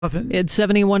It's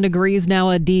 71 degrees now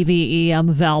at DVE. I'm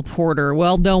Val Porter.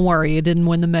 Well, don't worry, you didn't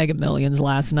win the Mega Millions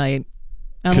last night.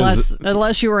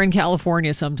 Unless you were in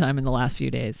California sometime in the last few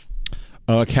days.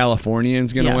 A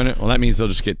Californian's going to win it? Well, that means they'll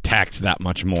just get taxed that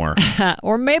much more.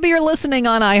 Or maybe you're listening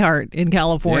on iHeart in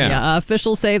California. Yeah.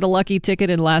 Officials say the lucky ticket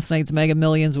in last night's Mega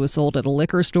Millions was sold at a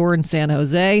liquor store in San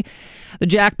Jose. The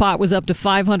jackpot was up to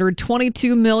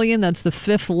 $522 million. That's the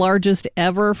fifth largest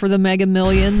ever for the Mega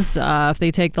Millions. If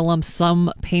they take the lump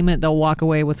sum payment, they'll walk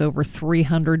away with over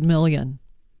 $300 million.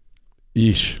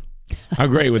 Yeesh. How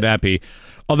great would that be?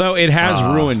 Although it has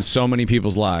ruined so many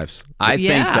people's lives. I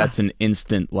think that's an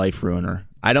instant life ruiner.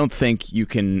 I don't think you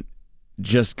can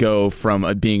just go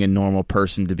from being a normal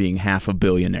person to being half a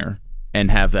billionaire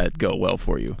and have that go well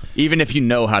for you, even if you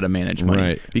know how to manage money.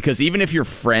 Right. Because even if your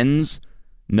friends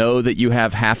know that you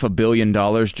have $500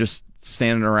 million just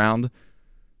standing around,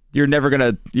 you're never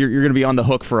gonna you're gonna be on the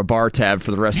hook for a bar tab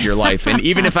for the rest of your life. And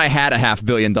even if I had $500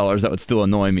 million, that would still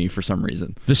annoy me for some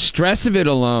reason. The stress of it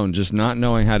alone, just not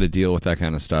knowing how to deal with that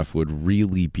kind of stuff, would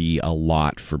really be a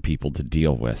lot for people to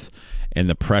deal with. And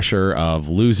the pressure of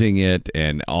losing it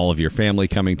and all of your family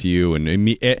coming to you, and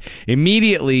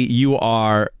immediately you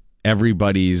are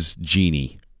everybody's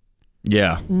genie.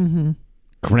 Yeah. Mm-hmm.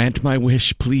 Grant my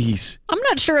wish, please. I'm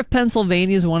not sure if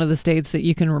Pennsylvania is one of the states that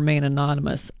you can remain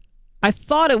anonymous. I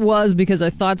thought it was because I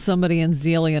thought somebody in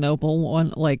Zelienople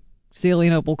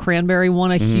Cranberry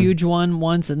won a huge one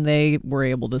once, and they were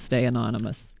able to stay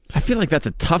anonymous. I feel like that's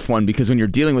a tough one because when you're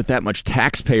dealing with that much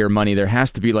taxpayer money, there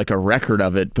has to be like a record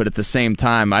of it. But at the same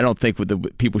time, I don't think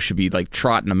people should be like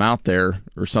trotting them out there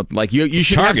or something. Like you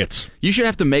should targets. You should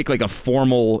have to make like a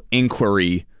formal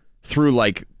inquiry through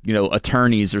like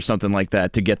attorneys or something like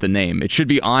that to get the name. It should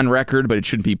be on record, but it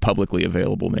shouldn't be publicly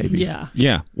available. Maybe.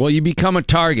 Yeah. Well, you become a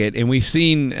target, and we've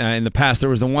seen in the past there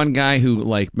was the one guy who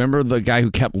remember the guy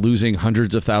who kept losing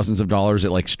hundreds of thousands of dollars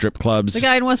at like strip clubs. The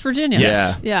guy in West Virginia.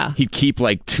 Yeah. He'd keep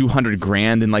like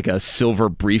 $200,000 in like a silver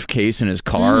briefcase in his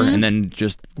car, and then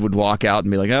just would walk out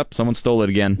and be like, "Oh, someone stole it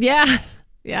again." Yeah.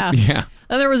 Yeah.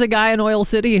 And there was a guy in Oil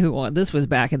City who won. This was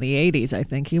back in the 80s, I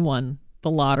think. He won the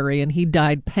lottery, and he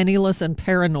died penniless and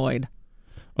paranoid.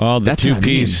 Oh, that's two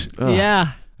P's.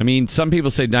 Yeah. I mean, some people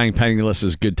say dying penniless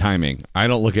is good timing. I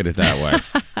don't look at it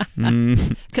that way.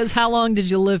 Because how long did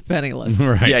you live penniless?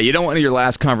 Right. Yeah, you don't want your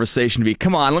last conversation to be,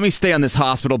 "Come on, let me stay on this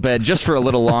hospital bed just for a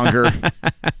little longer."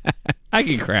 I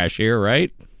can crash here,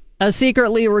 right? A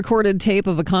secretly recorded tape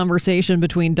of a conversation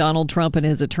between Donald Trump and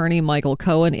his attorney, Michael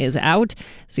Cohen, is out.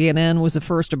 CNN was the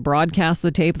first to broadcast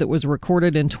the tape that was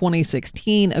recorded in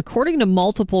 2016. According to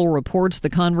multiple reports,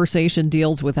 the conversation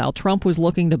deals with how Trump was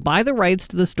looking to buy the rights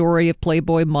to the story of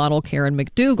Playboy model Karen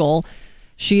McDougal.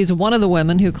 She's one of the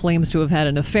women who claims to have had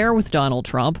an affair with Donald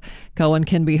Trump. Cohen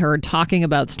can be heard talking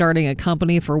about starting a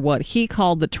company for what he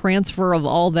called the transfer of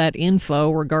all that info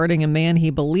regarding a man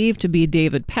he believed to be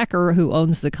David Pecker, who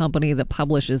owns the company that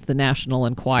publishes the National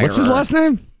Enquirer. What's his last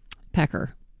name?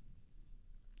 Pecker.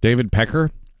 David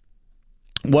Pecker?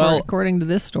 Well, according to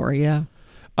this story, yeah.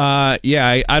 I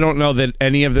don't know that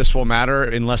any of this will matter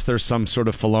unless there's some sort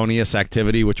of felonious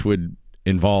activity, which would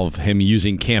involve him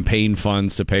using campaign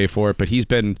funds to pay for it. But he's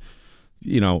been,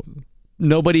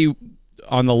 nobody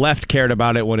on the left cared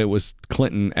about it when it was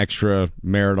Clinton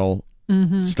extramarital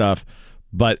stuff.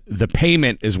 But the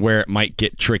payment is where it might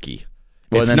get tricky.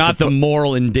 Well, it's not the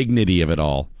moral indignity of it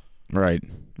all. Right.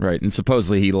 And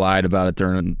supposedly he lied about it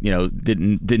during,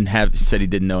 said he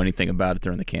didn't know anything about it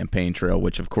during the campaign trail,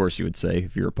 which of course you would say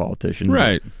if you're a politician.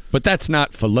 Right. But that's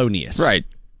not felonious. Right.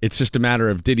 It's just a matter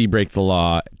of, did he break the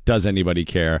law? Does anybody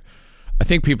care? I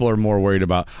think people are more worried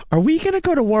about, are we going to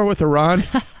go to war with Iran?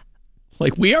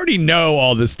 Like, we already know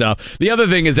all this stuff. The other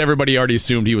thing is everybody already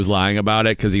assumed he was lying about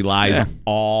it because he lies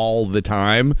all the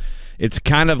time. It's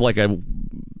kind of like a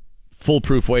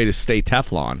foolproof way to stay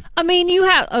Teflon. I mean,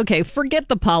 forget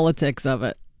the politics of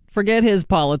it. Forget his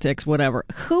politics, whatever.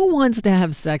 Who wants to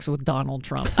have sex with Donald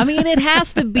Trump? I mean, it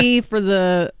has to be for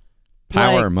the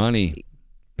power, money.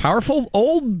 Powerful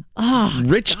old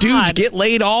rich dudes get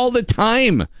laid all the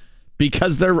time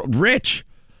because they're rich.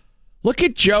 Look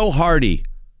at Joe Hardy.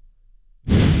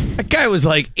 That guy was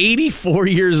like 84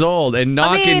 years old and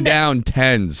knocking down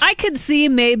tens. I could see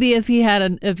maybe if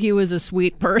he was a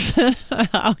sweet person,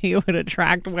 how he would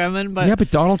attract women. But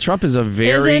but Donald Trump is a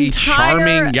very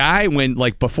charming guy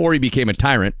before he became a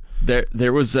tyrant.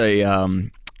 There was a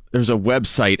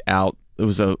website out. It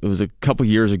was a couple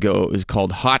years ago. It was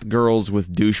called Hot Girls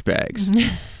with Douchebags.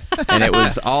 And it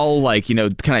was all like, kind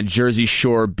of Jersey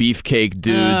Shore beefcake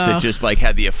dudes that just like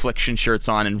had the Affliction shirts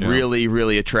on and really,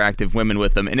 really attractive women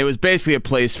with them. And it was basically a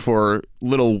place for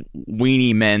little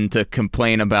weenie men to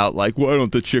complain about, like, why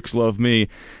don't the chicks love me?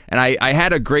 And I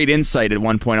had a great insight at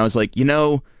one point. I was like,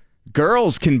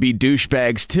 girls can be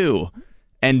douchebags too.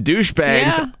 And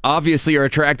douchebags obviously are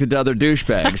attracted to other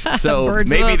douchebags. So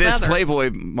maybe this Playboy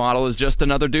model is just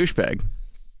another douchebag.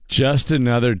 Just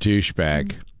another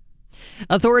douchebag.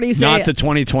 Authorities say not the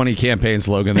 2020 campaign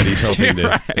slogan that he's hoping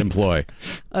to employ.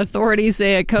 Authorities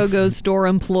say a Kogo's store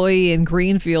employee in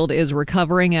Greenfield is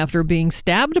recovering after being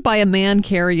stabbed by a man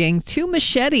carrying 2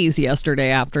 machetes yesterday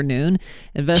afternoon.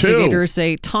 Investigators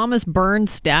say Thomas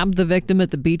Burns stabbed the victim at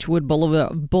the Beechwood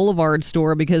Boulevard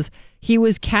store because he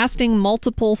was casting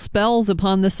multiple spells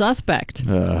upon the suspect.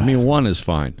 One is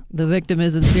fine. The victim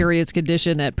is in serious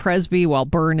condition at Presby, while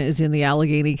Byrne is in the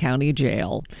Allegheny County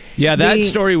Jail. Yeah, that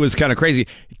story was kind of crazy.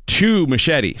 2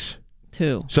 machetes.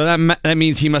 2. So that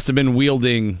means he must have been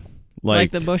wielding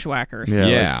like the bushwhackers.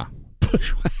 Yeah.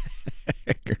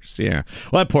 Bushwhackers, yeah.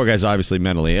 Well, that poor guy's obviously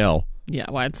mentally ill. Yeah,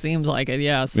 well, it seems like it,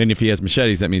 yes. And if he has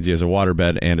machetes, that means he has a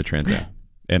waterbed and a Trans Am.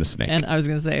 And a snake. And I was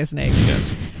going to say a snake.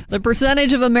 Yes. The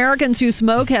percentage of Americans who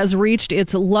smoke has reached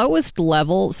its lowest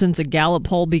level since a Gallup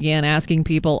poll began asking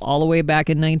people all the way back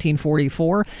in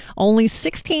 1944. Only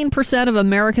 16% of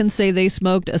Americans say they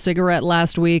smoked a cigarette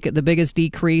last week. The biggest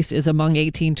decrease is among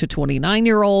 18 to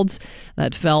 29-year-olds.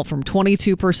 That fell from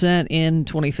 22% in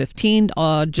 2015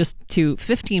 just to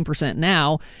 15%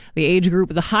 now. The age group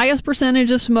with the highest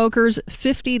percentage of smokers,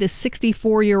 50 to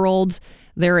 64-year-olds.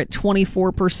 They're at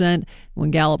 24%.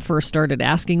 When Gallup first started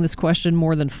asking this question,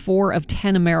 more than 4 of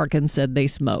 10 Americans said they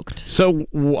smoked. So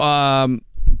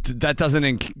that doesn't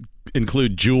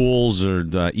include Juuls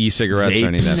or e-cigarettes Vapes. or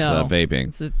any of that No. stuff,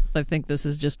 vaping. I think this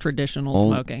is just traditional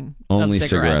smoking. Only of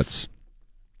cigarettes.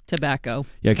 Tobacco.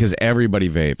 Yeah, because everybody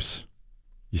vapes.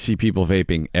 You see people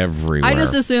vaping everywhere. I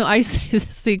just assume I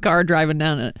see a car driving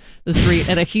down the street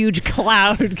and a huge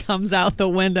cloud comes out the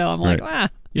window. I'm like,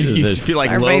 You feel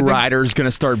like Our Low vaping. Rider's going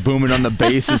to start booming on the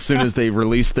bass as soon as they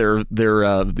release their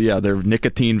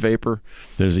nicotine vapor.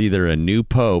 There's either a new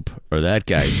pope or that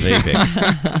guy's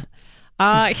vaping.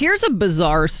 Here's a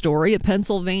bizarre story. A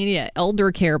Pennsylvania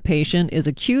elder care patient is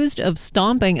accused of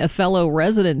stomping a fellow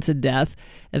resident to death.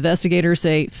 Investigators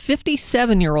say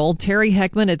 57-year-old Terry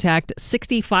Heckman attacked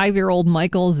 65-year-old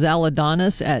Michael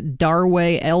Zaladanis at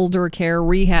Darway Elder Care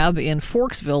Rehab in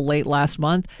Forksville late last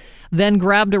month. Then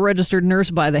grabbed a registered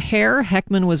nurse by the hair.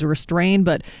 Heckman was restrained,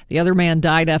 but the other man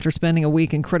died after spending a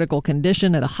week in critical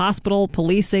condition at a hospital.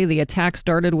 Police say the attack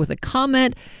started with a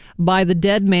comment by the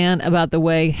dead man about the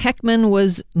way Heckman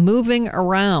was moving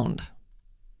around.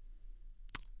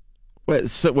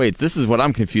 Wait, this is what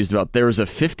I'm confused about. There was a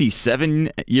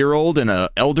 57-year-old in an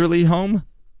elderly home?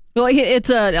 Well, it's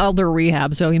an elder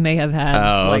rehab, so he may have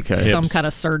had some Hips. kind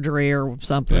of surgery or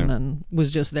something and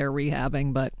was just there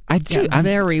rehabbing. But I'm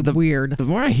weird. The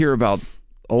more I hear about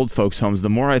old folks' homes, the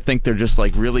more I think they're just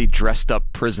like really dressed up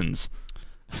prisons.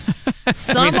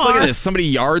 Some look are. at this. Somebody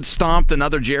yard stomped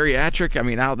another geriatric. I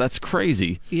mean, that's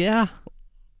crazy. Yeah.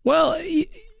 Well,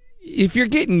 if you're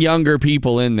getting younger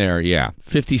people in there,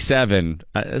 57.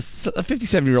 A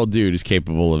 57-year-old dude is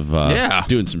capable of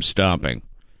doing some stomping.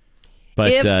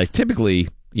 But typically,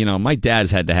 my dad's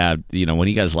had to have, when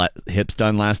he got his hips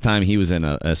done last time, he was in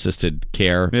an assisted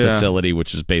care facility,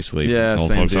 which is basically an old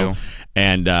same folks deal. home.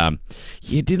 And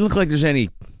it didn't look like there's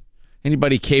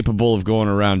anybody capable of going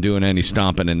around doing any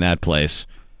stomping in that place.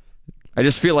 I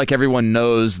just feel like everyone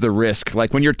knows the risk.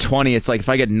 Like when you're 20, it's like if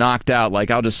I get knocked out, like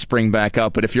I'll just spring back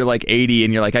up. But if you're like 80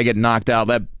 and you're like I get knocked out,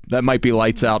 that might be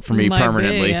lights out for me Might be,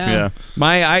 permanently. yeah.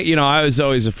 I was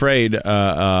always afraid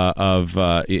of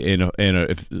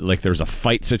if like there's a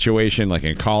fight situation, like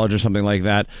in college or something like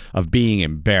that, of being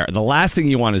embarrassed. The last thing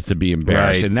you want is to be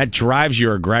embarrassed, Right. and that drives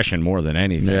your aggression more than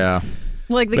anything. Yeah.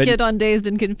 Like the kid on Dazed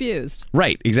and Confused.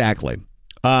 Right, exactly.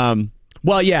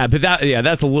 Well, yeah, but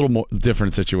that's a little more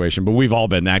different situation. But we've all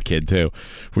been that kid too,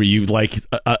 where you like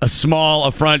a small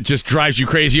affront just drives you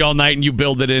crazy all night, and you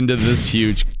build it into this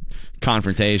huge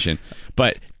confrontation.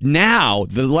 But now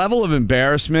the level of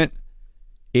embarrassment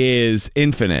is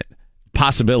infinite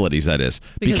possibilities. That is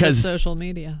Because of social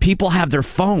media. people have their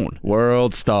phone.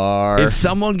 World star. If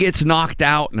someone gets knocked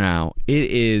out now,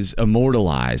 it is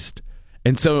immortalized.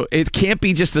 And so it can't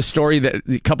be just a story that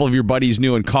a couple of your buddies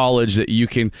knew in college that you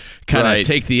can kind of Right.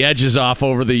 take the edges off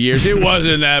over the years. It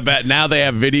wasn't that bad. Now they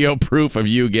have video proof of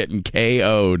you getting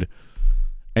KO'd.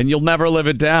 And you'll never live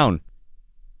it down.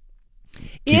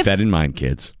 Keep that in mind,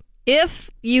 kids. If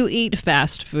you eat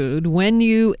fast food, when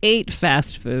you ate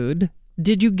fast food,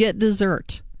 did you get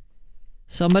dessert?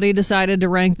 Somebody decided to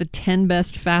rank the 10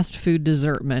 best fast food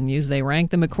dessert menus. They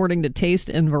rank them according to taste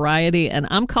and variety, and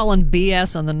I'm calling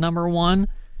BS on the number one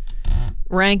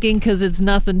ranking because it's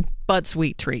nothing but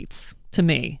sweet treats to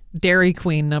me. Dairy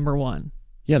Queen, number one.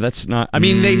 Yeah, that's not... I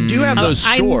mean, they do have those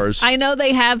stores. I know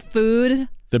they have food.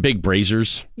 The big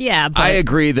braziers. Yeah, but... I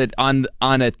agree that on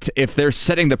it, if they're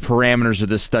setting the parameters of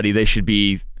this study, they should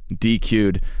be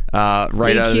DQ'd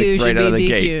right out of the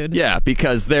gate. Yeah,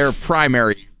 because their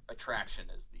primary attraction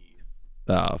is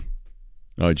the...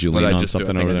 Oh, did you lean on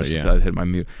something over there? I hit my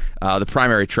mute. The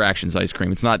primary attraction is ice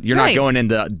cream. It's not. You're not going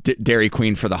into Dairy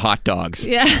Queen for the hot dogs.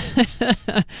 Yeah.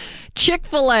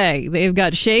 Chick-fil-A. They've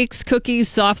got shakes, cookies,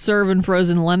 soft serve, and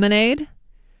frozen lemonade.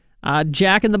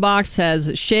 Jack in the Box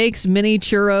has shakes, mini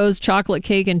churros, chocolate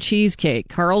cake, and cheesecake.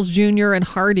 Carl's Jr. and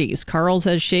Hardee's. Carl's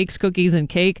has shakes, cookies, and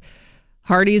cake.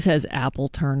 Hardee's has apple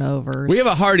turnovers. We have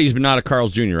a Hardee's, but not a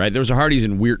Carl's Jr., right? There was a Hardee's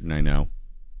in Weirton, I know.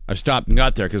 I stopped and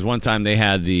got there because one time they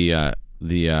had the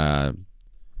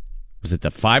was it the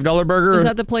 $5 burger? Is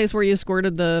that the place where you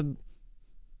squirted the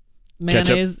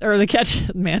mayonnaise or the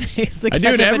ketchup mayonnaise? The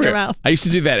ketchup in your mouth. I used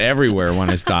to do that everywhere when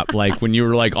I stopped. Like when you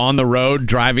were like on the road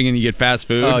driving and you get fast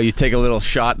food. Oh, you take a little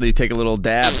shot, you take a little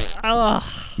dab.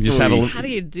 Oh, you just have how do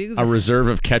you do that? A reserve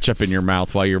of ketchup in your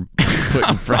mouth while you're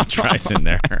putting French fries in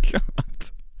there.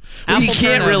 Well, you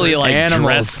can't really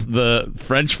dress the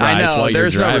French fries while you're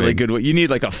there's driving. No really good way. You need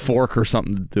like a fork or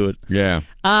something to do it. Yeah.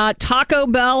 Taco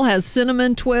Bell has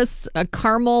cinnamon twists, a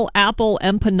caramel apple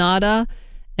empanada,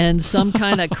 and some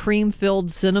kind of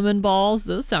cream-filled cinnamon balls.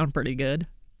 Those sound pretty good.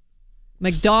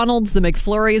 McDonald's, the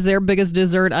McFlurry is their biggest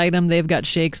dessert item. They've got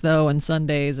shakes, though, and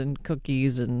sundaes and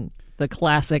cookies and the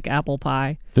classic apple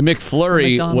pie. The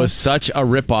McFlurry was such a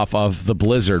ripoff of the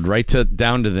Blizzard,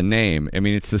 down to the name. I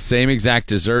mean, it's the same exact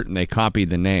dessert, and they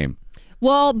copied the name.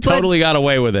 Well, but totally got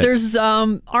away with it. There's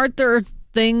aren't there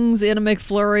things in a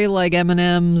McFlurry like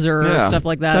M&Ms or stuff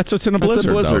like that? That's what's in a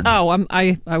Blizzard. Oh,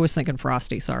 I was thinking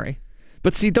Frosty. Sorry.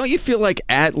 But see, don't you feel like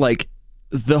at like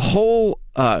the whole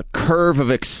curve of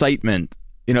excitement?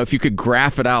 You know, if you could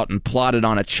graph it out and plot it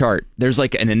on a chart, there's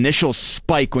like an initial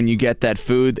spike when you get that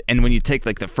food and when you take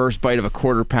like the first bite of a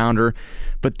quarter pounder.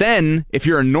 But then if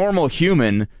you're a normal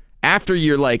human, after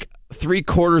you're like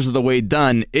 3/4 of the way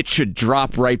done, it should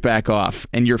drop right back off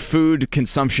and your food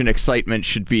consumption excitement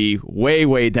should be way,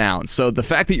 way down. So the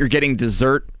fact that you're getting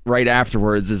dessert right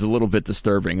afterwards is a little bit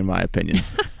disturbing in my opinion.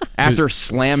 After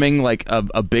slamming like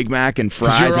a Big Mac and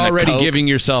fries, you're and already a Coke, giving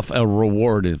yourself a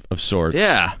reward of sorts.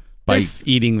 Yeah. By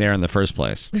eating there in the first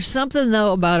place. There's something,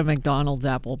 though, about a McDonald's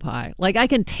apple pie. Like, I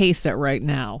can taste it right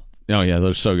now. Oh, yeah,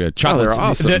 they're so good. Chocolate, they're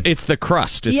awesome. It's the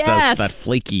crust. It's that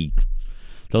flaky...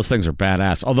 Those things are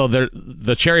badass. Although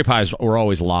the cherry pies were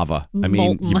always lava. I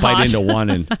mean, you bite into one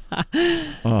and...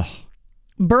 oh.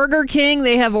 Burger King,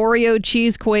 they have Oreo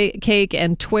cheesecake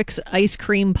and Twix ice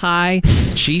cream pie.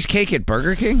 Cheesecake at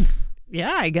Burger King?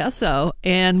 Yeah, I guess so.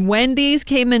 And Wendy's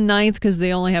came in 9th because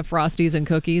they only have Frosties and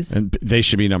cookies. And they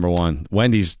should be number one.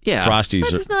 Wendy's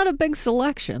Frosties That's not a big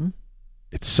selection.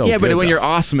 It's so good. Yeah, but when you're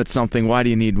awesome at something, why do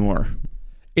you need more?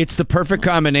 It's the perfect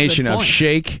combination of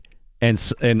shake and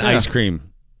ice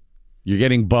cream. You're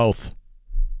getting both.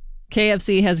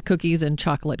 KFC has cookies and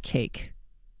chocolate cake.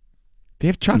 They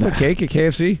have chocolate cake at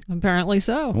KFC? Apparently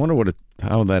so. I wonder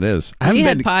how that is. We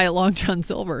had pie at Long John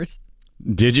Silver's.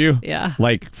 Did you? Yeah.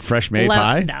 Like fresh made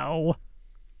pie? No.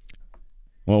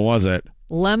 What was it?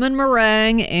 Lemon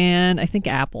meringue and I think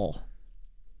apple.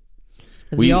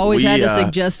 We always had to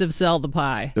suggestive sell the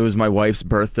pie. It was my wife's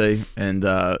birthday, and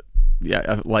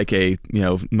like a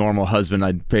normal husband,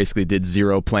 I basically did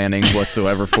zero planning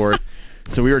whatsoever for it.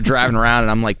 So we were driving around,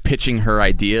 and I'm like pitching her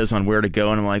ideas on where to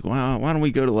go, and I'm like, well, why don't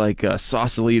we go to like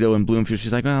Sausalito in Bloomfield?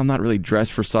 She's like, well, I'm not really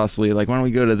dressed for Sausalito. Like, why don't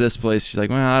we go to this place? She's like,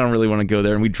 well, I don't really want to go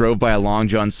there. And we drove by a Long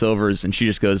John Silver's, and she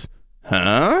just goes,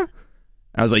 huh?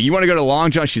 I was like, you want to go to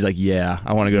Long John? She's like, yeah,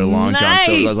 I want to go to Long John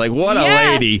Silver's. I was like, what a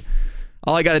lady.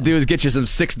 All I got to do is get you some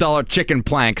 $6 chicken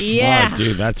planks. Yeah. Oh,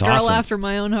 dude, that's Girl awesome. after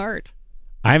my own heart.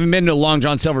 I haven't been to Long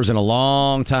John Silver's in a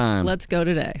long time. Let's go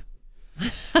today.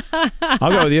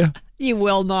 I'll go with you. You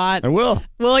will not. I will.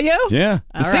 Will you? Yeah.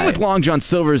 The thing with Long John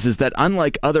Silver's is that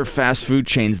unlike other fast food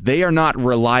chains, they are not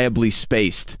reliably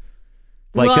spaced.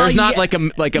 Like there's not like a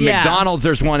McDonald's.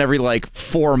 There's one every like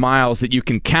 4 miles that you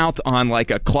can count on like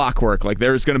a clockwork. Like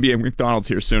there's going to be a McDonald's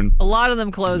here soon. A lot of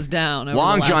them closed down. Over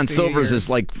Long the last John few Silver's years.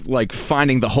 is like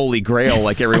finding the Holy Grail.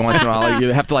 Like every once in a while, you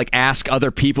have to like ask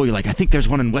other people. You're like, I think there's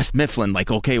one in West Mifflin.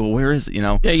 Like, okay, well, where is it? You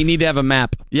know? Yeah, you need to have a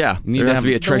map. Yeah, there has to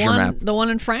be a treasure map. The one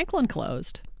in Franklin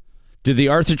closed. Did the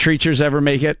Arthur Treachers ever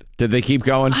make it? Did they keep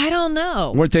going? I don't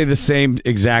know. Weren't they the same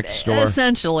exact store?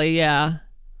 Essentially, yeah.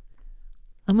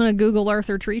 I'm going to Google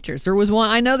Arthur Treachers. There was one.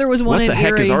 I know there was one What in the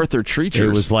heck Erie. is Arthur Treachers? It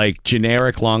was like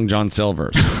generic Long John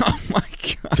Silver's. Oh my god!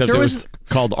 Except There it was- was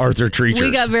called Arthur Treachers.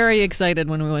 We got very excited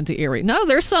when we went to Erie. No,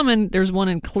 there's one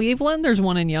in Cleveland. There's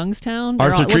one in Youngstown. They're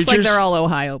Arthur all, looks like Treachers? they're all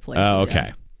Ohio places. Oh, okay.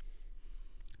 Yeah.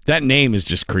 That name is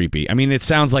just creepy. I mean, it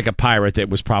sounds like a pirate that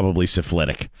was probably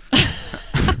syphilitic.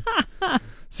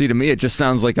 See, to me, it just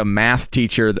sounds like a math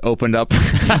teacher that opened up.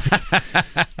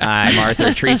 I'm Arthur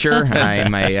Treacher.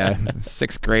 I'm a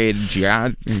sixth grade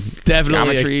Definitely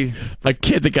geometry. a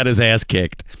kid that got his ass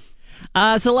kicked.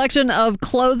 A selection of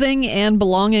clothing and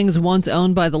belongings once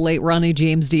owned by the late Ronnie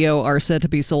James Dio are set to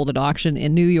be sold at auction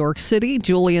in New York City.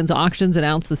 Julian's Auctions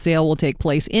announced the sale will take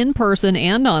place in person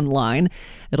and online.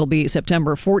 It'll be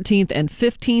September 14th and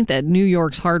 15th at New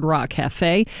York's Hard Rock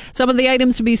Cafe. Some of the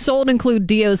items to be sold include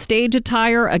Dio's stage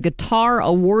attire, a guitar,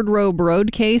 a wardrobe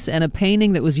road case, and a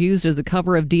painting that was used as the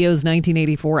cover of Dio's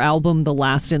 1984 album, The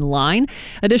Last in Line.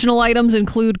 Additional items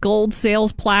include gold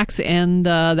sales plaques, and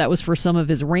that was for some of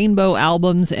his Rainbow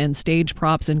albums, and stage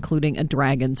props, including a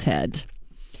dragon's head.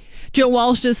 Joe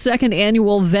Walsh's second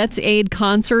annual Vets Aid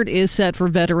concert is set for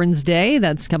Veterans Day.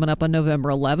 That's coming up on November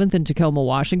 11th in Tacoma,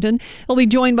 Washington. He'll be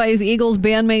joined by his Eagles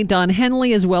bandmate Don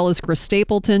Henley, as well as Chris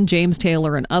Stapleton, James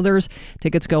Taylor, and others.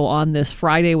 Tickets go on this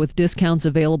Friday with discounts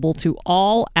available to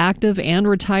all active and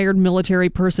retired military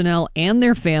personnel and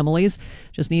their families.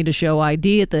 Just need to show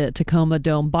ID at the Tacoma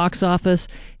Dome box office.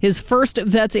 His first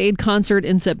Vets Aid concert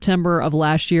in September of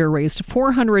last year raised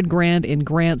 $400,000 in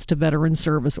grants to veteran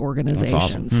service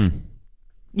organizations. That's awesome.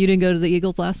 You didn't go to the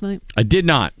Eagles last night? I did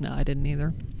not. No, I didn't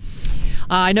either.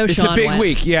 I know It's Sean a big went.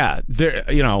 week, yeah. There,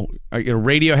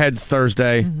 Radiohead's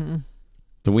Thursday.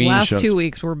 The Ween Last shows. 2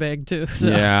 weeks were big, too. So.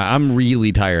 Yeah, I'm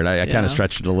really tired. I kind Yeah. of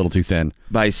stretched it a little too thin.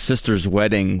 My sister's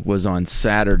wedding was on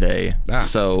Saturday,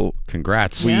 so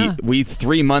Congrats. Yeah. we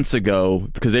 3 months ago,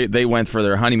 because they went for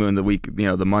their honeymoon the week,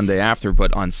 the Monday after,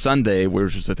 but on Sunday,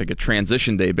 which was I think a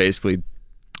transition day, basically.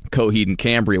 Coheed and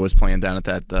Cambria was playing down at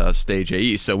that Stage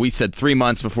AE. So we said 3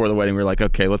 months before the wedding, we were like,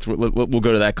 okay, we'll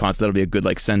go to that concert. That'll be a good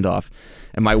send off.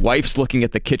 And my wife's looking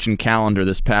at the kitchen calendar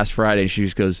this past Friday, and she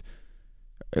just goes,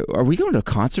 "Are we going to a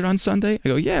concert on Sunday?" I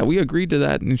go, "Yeah, we agreed to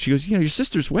that." And she goes, "Your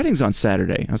sister's wedding's on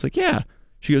Saturday." I was like, "Yeah."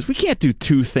 She goes, "We can't do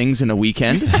two things in a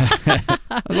weekend."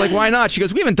 I was like, "Why not?" She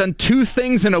goes, "We haven't done two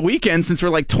things in a weekend since we're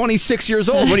like 26 years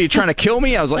old. What are you trying to kill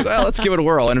me?" I was like, "Well, let's give it a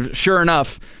whirl." And sure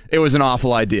enough, it was an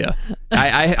awful idea.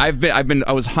 I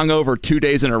was hungover 2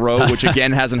 days in a row, which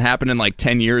again hasn't happened in like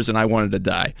 10 years, and I wanted to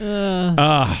die.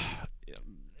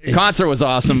 Concert was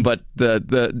awesome, but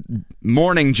the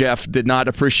morning Jeff did not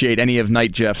appreciate any of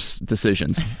night Jeff's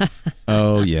decisions.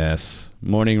 Oh, yes.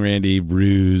 Morning Randy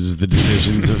ruse the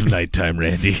decisions of nighttime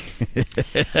Randy.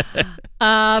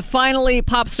 Finally,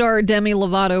 pop star Demi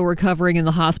Lovato recovering in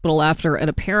the hospital after an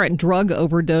apparent drug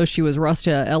overdose. She was rushed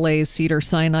to LA's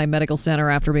Cedars-Sinai Medical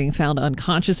Center after being found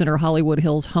unconscious in her Hollywood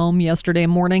Hills home yesterday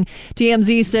morning.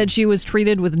 TMZ said she was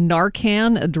treated with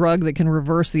Narcan, a drug that can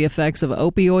reverse the effects of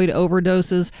opioid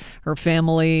overdoses. Her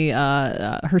family,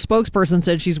 her spokesperson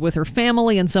said she's with her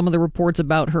family, and some of the reports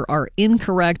about her are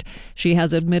incorrect. She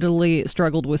has admittedly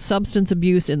struggled with substance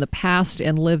abuse in the past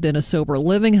and lived in a sober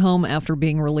living home after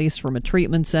being released from a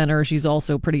treatment center. She's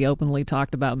also pretty openly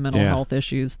talked about mental health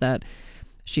issues that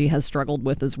she has struggled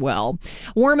with as well.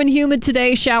 Warm and humid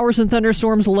today. Showers and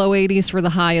thunderstorms, low 80s for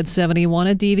the high at 71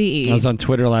 at DDE. I was on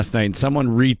Twitter last night, and someone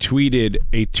retweeted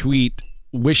a tweet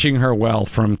wishing her well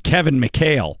from Kevin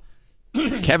McHale.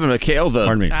 Kevin McHale, the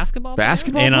Pardon me. Basketball?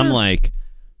 And I'm like,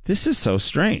 this is so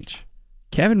strange.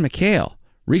 Kevin McHale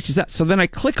reaches out. So then I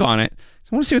click on it. So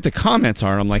I want to see what the comments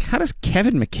are. And I'm like, how does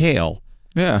Kevin McHale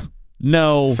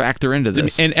know? Factor into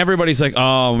this. And everybody's like,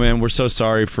 oh, man, we're so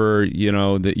sorry for,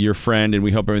 your friend, and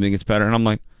we hope everything gets better. And I'm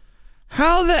like,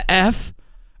 how the F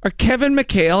are Kevin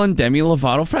McHale and Demi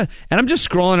Lovato friends? And I'm just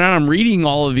scrolling around. I'm reading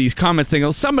all of these comments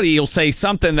thinking, somebody will say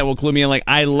something that will clue me in, like,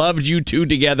 I loved you two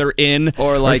together in,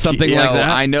 or like something you like know, that.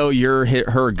 I know you're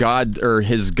her god or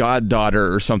his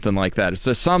goddaughter or something like that.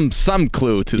 So some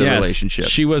clue to the Yes, relationship.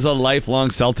 She was a lifelong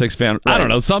Celtics fan. I Right. don't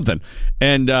know, something.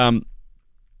 And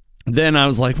then I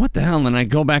was like, what the hell? And then I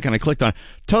go back and I clicked on it.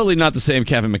 Totally not the same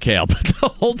Kevin McHale. But the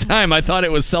whole time I thought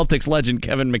it was Celtics legend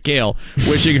Kevin McHale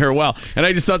wishing her well. And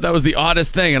I just thought that was the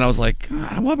oddest thing. And I was like, God,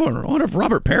 I wonder if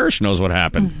Robert Parrish knows what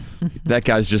happened. That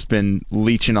guy's just been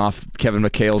leeching off Kevin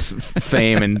McHale's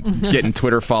fame and getting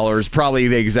Twitter followers probably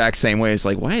the exact same way. It's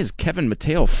like, why is Kevin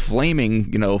McHale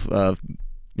flaming,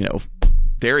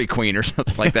 Dairy Queen or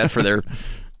something like that for their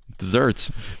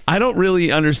desserts? I don't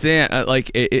really understand.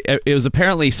 It was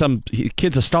apparently some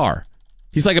kid's a star.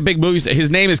 He's like a big movie star. His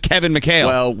name is Kevin McHale.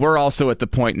 Well, we're also at the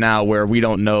point now where we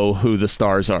don't know who the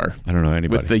stars are. I don't know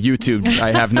anybody. With the YouTube,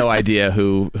 I have no idea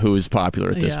who is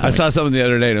popular at this Yeah. point. I saw something the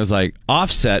other day, and it was like,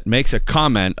 Offset makes a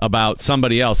comment about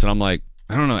somebody else, and I'm like,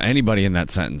 I don't know anybody in that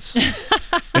sentence.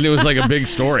 And it was like a big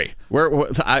story.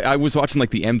 I was watching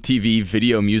like the MTV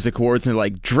Video Music Awards, and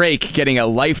like Drake getting a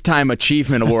Lifetime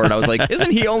Achievement Award. I was like,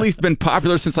 isn't he only been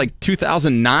popular since like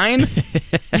 2009?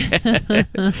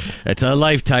 It's a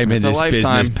lifetime in this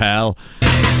business, pal.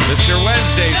 Mr.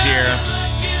 Wednesday's here.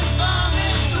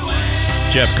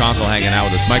 Jeff Conkle hanging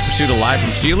out with us. Mike Pursuta live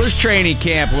from Steelers training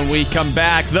camp. When we come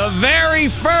back, the very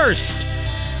first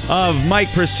of Mike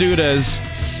Pursuita's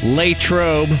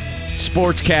Latrobe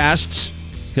Sportscasts.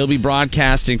 He'll be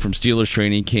broadcasting from Steelers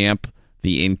training camp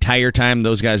the entire time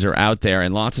those guys are out there,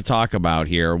 and lots to talk about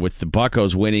here with the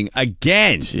Buccos winning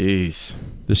again. Jeez.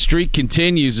 The streak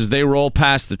continues as they roll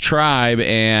past the Tribe,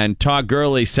 and Todd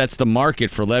Gurley sets the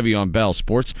market for Le'Veon Bell.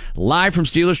 Sports live from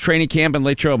Steelers training camp in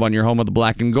Latrobe on your home of the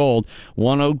black and gold,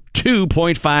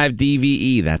 102.5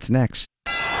 DVE. That's next.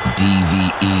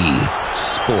 DVE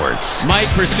Sports. Mike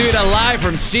Pursuta live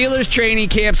from Steelers training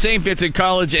camp, St. Vincent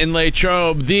College in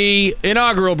Latrobe, the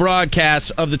inaugural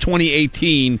broadcast of the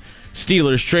 2018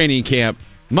 Steelers training camp.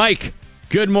 Mike,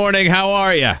 good morning. How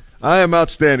are you? I am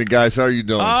outstanding, guys. How are you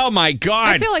doing? Oh, my God.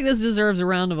 I feel like this deserves a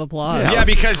round of applause. Yeah,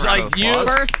 because like you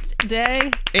First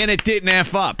day. and it didn't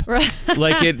F up. Right.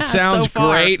 Like it sounds So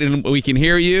far. great and we can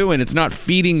hear you and it's not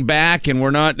feeding back and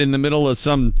we're not in the middle of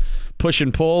some push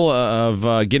and pull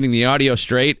of getting the audio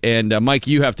straight. And Mike,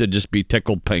 you have to just be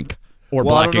tickled pink or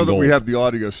well, I black don't know and that gold. we have the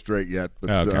audio straight yet,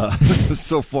 but Okay.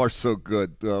 so far so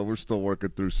good. We're still working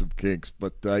through some kinks.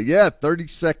 But, yeah,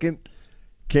 32nd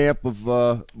camp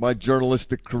of my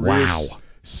journalistic career. Wow.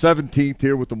 17th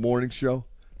here with the morning show.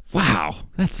 Wow,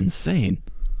 that's insane.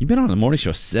 You've been on the morning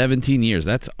show 17 years.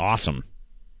 That's awesome.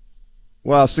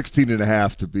 Well, 16 and a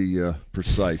half to be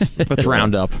precise. Let's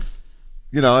round up.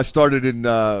 You know, I started in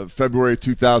February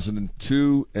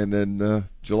 2002, and then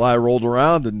July rolled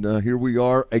around, and here we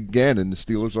are again. And the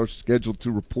Steelers are scheduled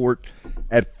to report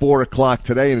at 4 o'clock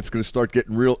today, and it's going to start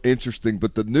getting real interesting.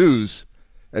 But the news,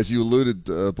 as you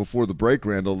alluded before the break,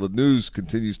 Randall, the news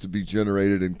continues to be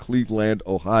generated in Cleveland,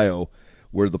 Ohio,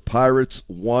 where the Pirates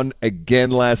won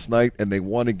again last night, and they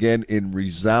won again in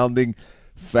resounding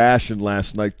fashion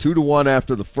last night. 2-1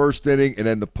 after the first inning, and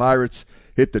then the Pirates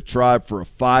hit the Tribe for a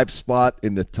 5 spot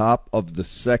in the top of the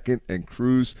second and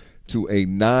cruise to a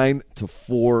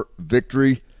 9-4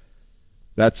 victory.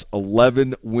 That's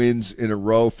 11 wins in a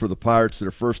row for the Pirates,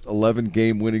 their first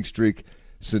 11-game winning streak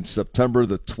since September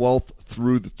the 12th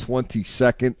through the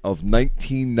 22nd of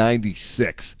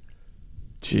 1996.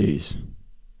 Jeez.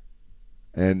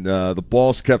 And the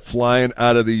balls kept flying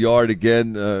out of the yard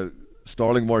again.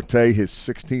 Starling Marte, his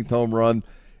 16th home run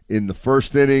in the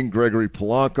first inning. Gregory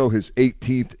Polanco, his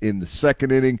 18th in the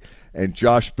second inning. And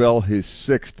Josh Bell, his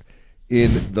 6th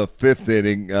in the fifth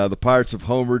inning. The Pirates have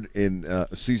homered in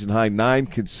a season-high 9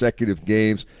 consecutive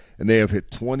games, and they have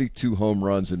hit 22 home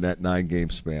runs in that 9-game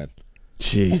span.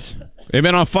 Jeez. They've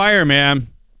been on fire, man.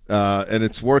 And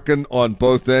it's working on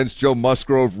both ends. Joe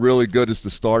Musgrove, really good as the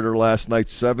starter last night.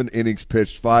 7 innings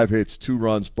pitched, 5 hits, 2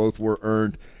 runs. Both were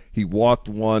earned. He walked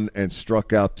 1 and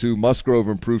struck out 2. Musgrove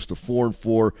improves to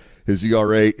 4-4. His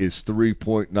ERA is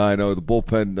 3.90. The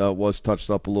bullpen was touched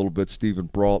up a little bit. Stephen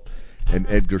Brault and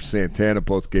Edgar Santana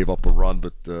both gave up a run,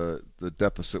 but the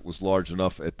deficit was large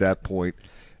enough at that point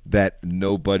that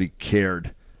nobody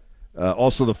cared.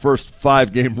 Also, the first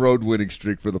 5-game road winning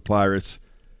streak for the Pirates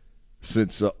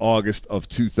since August of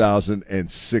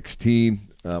 2016.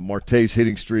 Marte's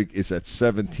hitting streak is at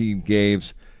 17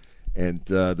 games. And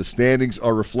the standings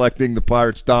are reflecting the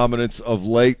Pirates' dominance of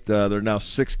late. They're now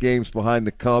 6 games behind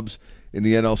the Cubs in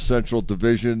the NL Central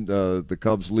Division. The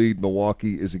Cubs lead.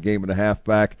 Milwaukee is a game and a half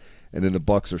back. And then the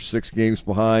Bucks are 6 games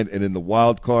behind. And in the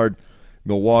wild card,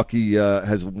 Milwaukee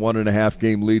has a 1.5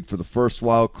 game lead for the first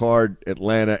wild card.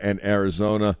 Atlanta and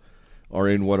Arizona are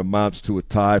in what amounts to a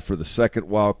tie for the second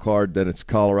wild card. Then it's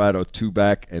Colorado 2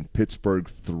 back and Pittsburgh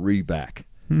 3 back.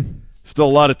 Still a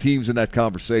lot of teams in that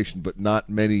conversation, but not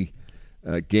many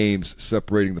games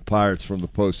separating the Pirates from the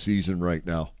postseason right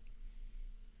now.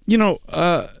 You know,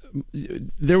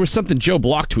 there was something Joe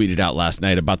Block tweeted out last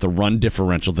night about the run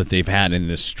differential that they've had in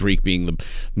this streak being the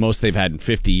most they've had in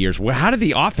 50 years. How did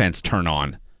the offense turn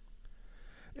on?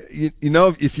 You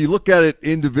know, if you look at it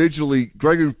individually,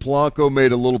 Gregory Polanco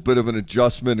made a little bit of an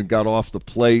adjustment and got off the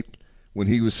plate when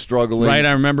he was struggling. Right,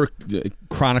 I remember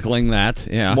chronicling that.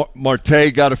 Yeah,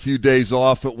 Marte got a few days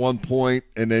off at one point,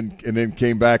 and then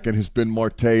came back and has been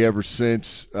Marte ever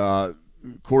since.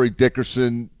 Corey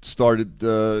Dickerson started,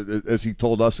 as he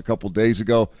told us a couple days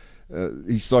ago,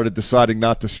 he started deciding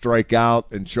not to strike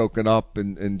out and choking up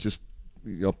and just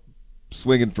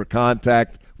swinging for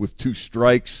contact with 2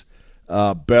 strikes.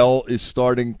 Bell is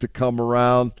starting to come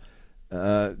around.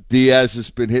 Diaz has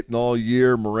been hitting all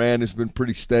year. Moran has been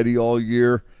pretty steady all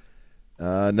year.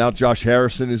 Now Josh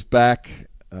Harrison is back.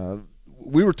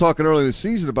 We were talking earlier in the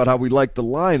season about how we liked the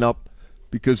lineup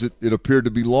because it appeared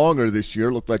to be longer this year.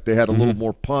 It looked like they had a little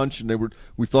more punch, and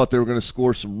we thought they were going to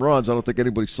score some runs. I don't think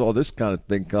anybody saw this kind of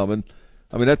thing coming.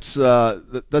 I mean, that's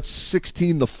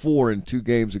 16-4 in 2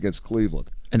 games against Cleveland.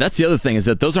 And that's the other thing is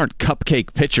that those aren't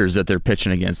cupcake pitchers that they're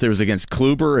pitching against. There was against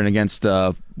Kluber and against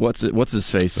what's his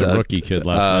face, the rookie kid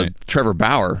last night, Trevor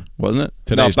Bauer, wasn't it?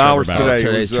 Today's Bauer's Trevor Bauer. today.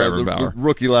 Today's It was, Trevor Bauer. The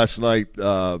rookie last night,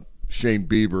 Shane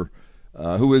Bieber,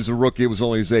 who is a rookie. It was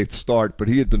only his 8th start, but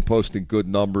he had been posting good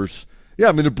numbers. Yeah,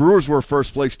 I mean the Brewers were a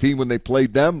first-place team when they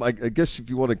played them. I guess if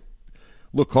you want to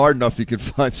look hard enough, you can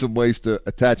find some ways to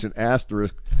attach an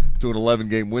asterisk to an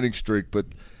 11-game winning streak, but.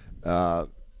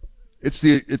 It's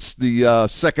the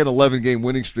second 11-game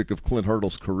winning streak of Clint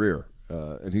Hurdle's career,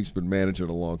 and he's been managing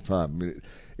a long time. I mean,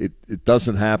 it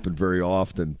doesn't happen very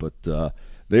often, but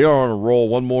they are on a roll.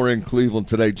 One more in Cleveland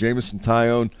today. Jamison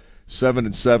Tyone,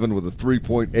 7-7 with a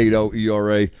 3.80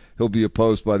 ERA. He'll be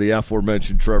opposed by the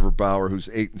aforementioned Trevor Bauer, who's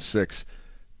 8-6,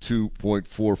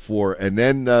 2.44. And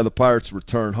then the Pirates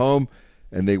return home,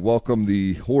 and they welcome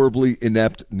the horribly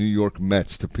inept New York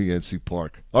Mets to PNC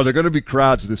Park. Are there going to be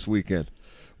crowds this weekend?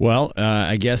 Well,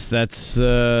 I guess that's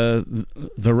the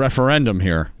referendum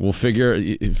here. We'll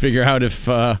figure out if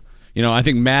I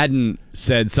think Madden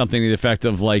said something to the effect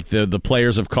of like the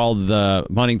players have called the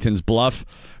Huntington's bluff,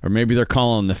 or maybe they're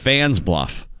calling the fans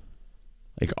bluff.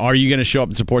 Like, are you going to show up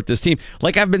and support this team?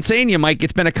 Like I've been saying to you, Mike,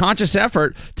 it's been a conscious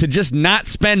effort to just not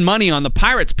spend money on the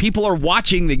Pirates. People are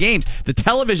watching the games. The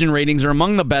television ratings are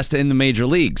among the best in the major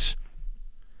leagues.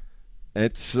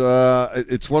 It's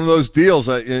one of those deals.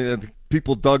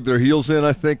 People dug their heels in,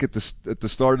 I think, at the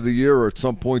start of the year or at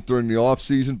some point during the off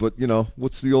season. But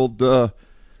what's the old the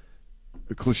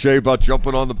cliche about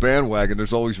jumping on the bandwagon?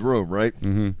 There's always room, right?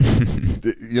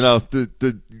 Mm-hmm.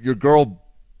 Your girl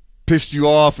pissed you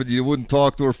off and you wouldn't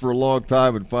talk to her for a long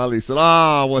time, and finally you said,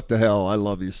 what the hell? I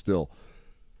love you still.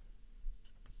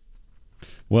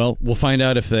 Well, we'll find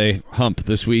out if they hump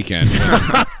this weekend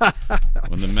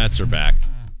when the Mets are back.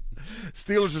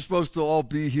 Steelers are supposed to all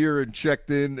be here and checked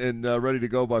in and ready to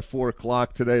go by 4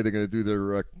 o'clock today. They're going to do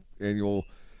their annual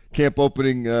camp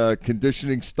opening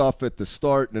conditioning stuff at the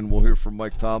start, and then we'll hear from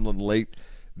Mike Tomlin late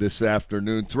this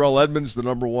afternoon. Terrell Edmonds, the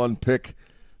number 1 pick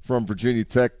from Virginia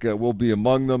Tech, will be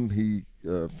among them. He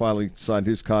finally signed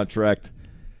his contract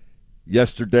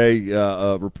yesterday,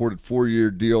 a reported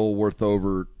 4-year deal worth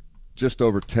just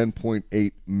over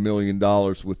 $10.8 million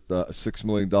with a $6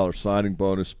 million signing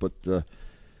bonus, but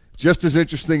just as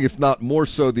interesting, if not more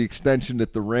so, the extension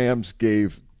that the Rams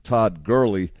gave Todd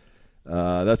Gurley.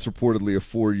 That's reportedly a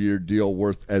 4-year deal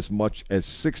worth as much as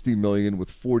 $60 million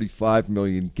with $45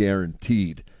 million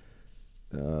guaranteed.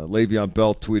 Le'Veon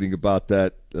Bell tweeting about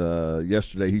that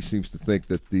yesterday. He seems to think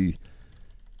that the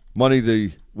money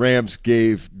the Rams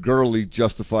gave Gurley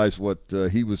justifies what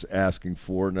he was asking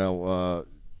for. Now,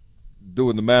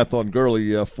 doing the math on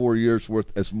Gurley, 4 years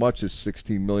worth as much as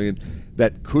 $16 million.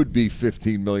 That could be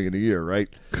 $15 million a year, right?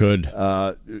 Could.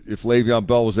 If Le'Veon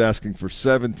Bell was asking for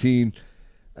 17,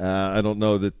 I don't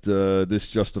know that this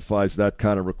justifies that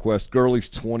kind of request. Gurley's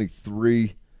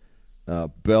 23.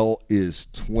 Bell is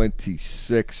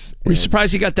 26. Were you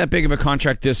surprised he got that big of a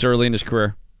contract this early in his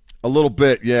career? A little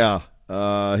bit, yeah.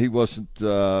 He wasn't.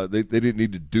 They didn't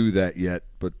need to do that yet,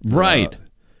 but right.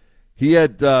 He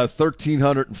had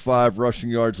 1,305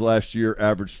 rushing yards last year,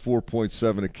 averaged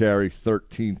 4.7 a carry,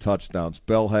 13 touchdowns.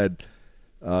 Bell had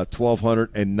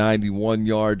 1,291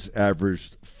 yards,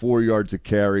 averaged 4 yards a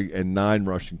carry, and 9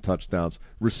 rushing touchdowns.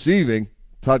 Receiving,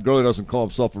 Todd Gurley doesn't call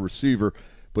himself a receiver,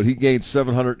 but he gained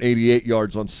 788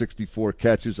 yards on 64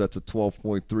 catches. That's a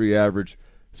 12.3 average,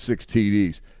 6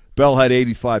 TDs. Bell had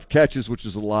 85 catches, which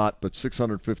is a lot, but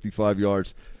 655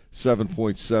 yards,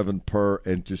 7.7 per,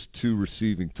 and just 2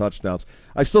 receiving touchdowns.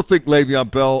 I still think Le'Veon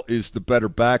Bell is the better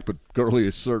back, but Gurley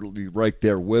is certainly right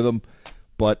there with him.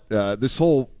 But this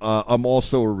whole I'm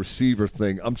also a receiver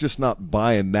thing, I'm just not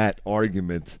buying that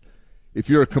argument. If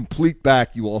you're a complete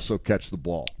back, you also catch the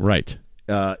ball. Right.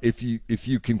 If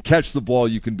you can catch the ball,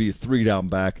 you can be a 3-down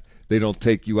back. They don't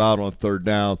take you out on 3rd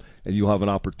down, and you'll have an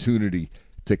opportunity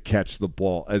to catch the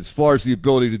ball. As far as the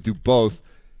ability to do both,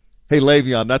 hey,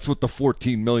 Le'Veon, that's what the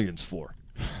 $14 million's for.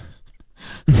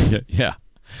 Yeah.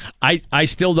 I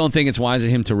still don't think it's wise of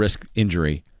him to risk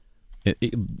injury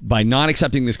by not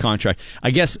accepting this contract.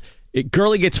 I guess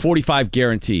Gurley gets 45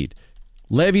 guaranteed.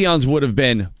 Le'Veon's would have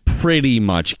been pretty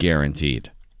much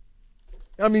guaranteed.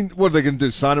 I mean, what are they going to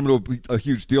do? Sign him to a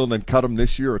huge deal and then cut him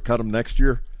this year or cut him next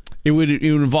year? It would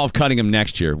involve cutting him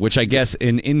next year, which I guess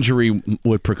an injury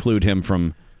would preclude him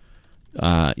from,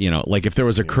 like if there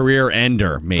was a career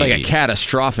ender, maybe. Like a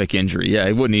catastrophic injury. Yeah,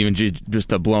 it wouldn't even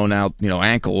just a blown out,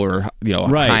 ankle or, a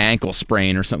high ankle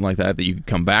sprain or something like that you could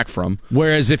come back from.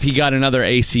 Whereas if he got another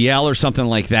ACL or something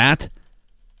like that,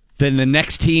 then the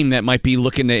next team that might be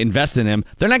looking to invest in him,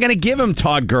 they're not going to give him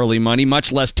Todd Gurley money,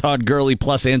 much less Todd Gurley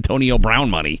plus Antonio Brown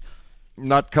money.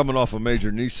 Not coming off a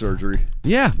major knee surgery.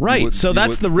 Yeah, right. So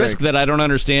that's the risk think. that I don't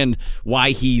understand why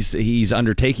he's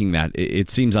undertaking that. It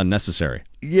seems unnecessary.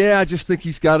 Yeah, I just think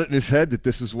he's got it in his head that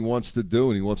this is what he wants to do,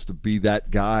 and he wants to be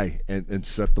that guy and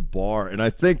set the bar. And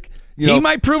I think he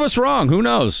might prove us wrong. Who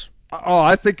knows? Oh,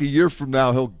 I think a year from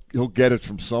now he'll get it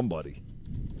from somebody.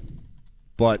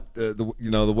 But the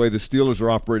way the Steelers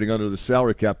are operating under the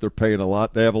salary cap, they're paying a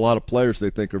lot. They have a lot of players they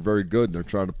think are very good, and they're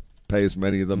trying to pay as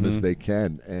many of them as they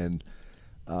can. And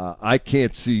I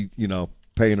can't see,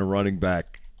 paying a running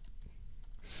back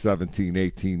 17,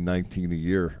 18, 19 a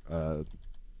year. At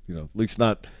least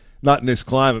not in this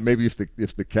climate. Maybe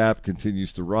if the cap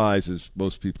continues to rise, as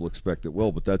most people expect it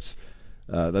will, but that's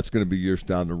going to be years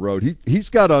down the road. He's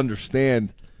got to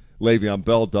understand, Le'Veon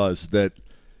Bell does, that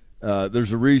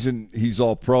there's a reason he's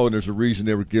all pro, and there's a reason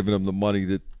they were giving him the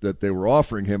money that they were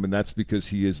offering him, and that's because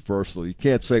he is versatile. You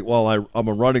can't say, well, I'm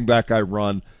a running back, I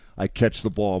run, I catch the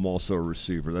ball, I'm also a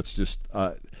receiver. That's just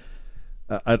I'm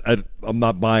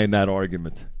not buying that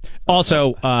argument.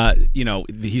 Also,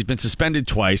 he's been suspended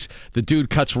twice. The dude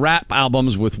cuts rap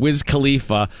albums with Wiz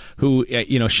Khalifa, who,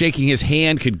 shaking his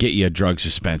hand could get you a drug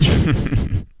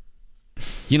suspension.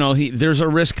 There's a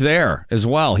risk there as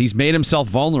well. He's made himself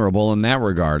vulnerable in that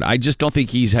regard. I just don't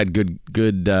think he's had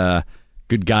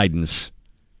good guidance.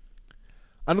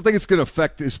 I don't think it's going to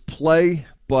affect his play,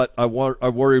 but I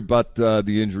worry about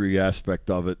the injury aspect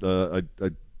of it.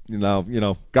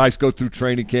 Guys go through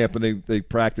training camp and they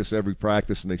practice every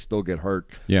practice and they still get hurt.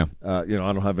 Yeah. I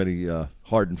don't have any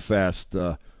hard and fast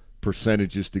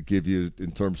percentages to give you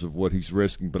in terms of what he's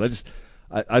risking, but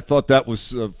I thought that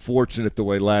was fortunate the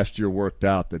way last year worked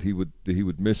out, that he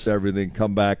would miss everything,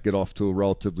 come back, get off to a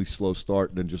relatively slow start,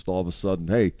 and then just all of a sudden,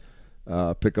 hey,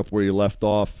 pick up where you left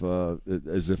off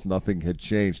as if nothing had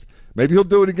changed. Maybe he'll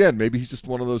do it again. Maybe he's just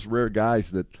one of those rare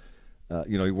guys that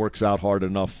he works out hard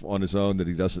enough on his own that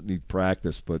he doesn't need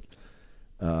practice. But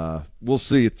we'll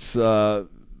see. It's I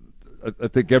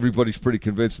think everybody's pretty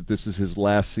convinced that this is his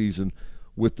last season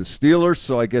with the Steelers,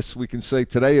 so I guess we can say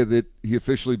today that he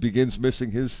officially begins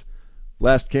missing his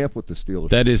last camp with the Steelers.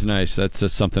 That is nice.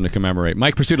 That's something to commemorate.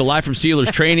 Mike Pursuta live from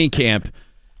Steelers training camp.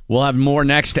 We'll have more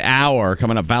next hour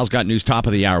coming up. Val's got news top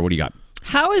of the hour. What do you got?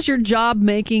 How is your job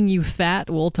making you fat?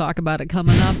 We'll talk about it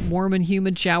coming up. Warm and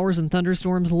humid showers and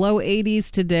thunderstorms. Low 80s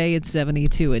today at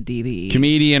 72 at DVE.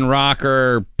 Comedian,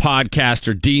 rocker,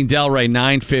 podcaster Dean Delray,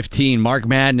 9:15. Mark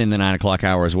Madden in the 9 o'clock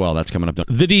hour as well. That's coming up.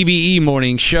 The DVE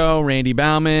Morning Show. Randy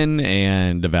Bauman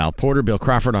and Val Porter. Bill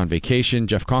Crawford on vacation.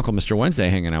 Jeff Conkle, Mr. Wednesday,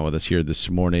 hanging out with us here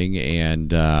this morning. And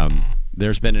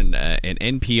there's been an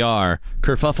NPR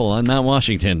kerfuffle on Mount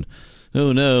Washington.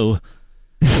 Oh, no.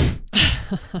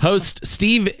 Host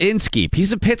Steve Inskeep.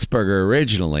 He's a Pittsburgher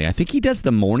originally. I think he does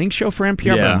the morning show for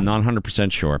NPR, but I'm not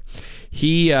 100% sure.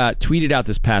 He tweeted out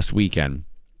this past weekend.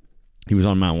 He was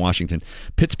on Mount Washington.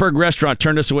 Pittsburgh restaurant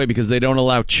turned us away because they don't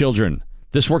allow children.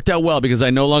 This worked out well because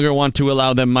I no longer want to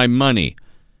allow them my money.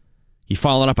 He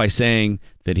followed up by saying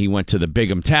that he went to the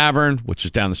Bigham Tavern, which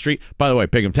is down the street. By the way,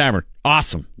 Bigham Tavern,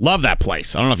 awesome. Love that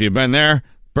place. I don't know if you've been there.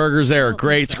 Burgers there are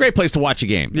great. It's a great place to watch a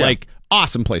game. Yeah.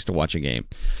 Awesome place to watch a game.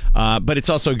 But it's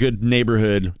also a good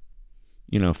neighborhood,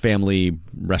 family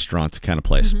restaurant kind of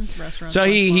place. Mm-hmm. So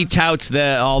he touts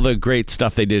all the great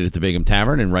stuff they did at the Bigham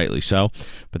Tavern, and rightly so.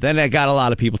 But then that got a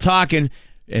lot of people talking,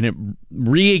 and it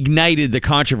reignited the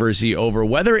controversy over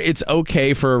whether it's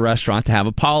okay for a restaurant to have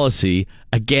a policy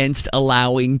against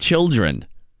allowing children.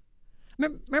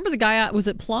 Remember the guy, was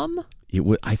it Plum?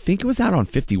 I think it was out on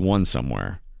 51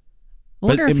 somewhere. I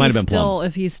wonder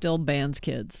if he still bans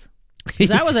kids. Because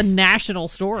that was a national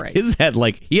story. He had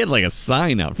a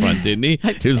sign out front, didn't he?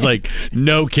 It was like,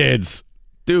 no kids.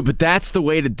 Dude, but that's the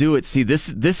way to do it. See,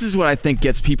 this is what I think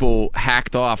gets people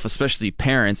hacked off, especially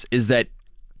parents, is that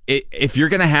if you're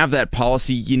going to have that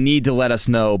policy, you need to let us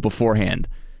know beforehand.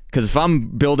 Because if I'm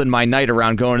building my night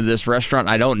around going to this restaurant,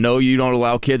 I don't know you don't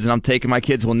allow kids, and I'm taking my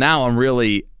kids, well, now I'm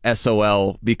really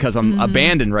SOL because I'm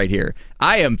abandoned right here.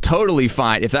 I am totally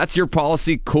fine. If that's your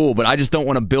policy, cool, but I just don't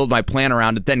want to build my plan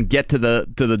around it, then get to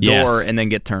the door and then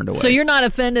get turned away. So you're not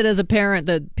offended as a parent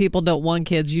that people don't want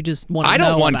kids, you just want to I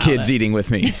know don't want about kids it. eating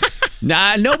with me.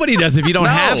 Nah, nobody does if you don't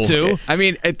have to. I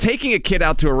mean, taking a kid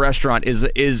out to a restaurant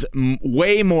is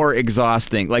way more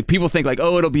exhausting. Like, people think like,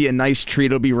 oh, it'll be a nice treat,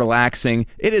 it'll be relaxing.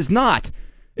 It is not.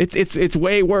 It's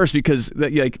way worse because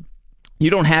like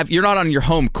you're not on your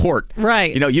home court.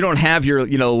 Right. You don't have your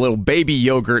little baby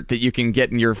yogurt that you can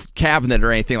get in your cabinet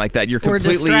or anything like that. You're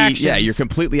you're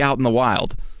completely out in the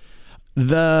wild.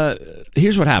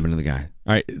 Here's what happened to the guy.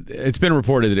 All right, it's been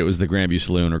reported that it was the Grandview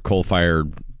Saloon or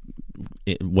coal-fired,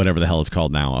 whatever the hell it's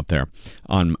called now, up there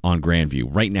on Grandview,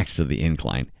 right next to the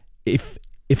incline.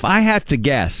 If I have to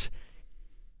guess,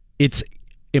 it's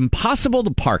impossible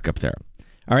to park up there.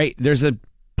 All right, there's a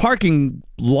parking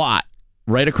lot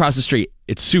right across the street.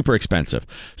 It's super expensive.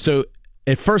 So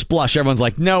at first blush, everyone's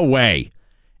like, no way.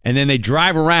 And then they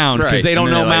drive around because they don't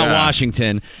know Mount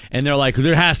Washington, and they're like,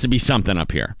 there has to be something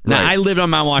up here. Now, I lived on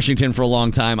Mount Washington for a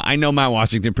long time. I know Mount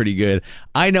Washington pretty good.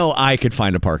 I know I could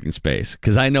find a parking space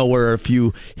because I know where a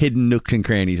few hidden nooks and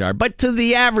crannies are. But to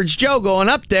the average Joe going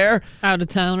up there,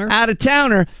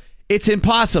 out-of-towner, it's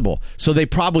impossible. So they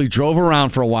probably drove around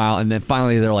for a while, and then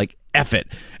finally they're like, F it.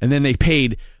 And then they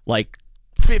paid like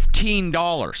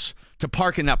 $15 to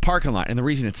park in that parking lot. And the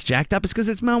reason it's jacked up is because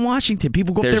it's Mount Washington.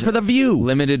 People go up there for the view.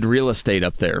 Limited real estate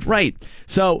up there. Right.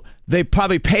 So they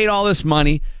probably paid all this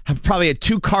money, have probably had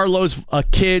 2 carloads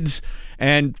of kids,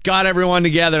 and got everyone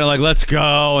together like, let's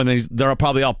go. And they're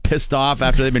probably all pissed off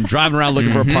after they've been driving around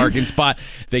looking for a parking spot.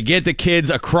 They get the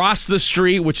kids across the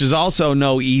street, which is also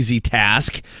no easy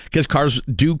task because cars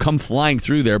do come flying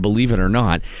through there, believe it or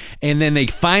not. And then they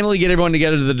finally get everyone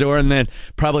together to the door, and then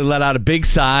probably let out a big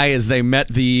sigh as they met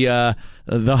the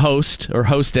host or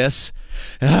hostess.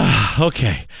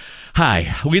 Okay.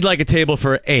 Hi, we'd like a table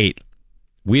for 8.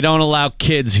 We don't allow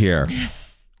kids here.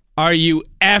 Are you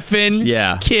effing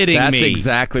kidding me? That's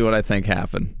exactly what I think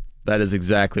happened. That is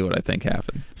exactly what I think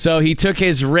happened. So he took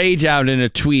his rage out in a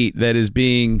tweet that is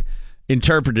being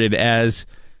interpreted as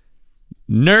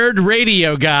nerd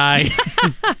radio guy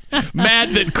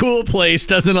mad that Cool Place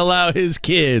doesn't allow his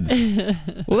kids.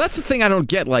 Well, that's the thing I don't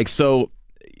get. Like, so,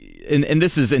 and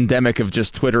this is endemic of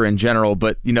just Twitter in general,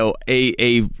 but,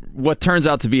 a what turns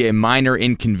out to be a minor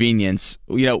inconvenience,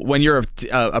 when you're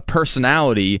a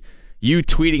personality, you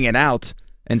tweeting it out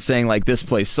and saying like this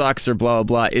place sucks or blah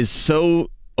blah blah is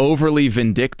so overly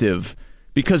vindictive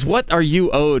because what are you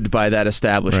owed by that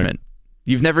establishment? Right.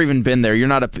 You've never even been there. You're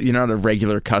not a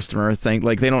regular customer thing.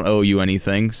 Like, they don't owe you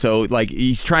anything. So like,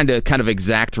 he's trying to kind of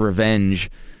exact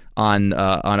revenge on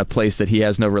a place that he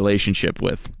has no relationship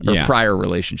with or prior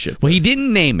relationship. Well, he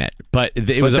didn't name it, but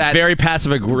it was a very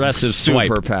passive aggressive swipe.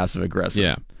 Super passive aggressive.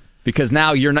 Yeah. Because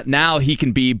now now he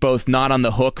can be both not on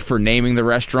the hook for naming the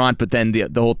restaurant, but then the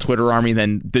whole Twitter army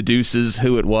then deduces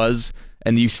who it was,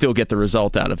 and you still get the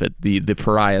result out of it, the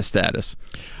pariah status.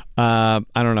 I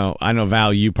don't know. I know,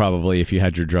 Val, you probably, if you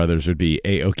had your druthers, would be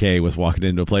A-okay with walking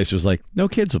into a place that was like, no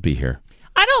kids will be here.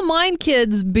 I don't mind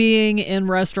kids being in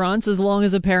restaurants as long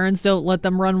as the parents don't let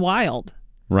them run wild.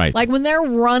 Right. Like when they're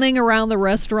running around the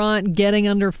restaurant, getting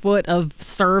underfoot of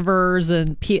servers,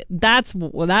 and that's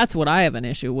what I have an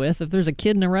issue with. If there's a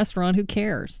kid in a restaurant, who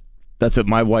cares? That's it.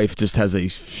 My wife just has a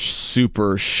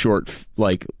super short,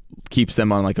 like, keeps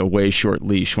them on like a way short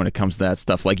leash when it comes to that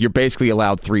stuff. Like, you're basically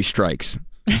allowed 3 strikes.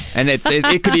 And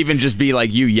it could even just be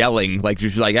like you yelling, like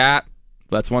you're like,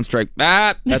 that's 1 strike.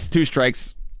 That's 2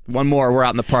 strikes. 1 more. We're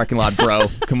out in the parking lot, bro.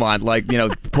 Come on, like,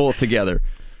 pull it together.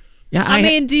 Yeah, I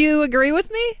mean, do you agree with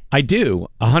me? I do,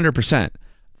 100%.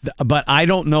 But I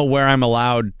don't know where I'm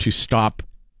allowed to stop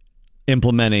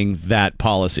implementing that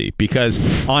policy, because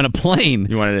on a plane,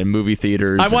 you want it in movie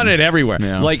theaters. I want it everywhere.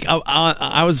 Yeah. Like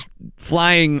I was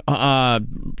flying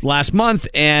last month,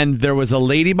 and there was a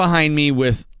lady behind me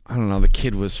with, I don't know, the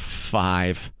kid was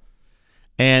 5.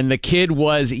 And the kid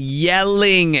was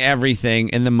yelling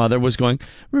everything, and the mother was going,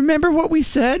 remember what we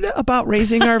said about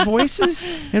raising our voices?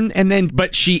 and then,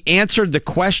 but she answered the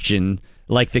question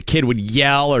like the kid would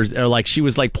yell, or like she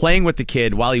was like playing with the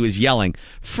kid while he was yelling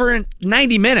for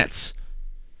 90 minutes.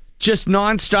 Just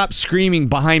nonstop screaming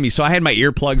behind me. So I had my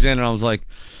earplugs in, and I was like,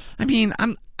 I mean,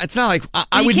 it's not like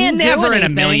I would never in a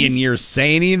million years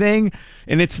say anything,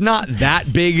 and it's not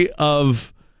that big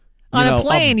of On a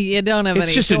plane, you don't have any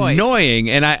It's just choice. annoying,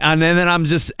 and then I'm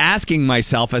just asking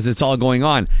myself as it's all going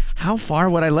on, how far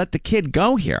would I let the kid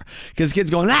go here? Because the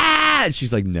kid's going, and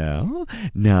she's like, no.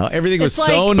 Everything was It's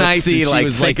so like- nice. See, and she like,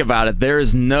 was think about it. There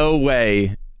is no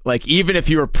way. Like, even if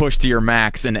you were pushed to your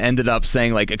max and ended up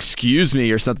saying, like, excuse me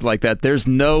or something like that, there's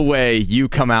no way you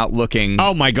come out looking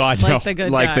oh my God, Like no. the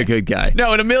good like guy. the good guy.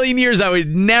 No, in a million years, I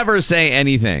would never say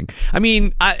anything. I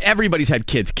mean, everybody's had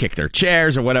kids kick their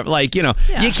chairs or whatever. Like, you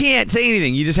can't say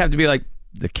anything. You just have to be like,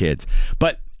 the kids.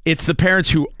 But it's the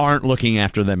parents who aren't looking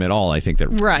after them at all, I think, that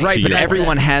Right. Right, but That's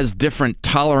everyone it. has different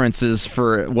tolerances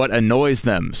for what annoys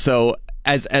them. So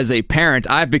as a parent,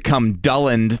 I've become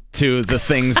dullened to the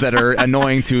things that are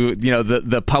annoying to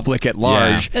the public at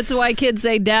large. That's why kids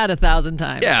say dad 1,000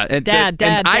 times. Yeah, dad.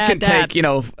 I can dad. take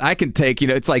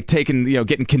it's like taking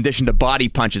getting conditioned to body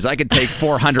punches. I could take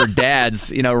 400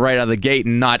 dads right out of the gate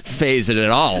and not phase it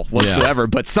at all whatsoever.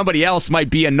 But somebody else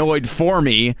might be annoyed for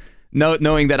me,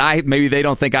 knowing that maybe they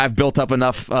don't think I've built up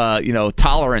enough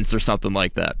tolerance or something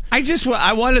like that.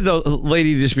 I wanted the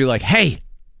lady to just be like, hey,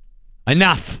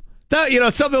 enough.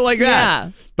 Something like that.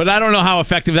 Yeah. But I don't know how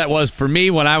effective that was for me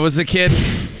when I was a kid.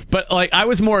 But like, I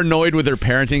was more annoyed with her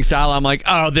parenting style. I'm like,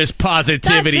 oh, this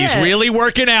positivity's That's it. really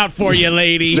working out for you,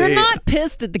 lady. You're not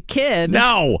pissed at the kid.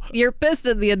 No. You're pissed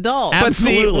at the adult.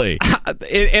 Absolutely.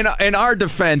 In our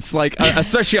defense, like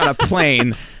especially on a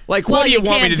plane, like Well, what do you you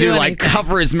want me can't to do? do Like anything.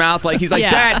 cover his mouth? Like he's like,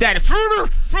 Yeah. Dad. That's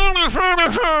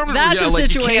a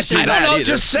like, you can't situation. do I that don't know. either.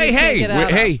 Just say, You can't get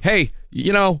out of. hey.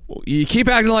 You keep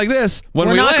acting like this when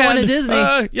We're we not land. going to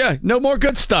Disney. No more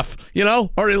good stuff.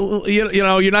 Or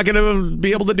you're not going to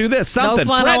be able to do this. Something.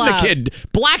 fun Threaten allowed. the kid.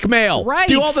 Blackmail. Right.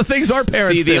 Do all the things our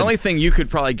parents See, the did. only thing you could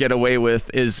probably get away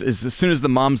with is as soon as the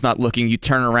mom's not looking, you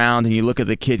turn around and you look at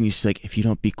the kid and you're just like, if you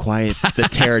don't be quiet, the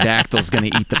pterodactyl's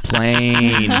going to eat the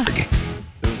plane.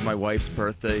 It was my wife's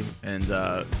birthday, and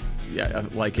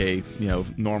like a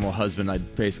normal husband, I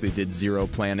basically did zero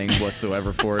planning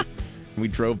whatsoever for it. And we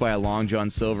drove by a Long John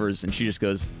Silver's, and she just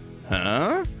goes,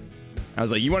 huh? I was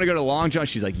like, you want to go to Long John?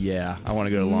 She's like, yeah, I want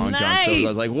to go to Long John Nice. Silver's. I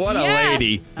was like, what a Yes.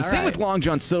 lady. The All thing with right. Long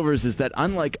John Silver's is that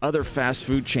unlike other fast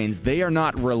food chains, they are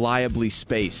not reliably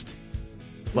spaced.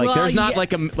 Like Well, there's not yeah.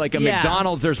 like a Yeah.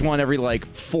 McDonald's. There's one every like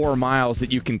 4 miles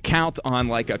that you can count on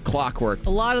like a clockwork. A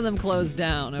lot of them closed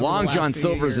down. Over Long the last John few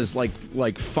Silver's years. is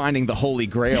like finding the Holy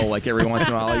Grail. Like every once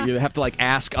in a while, you have to like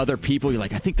ask other people. You're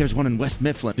like, I think there's one in West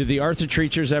Mifflin. Did the Arthur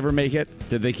Treachers ever make it?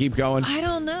 Did they keep going? I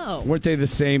don't know. Weren't they the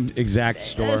same exact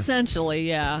store? Essentially,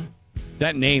 yeah.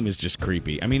 That name is just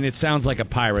creepy. I mean, it sounds like a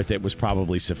pirate that was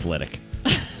probably syphilitic.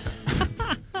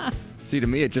 See, to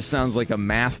me, it just sounds like a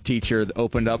math teacher that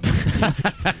opened up.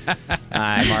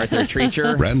 I'm Arthur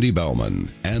Treacher. Randy Bauman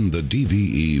and the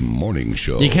DVE Morning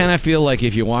Show. You kind of feel like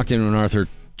if you walked into an Arthur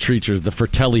Treacher's, the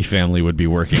Fratelli family would be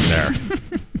working there.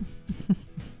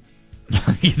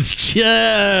 It's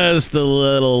just a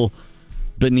little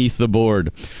beneath the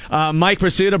board. Mike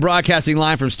Prisuta broadcasting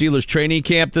live from Steelers training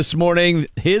camp this morning.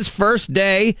 His first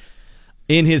day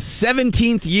in his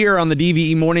 17th year on the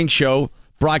DVE Morning Show,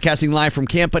 broadcasting live from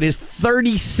camp, but his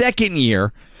 32nd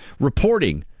year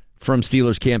reporting from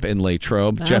Steelers camp in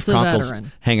Latrobe. That's Jeff a Conkle's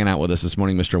veteran. hanging out with us this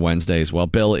morning, Mr. Wednesday as well.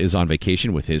 Bill is on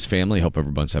vacation with his family. Hope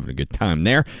everyone's having a good time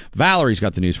there. Valerie's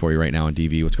got the news for you right now on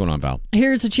DV. What's going on, Val?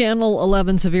 Here's a Channel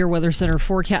 11 Severe Weather Center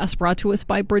forecast brought to us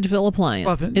by Bridgeville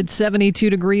Appliance. It's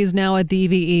 72 degrees now at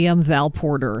DVE. I'm Val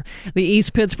Porter. The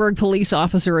East Pittsburgh police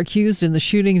officer accused in the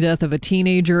shooting death of a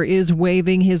teenager is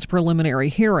waiving his preliminary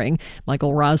hearing.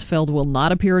 Michael Rosfeld will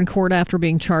not appear in court after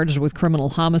being charged with criminal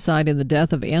homicide in the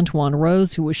death of Antoine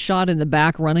Rose, who was shot in the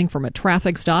back running from a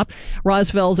traffic stop.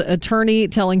 Rosfeld's attorney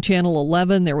telling Channel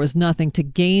 11 there was nothing to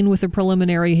gain with the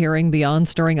preliminary hearing beyond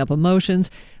stirring up emotions.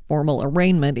 Formal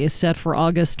arraignment is set for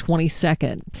August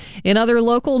 22nd. In other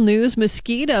local news,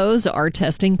 mosquitoes are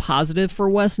testing positive for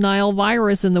West Nile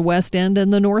virus in the West End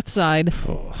and the North Side.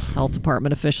 Health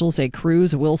Department officials say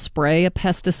crews will spray a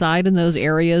pesticide in those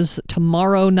areas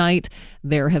tomorrow night.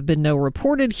 There have been no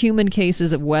reported human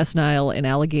cases of West Nile in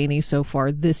Allegheny so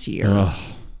far this year.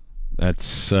 That's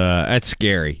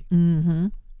scary. Mm-hmm.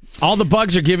 All the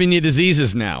bugs are giving you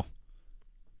diseases now.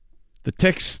 The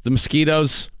ticks, the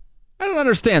mosquitoes. I don't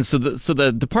understand. So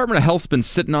the Department of Health's been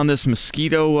sitting on this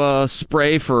mosquito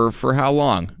spray for how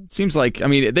long? It seems like, I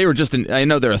mean, they were just I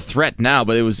know they're a threat now,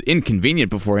 but it was inconvenient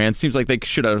beforehand. It seems like they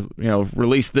should have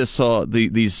released this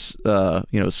these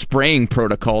spraying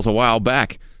protocols a while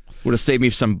back. Would have saved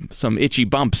me some itchy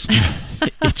bumps.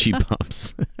 Itchy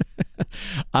bumps.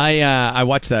 I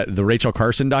watched the Rachel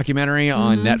Carson documentary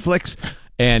on Netflix,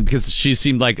 and because she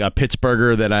seemed like a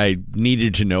Pittsburgher that I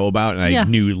needed to know about, and I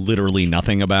knew literally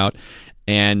nothing about.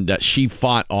 And she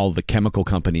fought all the chemical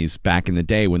companies back in the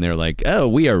day when they're like, oh,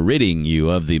 we are ridding you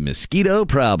of the mosquito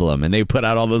problem. And they put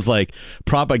out all those like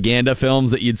propaganda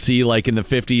films that you'd see like in the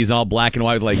 50s, all black and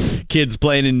white, with like kids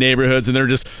playing in neighborhoods. And they're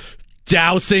just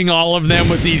dousing all of them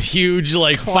with these huge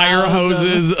like fire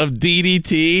hoses of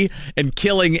DDT and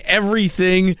killing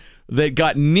everything that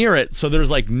got near it. So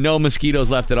there's like no mosquitoes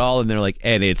left at all. And they're like,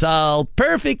 and it's all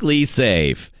perfectly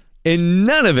safe. And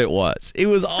none of it was. It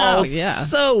was all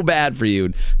so bad for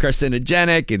you.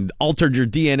 Carcinogenic and altered your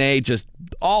DNA, just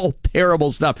all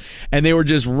terrible stuff. And they were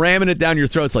just ramming it down your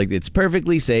throats like it's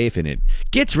perfectly safe and it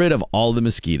gets rid of all the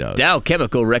mosquitoes. Dow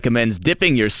Chemical recommends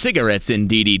dipping your cigarettes in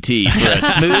DDT for a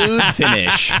smooth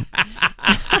finish.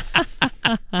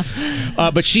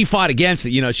 But she fought against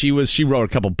it. You know, she wrote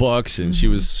a couple books and she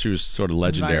was sort of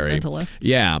legendary. Environmentalist.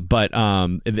 Yeah, but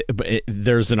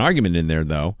there's an argument in there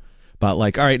though. But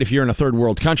like, all right, if you're in a third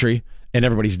world country and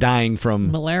everybody's dying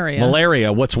from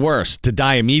malaria, what's worse, to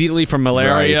die immediately from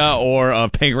malaria or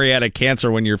of pancreatic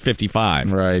cancer when you're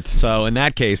 55? Right. So in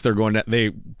that case,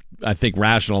 they I think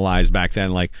rationalized back then,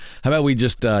 like, how about we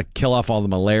just kill off all the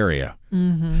malaria?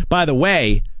 Mm-hmm. By the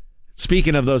way,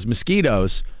 speaking of those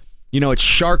mosquitoes, you know, it's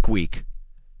Shark Week.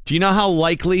 Do you know how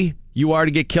likely you are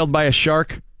to get killed by a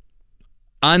shark?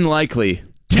 Unlikely.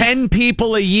 10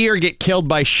 people a year get killed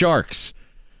by sharks.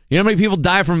 You know how many people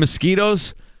die from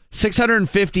mosquitoes?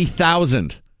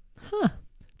 650,000. Huh.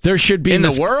 There should be in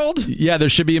the world? Yeah, there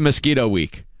should be a mosquito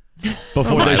week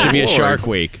before there should be a shark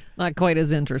week. Not quite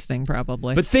as interesting,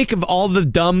 probably. But think of all the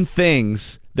dumb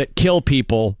things that kill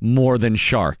people more than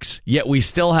sharks. Yet we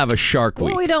still have a shark week.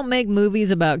 Well, we don't make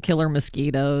movies about killer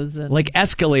mosquitoes. And... like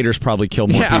escalators probably kill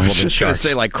more people than sharks. I was just going to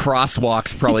say like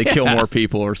crosswalks probably kill more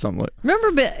people or something.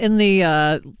 Remember in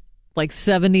the like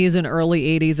 70s and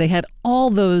early 80s, they had all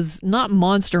those, not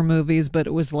monster movies, but it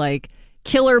was like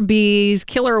killer bees,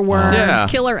 killer worms,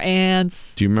 killer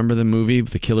ants. Do you remember the movie,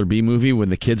 the Killer Bee movie, when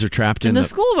the kids are trapped in the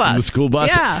school bus? The school bus,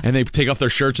 yeah. And they take off their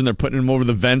shirts and they're putting them over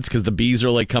the vents because the bees are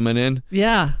like coming in.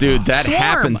 Yeah, dude, that Swarm.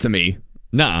 happened to me.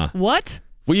 Nuh-uh. What?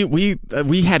 We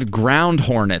had ground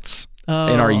hornets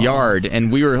in our yard,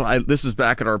 and we were. This was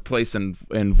back at our place in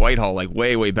Whitehall, like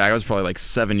way back. I was probably like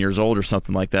 7 years old or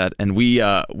something like that. And we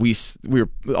were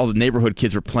all the neighborhood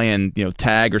kids were playing,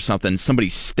 tag or something. Somebody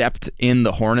stepped in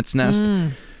the hornet's nest.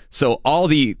 So all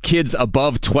the kids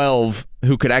above 12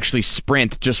 who could actually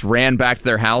sprint just ran back to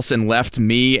their house and left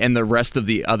me and the rest of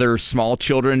the other small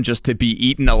children just to be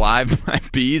eaten alive by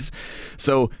bees.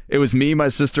 So it was me, my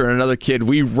sister, and another kid.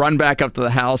 We run back up to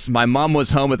the house. My mom was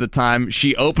home at the time.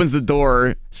 She opens the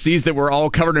door, sees that we're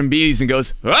all covered in bees, and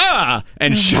goes, ah!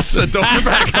 And shuts the door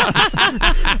back on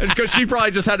us. Because she probably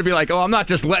just had to be like, oh, I'm not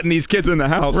just letting these kids in the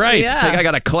house. Right. Yeah. Like, I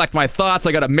got to collect my thoughts.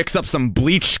 I got to mix up some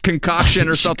bleach concoction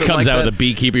or something like that. Comes out with a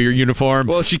beekeeper uniform.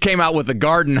 Well, she came out with the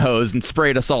garden hose and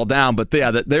sprayed us all down. But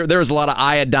yeah, there was a lot of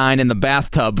iodine in the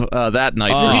bathtub that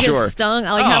night for Did you sure. get stung?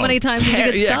 Like, how many times did you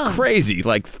get stung? Yeah, crazy.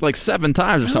 Like 7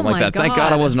 times or something like that. Thank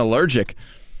God I wasn't allergic.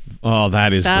 Oh,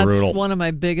 that's brutal. That's one of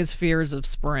my biggest fears of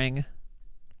spring.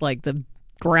 Like the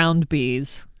ground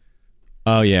bees.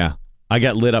 Oh, yeah. I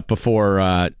got lit up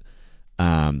before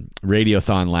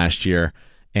Radiothon last year,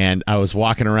 and I was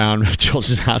walking around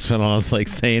Children's Hospital, and I was like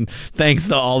saying thanks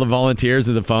to all the volunteers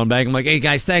at the phone bank. I'm like, hey,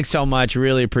 guys, thanks so much.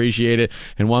 Really appreciate it.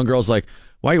 And one girl's like,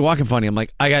 why are you walking funny? I'm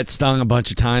like, I got stung a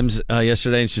bunch of times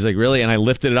yesterday. And she's like, really? And I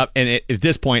lifted it up, and it, at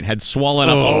this point, had swollen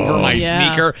up over my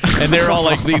sneaker. And they're all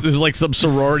like, there's like some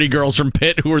sorority girls from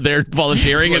Pitt who were there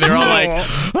volunteering, and they're all like,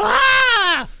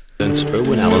 ah! Since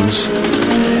Irwin Allen's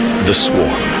The Swarm.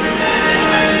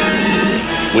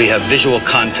 We have visual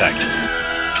contact.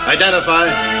 Identify.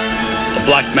 A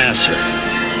black mass, sir.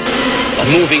 A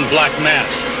moving black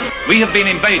mass. We have been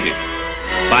invaded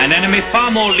by an enemy far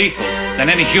more lethal than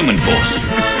any human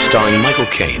force. Starring Michael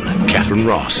Caine, Catherine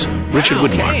Ross, Richard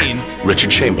Widmark, Richard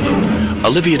Chamberlain,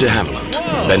 Olivia de Havilland,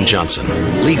 Ben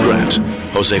Johnson, Lee Grant,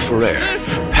 Jose Ferrer,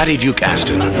 Patty Duke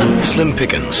Aston, Slim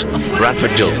Pickens,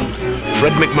 Bradford Dillon,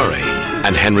 Fred McMurray,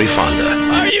 and Henry Fonda.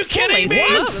 Are you kidding me?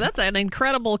 What? That's an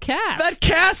incredible cast. That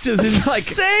cast is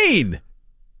insane.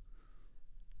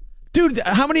 Dude,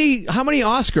 how many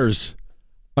Oscars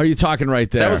are you talking right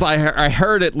there? That was I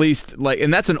heard at least like,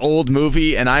 and that's an old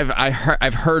movie, and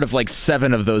I've heard of like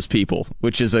 7 of those people,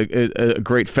 which is a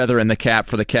great feather in the cap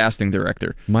for the casting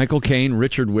director. Michael Caine,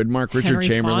 Richard Widmark, Richard Henry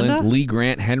Chamberlain, Fonda? Lee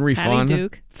Grant, Henry Patty Fonda,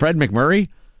 Duke. Fred McMurray,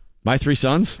 My 3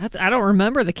 Sons. I don't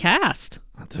remember the cast.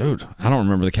 Dude, I don't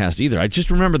remember the cast either. I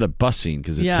just remember the bus scene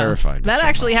because it terrified me. That so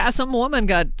actually much. has some woman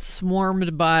got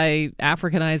swarmed by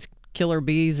Africanized killer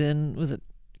bees in, was it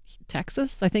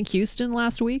Texas? I think Houston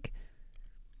last week.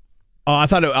 Oh, I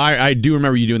thought I do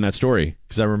remember you doing that story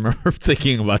because I remember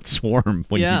thinking about Swarm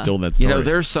when you told that story.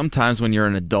 There's sometimes when you're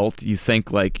an adult, you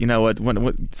think like,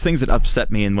 when things that upset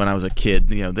me and when I was a kid,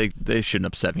 they shouldn't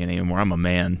upset me anymore. I'm a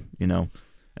man, And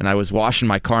I was washing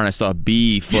my car and I saw a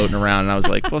bee floating around and I was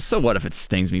like, well, so what if it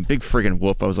stings me? Big friggin'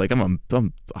 whoop. I was like, I'm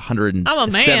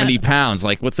 170 pounds.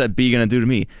 Like, what's that bee gonna do to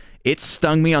me? It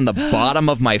stung me on the bottom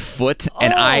of my foot,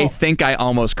 and I think I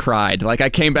almost cried. Like, I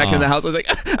came back into the house, I was like,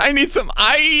 I need some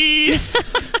ice.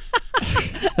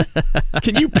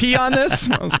 Can you pee on this?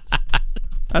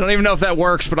 I don't even know if that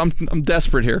works, but I'm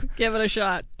desperate here. Give it a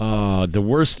shot. The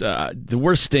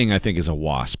worst sting, I think, is a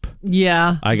wasp.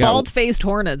 Yeah. Bald-faced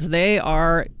hornets. They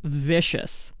are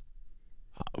vicious.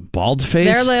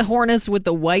 Bald-faced? They're the hornets with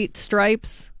the white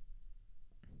stripes.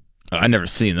 I've never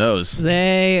seen those.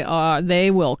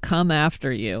 They will come after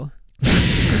you.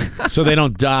 So they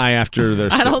don't die after their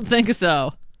I don't think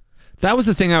so. That was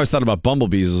the thing I always thought about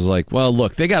bumblebees was like, well,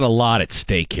 look, they got a lot at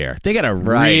stake here. They got to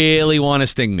really want to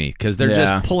sting me because they're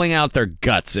just pulling out their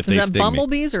guts if they sting me. Is that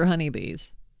bumblebees or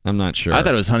honeybees? I'm not sure. I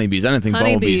thought it was honeybees. I didn't think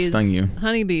bumblebees stung you.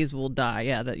 Honeybees will die.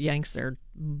 Yeah, that yanks their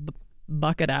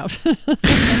bucket out.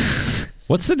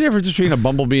 What's the difference between a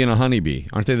bumblebee and a honeybee?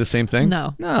 Aren't they the same thing?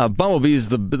 No. No, bumblebee is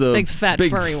the big fat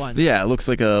furry ones. Yeah, it looks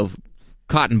like a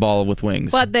cotton ball with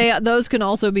wings. But those can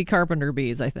also be carpenter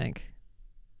bees, I think.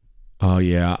 Oh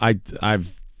yeah, I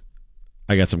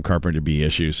got some carpenter bee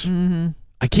issues. Mm-hmm.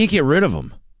 I can't get rid of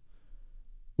them.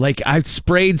 Like I've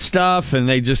sprayed stuff and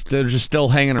they're just still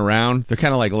hanging around. They're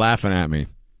kind of like laughing at me.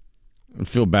 I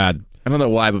feel bad. I don't know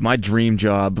why, but my dream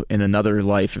job in another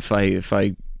life, if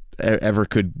I ever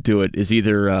could do it, is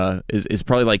either is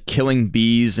probably like killing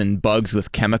bees and bugs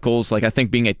with chemicals. Like I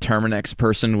think being a Terminex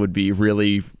person would be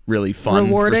really, really fun.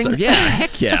 Rewarding? Yeah,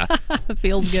 heck yeah.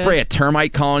 Feels good. Spray a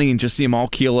termite colony and just see them all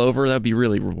keel over. That'd be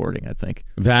really rewarding, I think.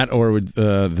 That or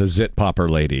the zit popper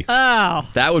lady. Oh.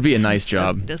 That would be a nice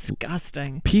job.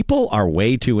 Disgusting. People are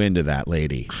way too into that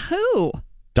lady. Who?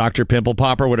 Dr. Pimple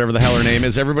Popper, whatever the hell her name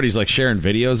is. Everybody's like sharing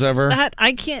videos of her. That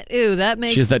I can't. Ew, that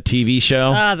makes. She has that TV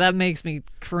show. That makes me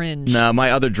cringe. No,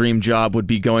 my other dream job would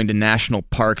be going to national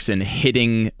parks and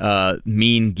hitting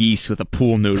mean geese with a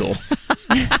pool noodle.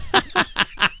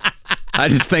 I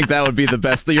just think that would be the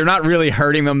best. You're not really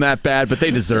hurting them that bad, but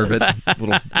they deserve it.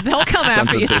 They'll come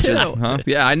after you too. Huh?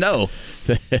 Yeah, I know.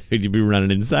 You'd be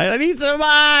running inside. I need some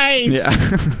ice.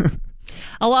 Yeah.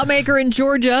 A lawmaker in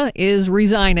Georgia is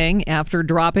resigning after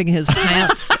dropping his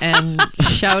pants and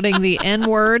shouting the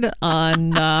N-word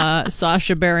on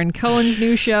Sacha Baron Cohen's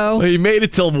new show. Well, he made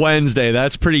it till Wednesday.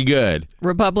 That's pretty good.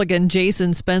 Republican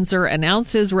Jason Spencer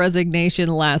announced his resignation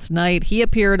last night. He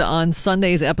appeared on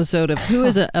Sunday's episode of Who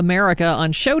is America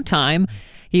on Showtime.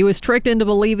 He was tricked into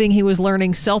believing he was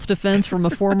learning self-defense from a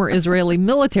former Israeli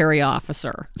military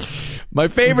officer. My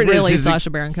favorite is Sacha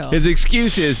Baron Cohen. His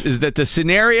excuse is that the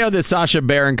scenario that Sacha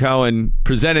Baron Cohen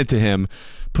presented to him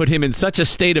put him in such a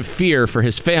state of fear for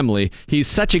his family. He's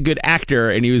such a good actor,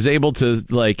 and he was able to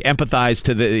like empathize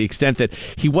to the extent that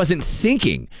he wasn't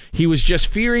thinking. He was just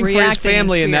fearing for his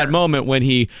family in that moment when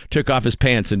he took off his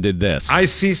pants and did this.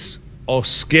 ISIS are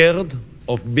scared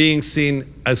of being seen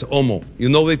as homo. You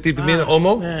know what it means,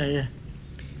 homo? Yeah.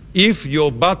 If your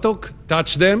buttock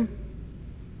touch them,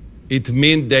 it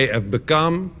means they have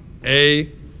become a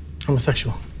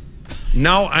homosexual.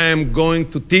 Now I am going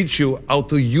to teach you how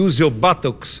to use your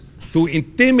buttocks to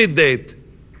intimidate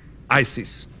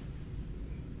ISIS.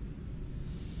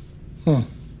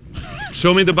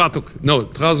 Show me the buttock. No,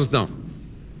 trousers down.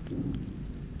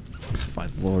 My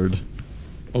Lord.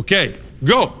 Okay,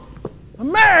 go.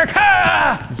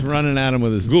 America! He's running at him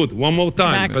with his... Good, one more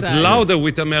time, but louder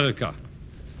with America.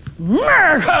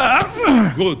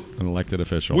 America! Good. An elected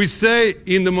official. We say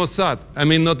in the Mossad,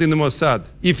 not in the Mossad,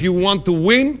 if you want to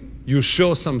win, you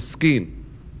show some skin.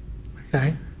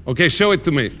 Okay. Okay, show it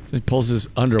to me. He pulls his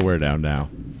underwear down now.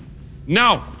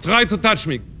 Now, try to touch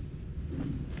me.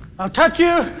 I'll touch you.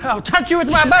 I'll touch you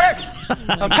with my buttocks.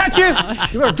 I'll touch you.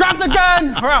 You're going to drop the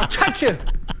gun or I'll touch you.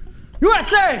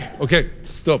 USA! Okay,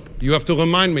 stop. You have to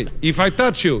remind me. If I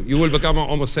touch you, you will become a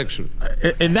homosexual.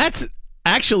 And that's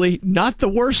actually not the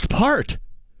worst part.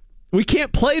 We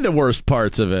can't play the worst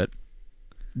parts of it.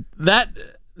 That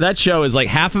show is like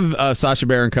half of Sacha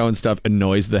Baron Cohen stuff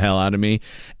annoys the hell out of me,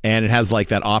 and it has like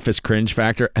that office cringe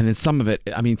factor, and then some of it,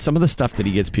 some of the stuff that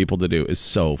he gets people to do is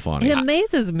so funny. It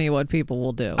amazes me what people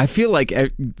will do. I feel like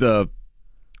the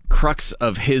crux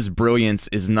of his brilliance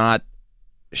is not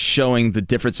showing the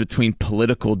difference between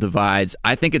political divides.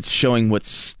 I think it's showing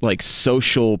what's like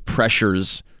social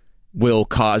pressures will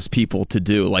cause people to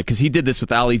do. Like, because he did this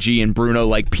with Ali G and Bruno.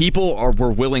 Like, people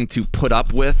were willing to put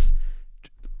up with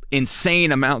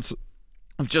insane amounts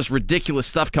of just ridiculous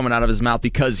stuff coming out of his mouth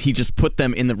because he just put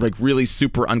them in the like really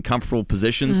super uncomfortable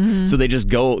positions. So they just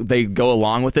go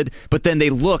along with it. But then they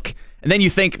look, and then you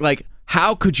think like,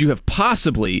 how could you have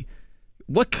possibly?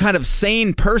 What kind of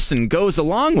sane person goes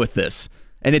along with this?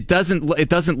 And it doesn't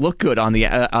look good on the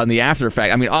after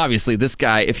effect. I mean, obviously, this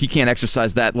guy, if he can't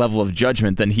exercise that level of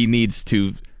judgment, then he needs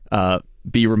to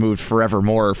be removed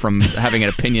forevermore from having an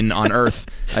opinion on Earth,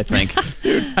 I think.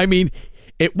 I mean,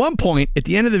 at one point, at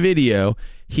the end of the video,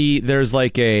 there's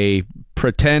like a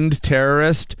pretend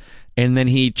terrorist, and then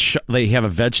they have a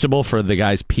vegetable for the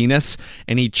guy's penis,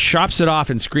 and he chops it off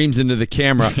and screams into the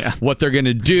camera what they're going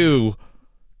to do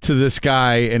to this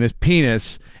guy and his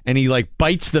penis, and he like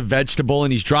bites the vegetable,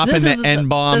 and he's dropping the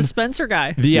N-bomb. The Spencer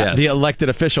guy. The elected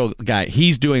official guy.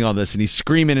 He's doing all this, and he's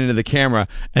screaming into the camera,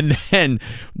 and then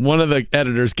one of the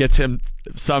editors gets him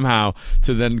somehow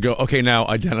to then go, okay, now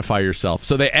identify yourself.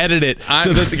 So they edit it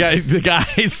so that the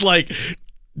guy's like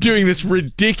doing this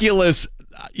ridiculous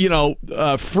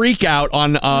freak out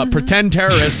on pretend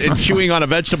terrorist and chewing on a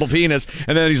vegetable penis,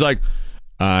 and then he's like,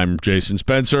 I'm Jason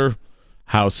Spencer,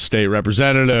 House State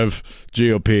Representative,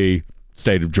 GOP,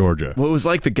 State of Georgia. Well, it was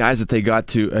like the guys that they got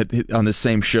to on the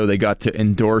same show. They got to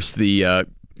endorse the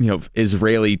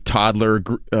Israeli toddler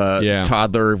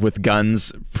with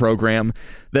guns program.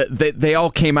 That they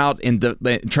all came out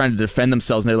trying to defend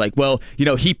themselves, and they're like, well,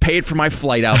 he paid for my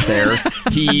flight out there.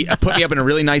 He put me up in a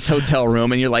really nice hotel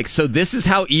room, and you're like, so this is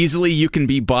how easily you can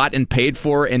be bought and paid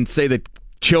for, and say that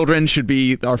children should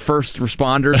be our first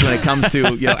responders when it comes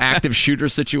to active shooter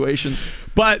situations.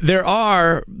 But there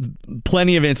are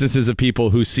plenty of instances of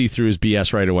people who see through his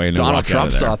BS right away. And Donald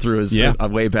Trump saw through his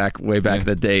way back in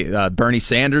the day. Bernie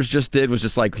Sanders was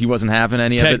just like he wasn't having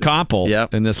any of it. Ted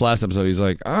Koppel in this last episode, he's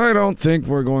like, I don't think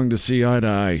we're going to see eye to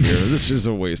eye here. This is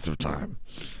a waste of time.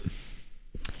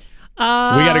 We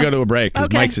got to go to a break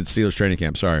because Mike's at Steelers training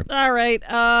camp. Sorry. All right.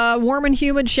 Warm and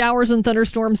humid showers and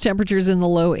thunderstorms. Temperatures in the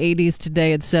low 80s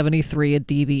today at 73 at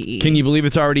DVE. Can you believe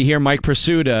it's already here? Mike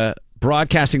Pursuta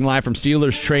broadcasting live from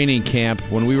Steelers training camp.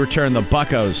 When we return, the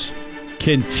Buccos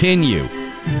continue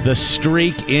the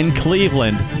streak in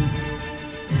Cleveland.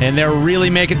 And they're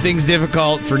really making things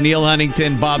difficult for Neil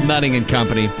Huntington, Bob Nutting and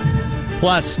company.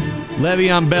 Plus,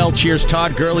 Le'Veon Bell cheers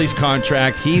Todd Gurley's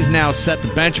contract. He's now set the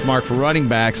benchmark for running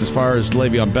backs as far as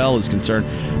Le'Veon Bell is concerned.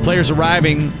 Players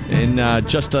arriving in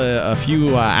just a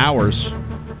few hours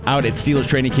out at Steelers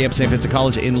training camp, St. Vincent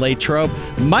College in Latrobe.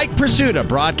 Mike Pursuta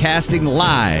broadcasting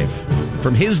live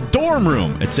from his dorm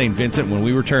room at St. Vincent when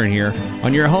we return here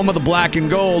on your home of the black and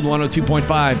gold,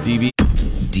 102.5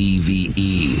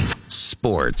 DVE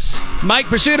Sports. Mike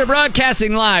Pursuta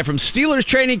broadcasting live from Steelers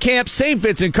training camp, St.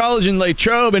 Vincent College in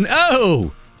Latrobe. And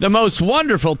the most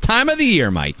wonderful time of the year,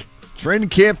 Mike. Training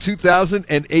camp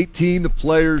 2018. The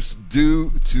players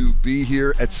due to be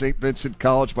here at St. Vincent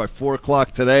College by 4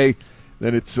 o'clock today.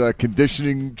 Then it's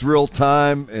conditioning drill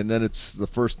time, and then it's the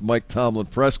first Mike Tomlin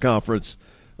press conference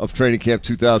of Training Camp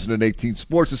 2018.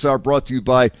 Sports this hour brought to you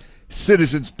by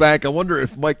Citizens Bank. I wonder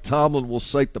if Mike Tomlin will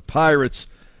cite the Pirates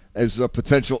as a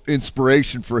potential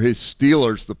inspiration for his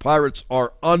Steelers. The Pirates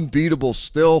are unbeatable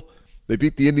still. They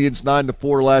beat the Indians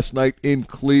 9-4 last night in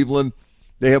Cleveland.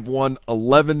 They have won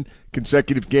 11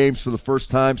 consecutive games for the first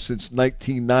time since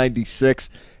 1996.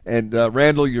 And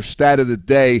Randall, your stat of the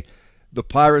day, the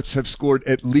Pirates have scored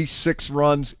at least 6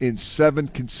 runs in 7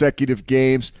 consecutive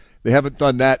games. They haven't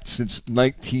done that since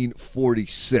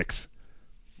 1946.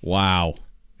 Wow.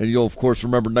 And you'll, of course,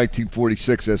 remember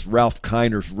 1946 as Ralph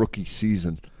Kiner's rookie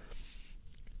season.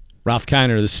 Ralph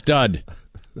Kiner, the stud,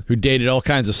 who dated all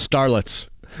kinds of starlets.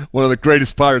 One of the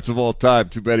greatest Pirates of all time.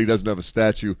 Too bad he doesn't have a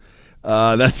statue.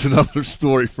 That's another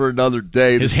story for another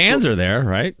day. His hands are there,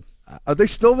 right? Are they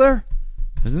still there?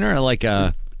 Isn't there like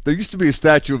a... There used to be a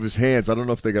statue of his hands. I don't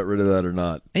know if they got rid of that or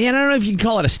not. Yeah, I don't know if you can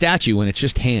call it a statue when it's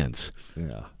just hands.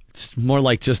 Yeah. It's more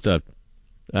like just a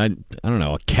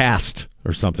cast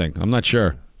or something. I'm not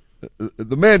sure.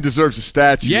 The man deserves a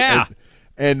statue. Yeah.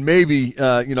 And maybe,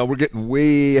 we're getting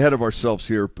way ahead of ourselves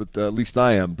here, but at least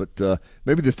I am. But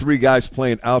maybe the 3 guys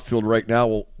playing outfield right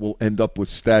now will end up with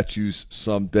statues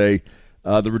someday.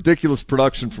 The ridiculous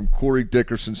production from Corey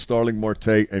Dickerson, Starling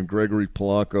Marte, and Gregory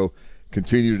Polanco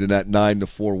continued in that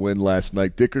 9-4 win last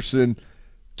night. Dickerson,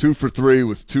 2 for 3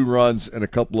 with 2 runs and a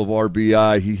couple of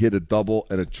RBI. He hit a double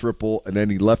and a triple, and then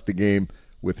he left the game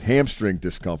with hamstring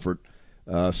discomfort.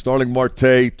 Starling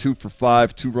Marte, 2 for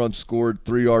 5, 2 runs scored,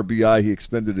 3 RBI. He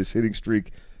extended his hitting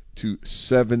streak to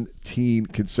 17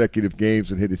 consecutive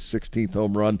games and hit his 16th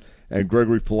home run. And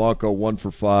Gregory Polanco, 1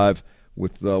 for 5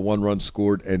 with 1 run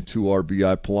scored and 2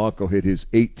 RBI. Polanco hit his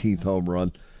 18th home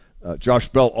run Josh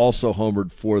Bell also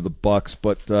homered for the Bucks,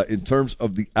 but in terms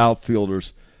of the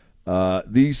outfielders,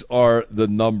 these are the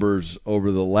numbers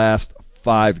over the last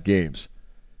 5 games.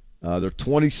 They're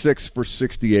 26 for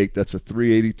 68. That's a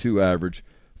 382 average.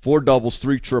 4 doubles,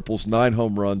 3 triples, 9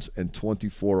 home runs, and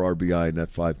 24 RBI in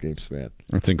that 5-game span.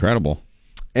 That's incredible.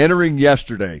 Entering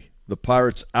yesterday, the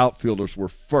Pirates outfielders were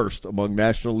first among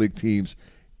National League teams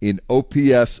in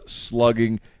OPS,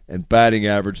 slugging, and batting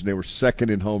average, and they were second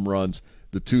in home runs.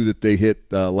 The 2 that they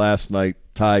hit last night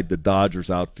tied the Dodgers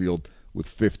outfield with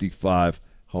 55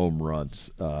 home runs.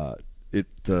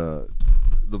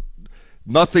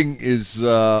 Nothing is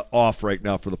off right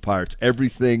now for the Pirates.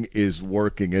 Everything is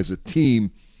working. As a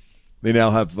team, they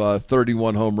now have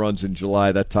 31 home runs in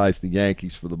July. That ties the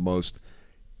Yankees for the most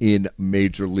in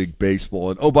Major League Baseball.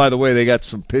 And, oh, by the way, they got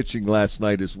some pitching last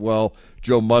night as well.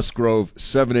 Joe Musgrove,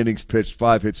 7 innings pitched,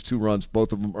 5 hits, 2 runs,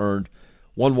 both of them earned.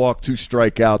 1 walk, 2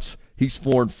 strikeouts. He's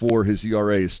 4-4. His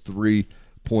ERA is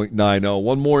 3.90.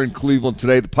 One more in Cleveland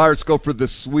today. The Pirates go for the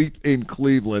sweep in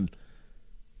Cleveland.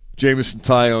 Jameson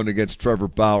Taillon against Trevor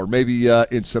Bauer. Maybe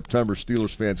in September,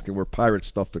 Steelers fans can wear Pirate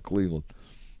stuff to Cleveland.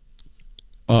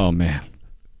 Oh, man.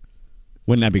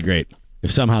 Wouldn't that be great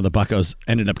if somehow the Buccos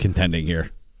ended up contending here?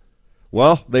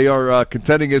 Well, they are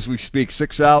contending as we speak.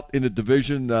 6 out in the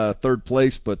division, 3rd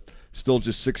place, but still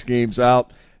just 6 games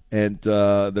out. And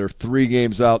they're 3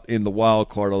 games out in the wild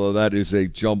card, although that is a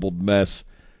jumbled mess.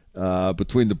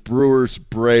 Between the Brewers,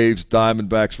 Braves,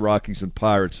 Diamondbacks, Rockies, and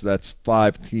Pirates, that's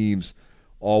 5 teams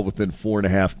all within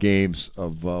 4.5 games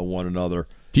of one another.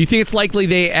 Do you think it's likely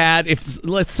they add, if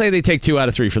let's say they take 2 out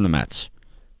of 3 from the Mets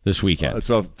this weekend? It's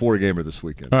a 4-gamer this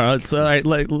weekend. All right,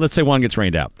 let's say one gets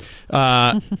rained out.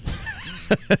 All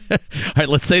right,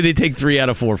 let's say they take 3 out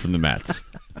of 4 from the Mets.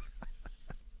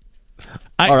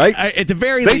 All right. At the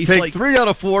very least, they take 3 out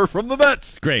of 4 from the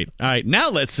Mets. Great. All right. Now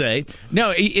let's say,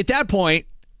 at that point,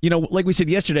 like we said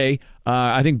yesterday,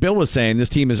 I think Bill was saying this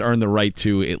team has earned the right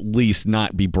to at least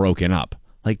not be broken up.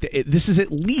 Like, this is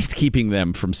at least keeping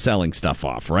them from selling stuff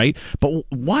off, right? But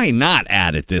why not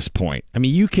add at this point? I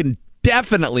mean, you can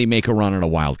definitely make a run at a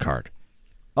wild card.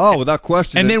 Oh, without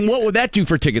question. And then what would that do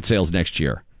for ticket sales next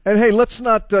year? And, hey, let's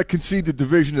not concede the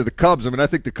division to the Cubs. I mean, I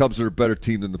think the Cubs are a better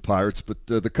team than the Pirates, but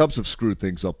the Cubs have screwed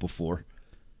things up before.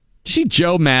 Do you see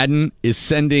Joe Madden is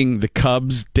sending the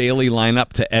Cubs' daily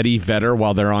lineup to Eddie Vedder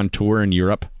while they're on tour in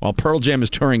Europe? While Pearl Jam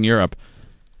is touring Europe,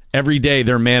 every day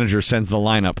their manager sends the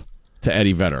lineup to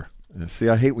Eddie Vedder. See,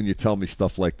 I hate when you tell me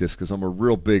stuff like this because I'm a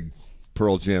real big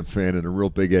Pearl Jam fan and a real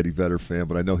big Eddie Vedder fan,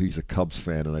 but I know he's a Cubs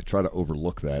fan, and I try to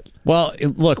overlook that. Well,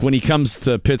 look, when he comes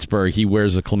to Pittsburgh, he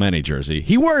wears a Clemente jersey.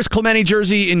 He wears Clemente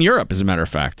jersey in Europe, as a matter of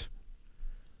fact.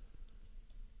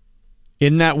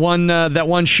 In that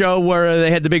one show where they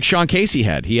had the big Sean Casey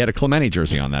head, he had a Clemente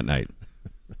jersey on that night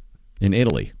in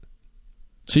Italy.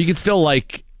 So you can still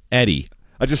like Eddie.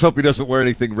 I just hope he doesn't wear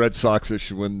anything Red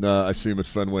Sox-ish when I see him at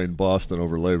Fenway in Boston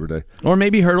over Labor Day. Or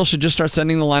maybe Hurdle should just start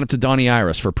sending the lineup to Donnie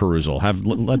Iris for perusal.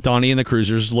 Let Donnie and the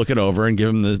Cruisers look it over and give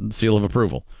him the seal of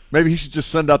approval. Maybe he should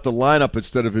just send out the lineup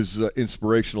instead of his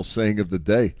inspirational saying of the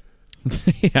day.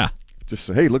 Yeah. Just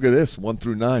say, hey, look at this, 1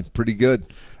 through 9. Pretty good.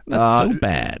 Not so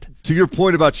bad. To your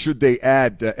point about should they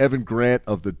add, Evan Grant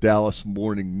of the Dallas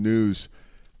Morning News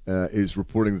is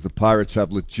reporting that the Pirates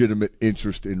have legitimate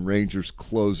interest in Rangers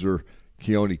closer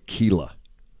Keone Keela.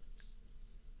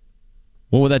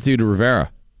 What would that do to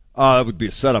Rivera? That would be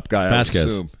a setup guy,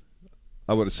 Vasquez.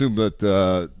 I would assume that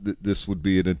this would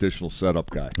be an additional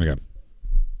setup guy. Okay.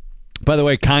 By the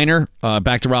way, Kiner,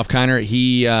 back to Ralph Kiner,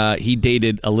 he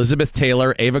dated Elizabeth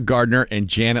Taylor, Ava Gardner, and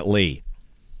Janet Leigh.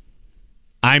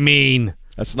 I mean,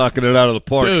 that's knocking it out of the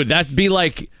park. Dude, that'd be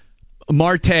like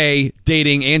Marte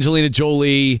dating Angelina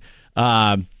Jolie,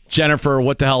 Jennifer,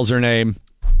 what the hell's her name?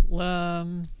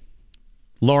 Lawrence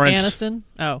Aniston?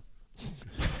 Oh.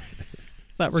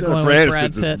 Thought we're Jennifer going with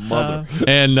Brad Aniston's Pitt. his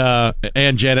mother.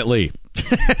 And Janet Leigh.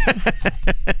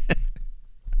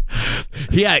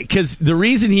 Yeah, because the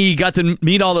reason he got to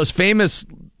meet all those famous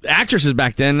actresses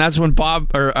back then, that's when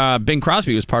Bing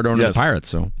Crosby was part owner of the Pirates,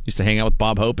 so he used to hang out with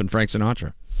Bob Hope and Frank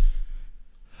Sinatra.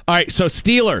 All right, so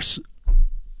Steelers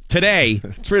today.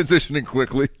 Transitioning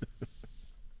quickly.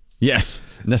 Yes,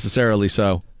 necessarily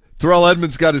so. Terrell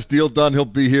Edmonds got his deal done. He'll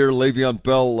be here. Le'Veon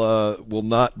Bell will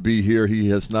not be here. He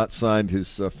has not signed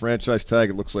his franchise tag.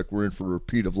 It looks like we're in for a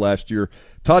repeat of last year.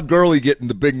 Todd Gurley getting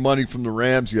the big money from the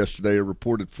Rams yesterday, a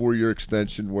reported 4-year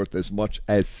extension worth as much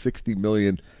as $60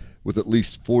 million with at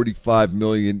least $45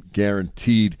 million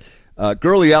guaranteed.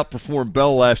 Gurley outperformed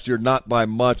Bell last year, not by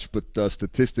much, but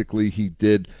statistically he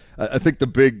did. I think the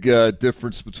big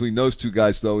difference between those two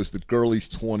guys, though, is that Gurley's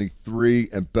 23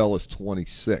 and Bell is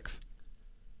 26.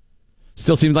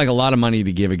 Still seems like a lot of money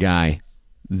to give a guy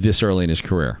this early in his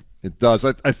career. It does.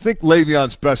 I think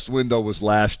Le'Veon's best window was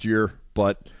last year,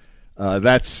 but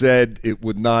that said, it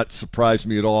would not surprise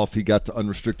me at all if he got to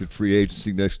unrestricted free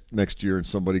agency next year and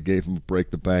somebody gave him a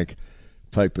break the bank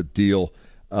type of deal.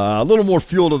 A little more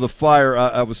fuel to the fire.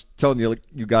 I was telling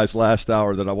you guys last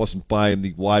hour that I wasn't buying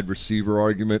the wide receiver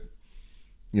argument.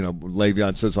 You know,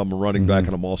 Le'Veon says I'm a running back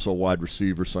and I'm also a wide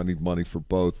receiver, so I need money for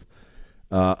both.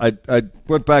 I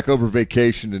went back over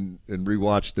vacation and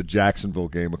rewatched the Jacksonville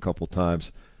game a couple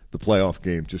times, the playoff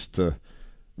game, just to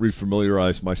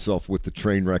refamiliarize myself with the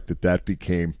train wreck that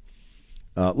became.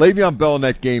 Le'Veon Bell in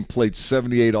that game played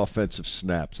 78 offensive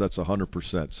snaps. That's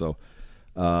 100%. So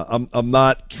I'm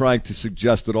not trying to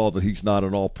suggest at all that he's not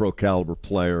an all-pro caliber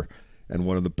player and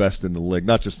one of the best in the league.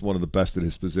 Not just one of the best at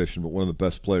his position, but one of the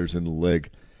best players in the league.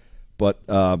 But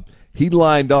he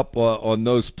lined up on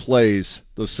those plays,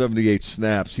 those 78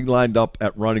 snaps, he lined up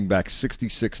at running back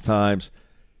 66 times,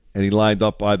 and he lined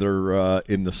up either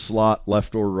in the slot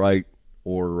left or right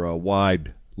or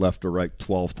wide left or right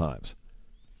 12 times.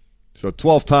 So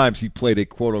 12 times he played a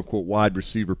quote-unquote wide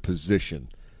receiver position.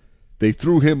 They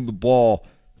threw him the ball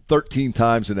 13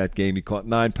 times in that game. He caught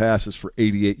 9 passes for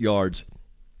 88 yards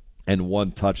and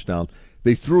 1 touchdown.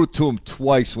 They threw it to him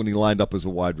twice when he lined up as a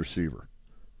wide receiver.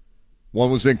 One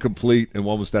was incomplete, and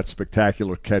one was that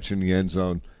spectacular catch in the end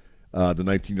zone, the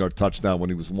 19-yard touchdown when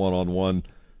he was one-on-one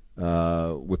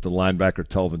with the linebacker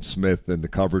Telvin Smith, and the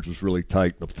coverage was really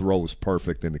tight, and the throw was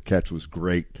perfect, and the catch was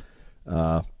great.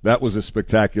 That was a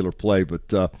spectacular play,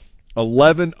 but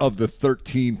 11 of the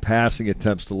 13 passing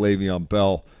attempts to Le'Veon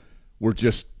Bell were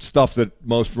just stuff that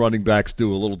most running backs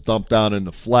do, a little dump down in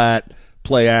the flat,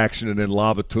 play action, and then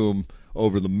lob it to him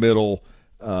over the middle.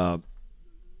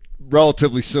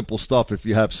 Relatively simple stuff if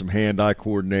you have some hand-eye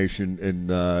coordination and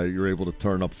you're able to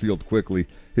turn upfield quickly.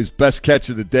 His best catch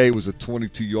of the day was a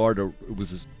 22-yarder. It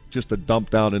was just a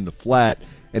dump down in the flat,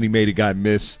 and he made a guy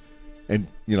miss. And,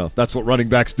 you know, that's what running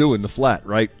backs do in the flat,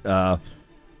 right?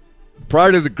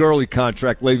 Prior to the Gurley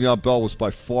contract, Le'Veon Bell was by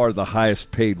far the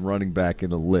highest-paid running back in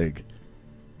the league.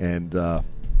 And I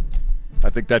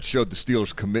think that showed the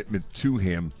Steelers' commitment to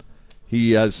him.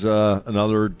 He has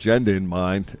another agenda in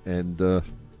mind, and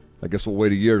I guess we'll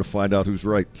wait a year to find out who's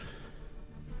right.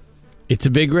 It's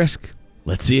a big risk.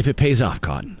 Let's see if it pays off,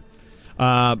 Cotton.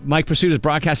 Mike Pursuit is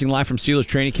broadcasting live from Steelers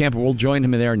training camp, and we'll join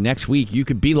him there next week. You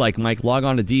could be like Mike. Log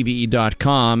on to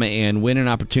DVE.com and win an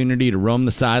opportunity to roam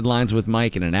the sidelines with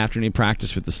Mike in an afternoon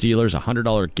practice with the Steelers, a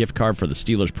 $100 gift card for the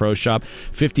Steelers Pro Shop,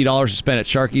 $50 to spend at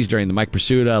Sharky's during the Mike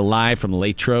Pursuit live from the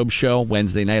Late Trobe Show,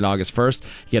 Wednesday night, August 1st.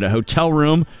 You get a hotel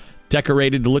room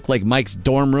decorated to look like Mike's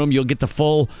dorm room. You'll get the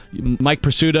full Mike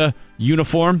Pursuta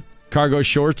uniform, cargo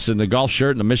shorts and the golf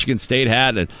shirt and the Michigan State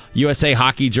hat, a USA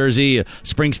hockey jersey, a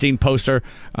Springsteen poster,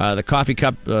 the coffee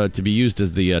cup to be used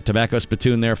as the tobacco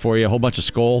spittoon there for you, a whole bunch of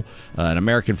Skol, an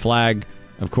American flag,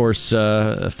 of course,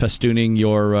 festooning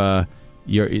your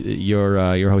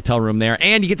hotel room there,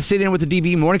 and you get to sit in with the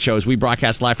DVE Morning Show as we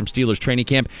broadcast live from Steelers training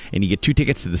camp, and you get 2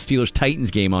 tickets to the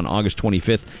Steelers-Titans game on August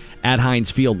 25th at Heinz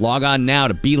Field. Log on now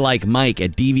to Be Like Mike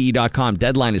at DVE.com.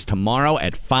 Deadline is tomorrow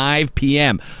at 5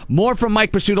 p.m. More from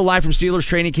Mike Pursuta live from Steelers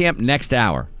training camp next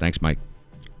hour. Thanks, Mike.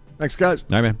 Thanks, guys.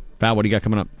 All right, man. Val, what do you got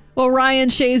coming up? Well, Ryan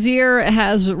Shazier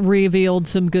has revealed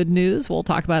some good news. We'll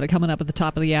talk about it coming up at the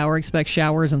top of the hour. Expect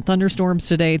showers and thunderstorms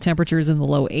today. Temperatures in the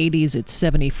low 80s. It's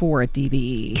 74 at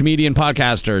DVE. Comedian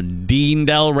podcaster Dean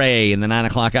Del Rey in the 9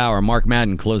 o'clock hour. Mark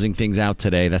Madden closing things out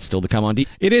today. That's still to come on.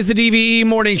 It is the DVE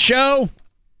Morning Show.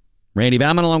 Randy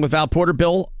Baumann along with Val Porter.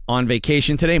 Bill on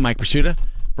vacation today. Mike Pursuta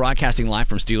broadcasting live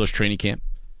from Steelers training camp.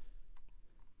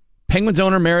 Penguins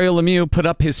owner Mario Lemieux put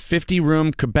up his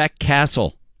 50-room Quebec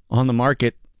castle on the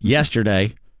market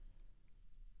yesterday.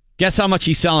 Guess how much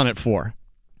he's selling it for?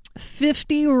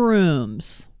 50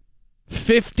 rooms.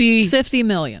 50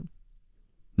 million.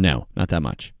 No, not that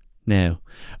much. No.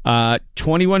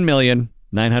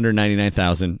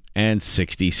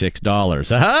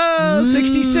 $21,999,066. Aha!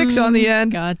 66 on the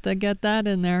end. Got to get that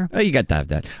in there. Oh, you got to have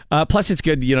that. Plus, it's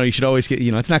good. You know, you should always get.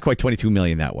 You know, it's not quite 22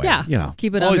 million that way. Yeah. You know,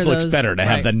 keep it. Always under looks those, better to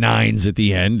have the 9s at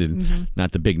the end and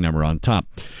not the big number on top.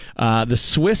 The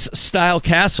Swiss-style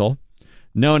castle,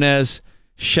 known as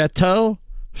Chateau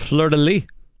Fleur de Lis,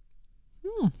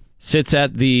 sits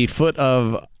at the foot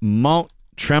of Mont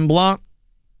Tremblant,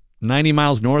 90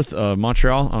 miles north of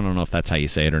Montreal. I don't know if that's how you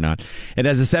say it or not. It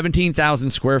has a 17,000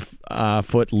 square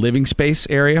foot living space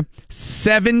area,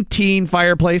 17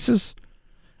 fireplaces,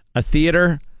 a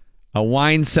theater, a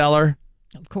wine cellar,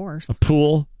 of course, a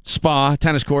pool, spa,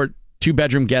 tennis court,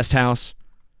 2-bedroom guest house.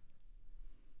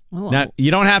 Oh. Now, you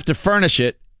don't have to furnish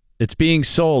it. It's being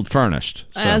sold furnished.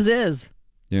 So, As is.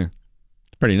 yeah,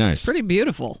 it's pretty nice. It's pretty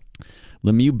beautiful.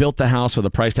 Lemieux built the house with a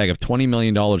price tag of $20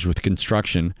 million with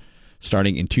construction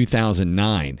starting in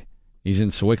 2009. He's in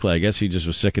Sewickley. I guess he just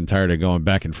was sick and tired of going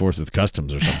back and forth with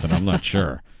customs or something. I'm not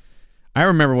sure. I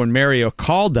remember when Mario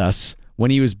called us when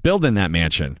he was building that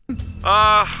mansion.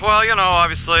 Well,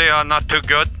 obviously not too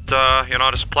good.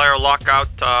 This player lockout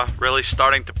really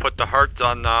starting to put the hurt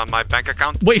on my bank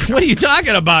account. Wait, what are you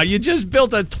talking about? You just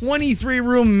built a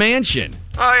 23-room mansion.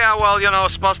 Oh, yeah, well,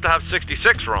 it's supposed to have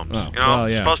 66 rooms. Oh, well,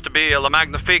 yeah. It's supposed to be a La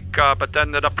Magnifique, but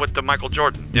ended up with the Michael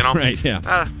Jordan, Right,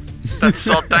 yeah. That's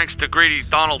all thanks to greedy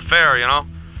Donald Fair, Now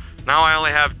I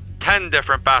only have 10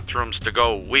 different bathrooms to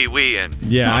go wee in.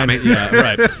 Yeah, I mean, yeah,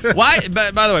 right. Why?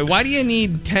 By the way, why do you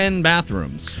need 10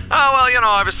 bathrooms? Oh, well,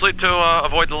 obviously to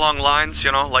avoid the long lines,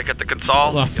 like at the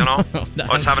console, always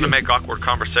having to make awkward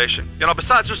conversation.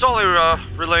 Besides, there's only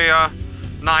really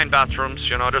 9 bathrooms,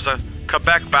 There's a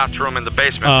Quebec bathroom in the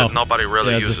basement that nobody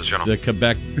really uses, The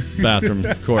Quebec bathroom,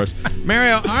 of course.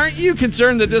 Mario, aren't you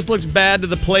concerned that this looks bad to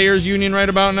the Players Union right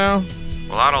about now?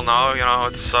 Well, I don't know.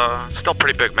 It's still a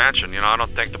pretty big mansion. I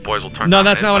don't think the boys will turn. No,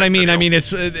 that's not what I mean. I mean,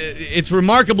 it's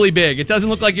remarkably big. It doesn't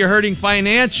look like you're hurting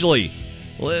financially.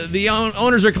 The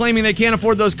owners are claiming they can't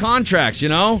afford those contracts,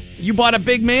 You bought a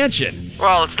big mansion.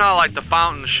 Well, it's not like the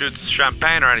fountain shoots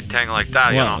champagne or anything like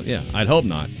that, Well, yeah, I'd hope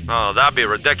not. Oh, that'd be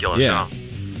ridiculous, Yeah.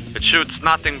 It shoots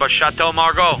nothing but Chateau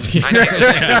Margaux.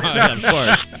 Yeah, of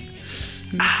course.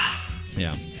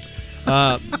 Yeah.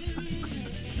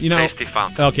 Tasty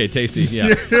fountain. Okay, tasty.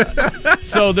 Yeah.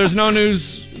 So there's no new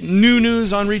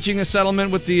news on reaching a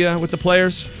settlement with the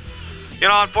players.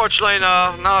 Unfortunately,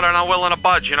 no, they're not willing to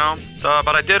budge.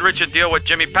 But I did reach a deal with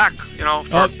Jimmy Peck.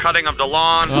 For cutting of the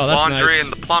lawn, laundry, nice.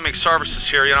 and the plumbing services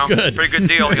here. Good. Pretty good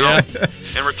deal. Yeah.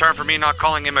 In return for me not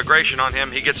calling immigration on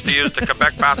him, he gets to use the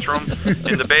Quebec bathroom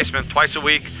in the basement twice a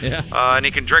week. Yeah. And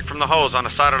he can drink from the hose on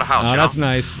the side of the house. Oh, that's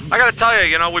nice. I got to tell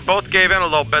you, we both gave in a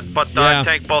little bit, but Yeah. I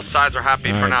think both sides are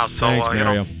happy for now. So, Thanks,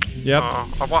 Mario. Yep. au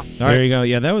revoir. There you go.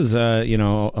 Yeah, that was a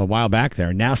while back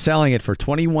there. Now selling it for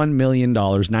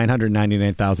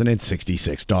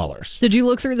 $21,999,066. Did you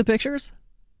look through the pictures?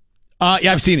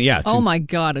 Yeah, I've seen it. Yeah. Oh my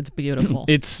God, it's beautiful.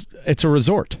 It's a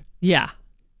resort. Yeah.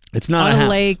 It's not On a a house.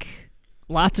 lake,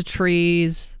 lots of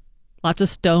trees, lots of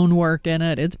stonework in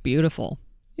it. It's beautiful.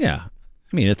 Yeah. I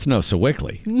mean, it's no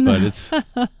Sewickley, but it's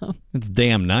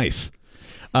damn nice.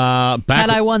 Had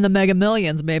I won the Mega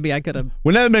Millions, maybe I could have.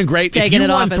 Wouldn't that have been great? If taken you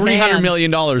it won off his $300 hands.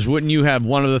 million, wouldn't you have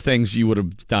one of the things you would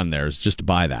have done there is just to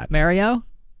buy that? Mario,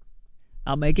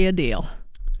 I'll make you a deal.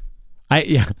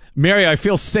 Mario, I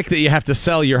feel sick that you have to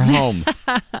sell your home.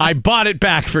 I bought it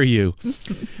back for you.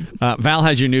 Val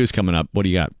has your news coming up. What do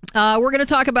you got? We're going to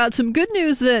talk about some good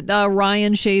news that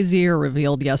Ryan Shazier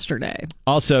revealed yesterday.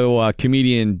 Also,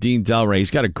 comedian Dean Delray.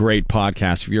 He's got a great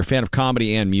podcast. If you're a fan of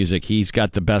comedy and music, he's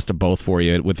got the best of both for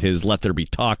you with his Let There Be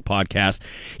Talk podcast.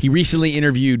 He recently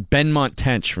interviewed Benmont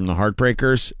Tench from the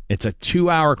Heartbreakers. It's a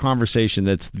 2-hour conversation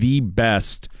that's the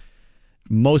best,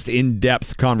 most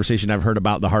in-depth conversation I've heard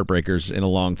about the Heartbreakers in a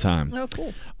long time. Oh,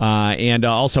 cool. And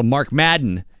also Mark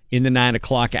Madden in the 9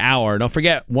 o'clock hour. Don't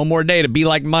forget, one more day to be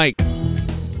like Mike.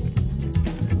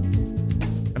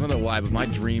 I don't know why, but my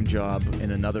dream job in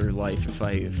another life, if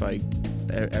I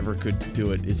ever could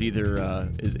do it, is either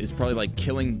is probably like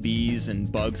killing bees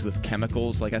and bugs with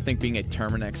chemicals. Like I think being a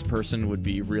Terminex person would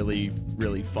be really,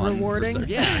 really fun. Rewarding?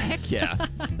 Yeah, heck yeah.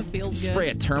 Feels Spray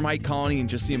good. a termite colony and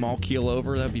just see them all keel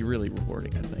over. That'd be really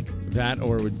rewarding, I think. That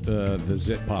or with the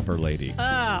zit popper lady.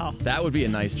 Oh, That would be a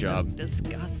nice job.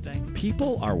 disgusting.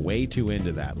 People are way too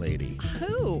into that lady.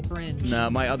 Who? Cringe. No,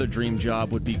 my other dream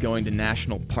job would be going to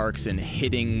national parks and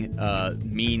hitting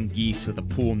mean geese with a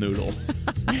pool noodle.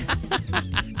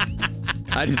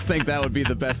 I just think that would be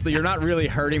the best. You're not really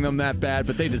hurting them that bad,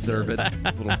 but they deserve it.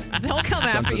 They'll come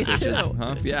after you, too.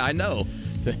 Huh? Yeah, I know.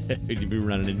 You'd be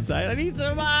running inside. I need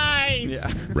some ice.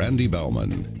 Yeah. Randy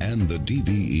Bauman and the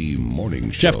DVE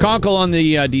Morning Show. Jeff Conkle on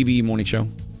the DVE Morning Show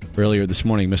earlier this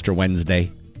morning, Mr.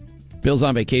 Wednesday. Bill's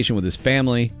on vacation with his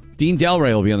family. Dean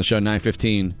Delray will be on the show at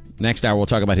 9:15. Next hour, we'll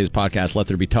talk about his podcast, Let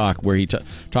There Be Talk, where he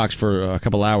talks for a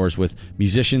couple hours with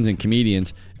musicians and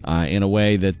comedians in a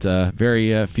way that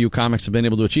very few comics have been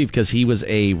able to achieve because he was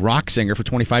a rock singer for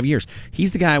 25 years.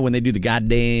 He's the guy when they do the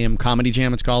goddamn Comedy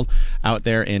Jam, it's called, out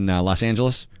there in Los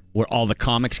Angeles, where all the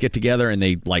comics get together and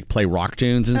they like play rock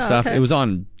tunes and stuff. Okay. It was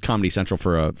on Comedy Central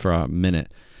for a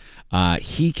minute.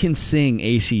 He can sing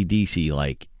AC/DC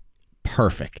like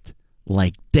perfect,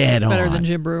 like dead on. Better than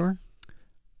Jim Brewer?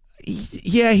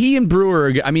 Yeah, he and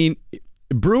Brewer. I mean,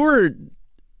 Brewer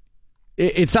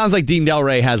it sounds like Dean Del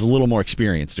Rey has a little more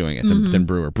experience doing it than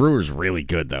Brewer. Brewer's really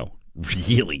good, though.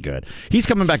 Really good. He's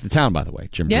coming back to town, by the way,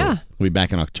 Jim Brewer. He'll be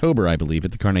back in October, I believe,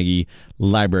 at the Carnegie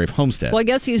Library of Homestead. Well, I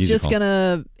guess he's just going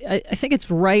to, I think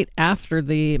it's right after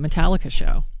the Metallica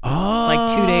show. Oh.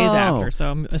 Like 2 days after,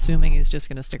 so I'm assuming he's just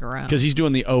going to stick around. Because he's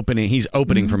doing the opening. He's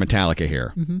opening for Metallica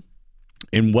here.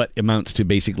 In what amounts to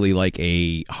basically like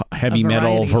a heavy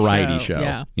metal variety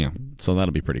show. Yeah. So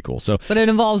that'll be pretty cool. But it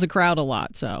involves a crowd a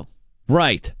lot, so.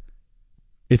 Right.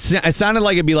 It sounded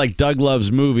like it'd be like Doug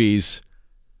Loves Movies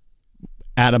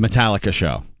at a Metallica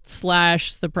show. /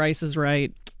 The Price is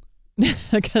Right.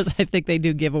 Because I think they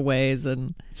do giveaways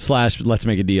and / Let's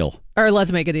Make a Deal. Or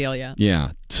Let's Make a Deal, yeah.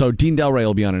 Yeah. So Dean Del Rey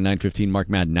will be on at 9:15. Mark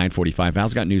Madden 9:45.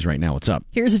 Val's got news right now. What's up?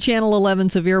 Here's a Channel 11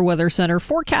 Severe Weather Center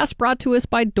forecast brought to us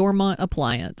by Dormont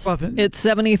Appliance. It's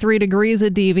 73 degrees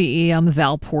at DVE. I'm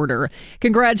Val Porter.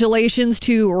 Congratulations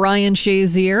to Ryan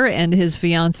Shazier and his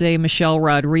fiancée Michelle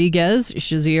Rodriguez.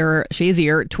 Shazier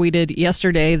tweeted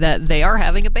yesterday that they are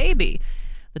having a baby.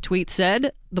 The tweet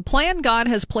said, "The plan God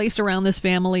has placed around this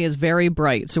family is very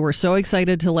bright, so we're so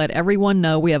excited to let everyone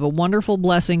know we have a wonderful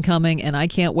blessing coming, and I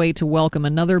can't wait to welcome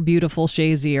another beautiful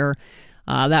Shazier."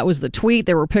 That was the tweet.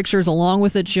 There were pictures along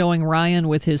with it showing Ryan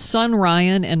with his son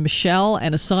Ryan and Michelle,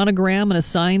 and a sonogram and a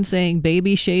sign saying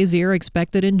 "Baby Shazier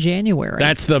expected in January."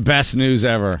 That's the best news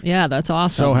ever. Yeah, that's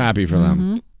awesome. So happy for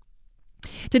them.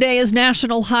 Today is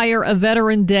National Hire a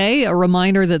Veteran Day, a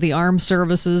reminder that the armed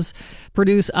services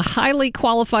produce a highly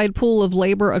qualified pool of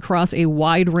labor across a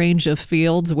wide range of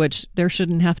fields, which there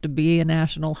shouldn't have to be a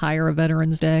National Hire a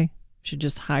Veterans Day. Should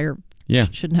just hire. Yeah.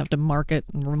 Shouldn't have to market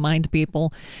and remind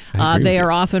people. They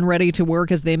are often ready to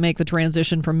work as they make the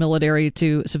transition from military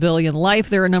to civilian life.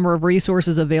 There are a number of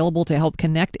resources available to help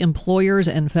connect employers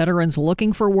and veterans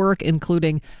looking for work,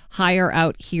 including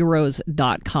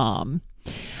hireoutheroes.com.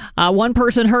 One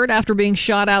person hurt after being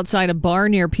shot outside a bar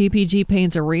near PPG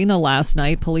Paints Arena last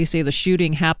night. Police say the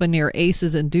shooting happened near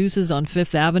Aces and Deuces on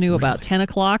 5th Avenue about 10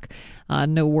 o'clock.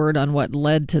 No word on what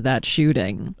led to that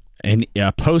shooting. And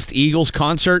post-Eagles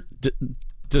concert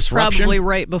disruption? Probably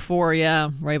right before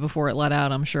it let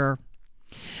out, I'm sure.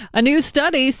 A new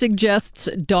study suggests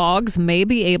dogs may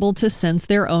be able to sense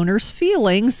their owners'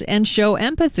 feelings and show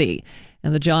empathy.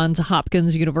 In the Johns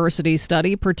Hopkins University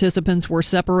study, participants were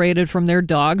separated from their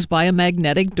dogs by a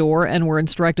magnetic door and were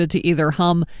instructed to either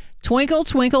hum "Twinkle,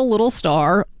 Twinkle, Little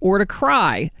Star" or to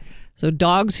cry. So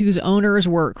dogs whose owners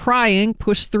were crying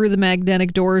pushed through the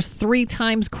magnetic doors 3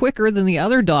 times quicker than the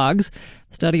other dogs.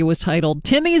 The study was titled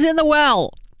 "Timmy's in the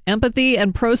Well: Empathy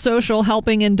and Prosocial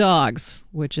Helping in Dogs,"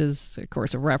 which is, of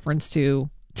course, a reference to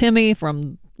Timmy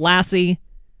from Lassie,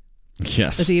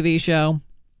 yes, the TV show.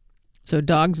 So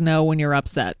dogs know when you're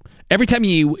upset. Every time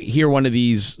you hear one of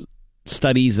these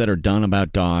studies that are done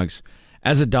about dogs,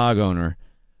 as a dog owner,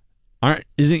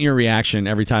 isn't your reaction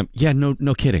every time? Yeah, no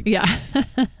kidding. Yeah,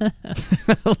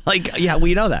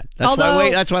 we know that.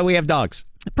 That's why we have dogs.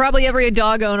 Probably every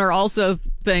dog owner also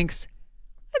thinks,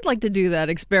 I'd like to do that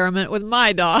experiment with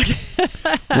my dog.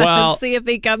 Well, see if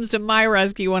he comes to my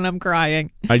rescue when I'm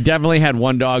crying. I definitely had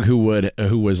one dog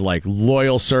who was like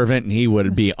loyal servant, and he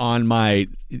would be on my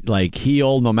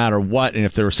heel no matter what. And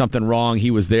if there was something wrong, he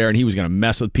was there, and he was going to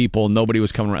mess with people. Nobody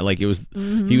was coming around. He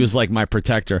was like my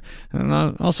protector. And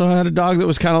I also had a dog that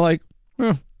was kind of like,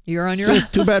 you're on your own.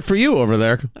 Too bad for you over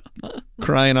there,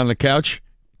 crying on the couch.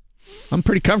 I'm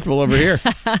pretty comfortable over here.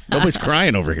 Nobody's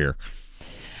crying over here.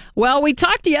 Well, we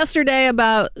talked yesterday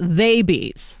about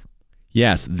they-bees.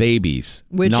 Yes, they-bees.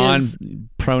 Which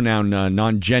non-pronoun,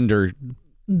 non-gender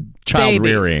child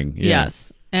rearing. Yeah.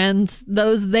 Yes. And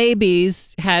those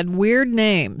they-bees had weird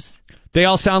names. They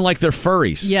all sound like they're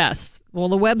furries. Yes. Well,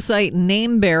 the website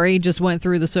Nameberry just went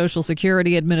through the Social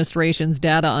Security Administration's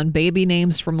data on baby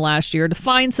names from last year to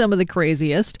find some of the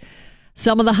craziest.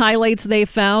 Some of the highlights they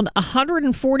found: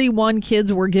 141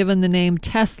 kids were given the name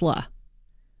Tesla.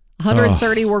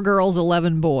 130 were girls,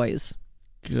 11 boys.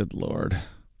 Good Lord.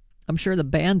 I'm sure the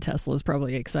band Tesla is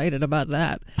probably excited about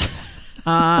that.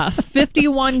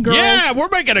 51 girls. Yeah, we're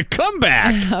making a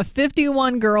comeback.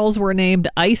 51 girls were named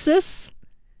Isis,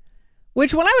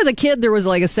 which when I was a kid, there was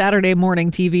like a Saturday morning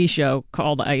TV show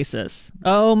called Isis.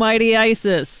 Oh, mighty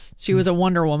Isis. She was a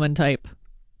Wonder Woman type.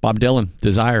 Bob Dylan,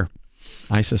 Desire,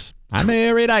 Isis. I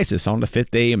married Isis on the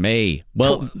 5th day of May.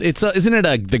 Well, isn't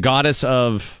it the goddess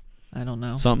of... I don't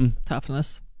know. Something.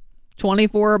 Toughness.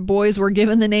 24 boys were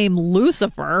given the name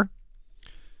Lucifer.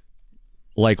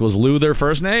 Was Lou their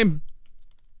first name?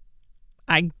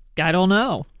 I don't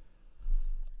know.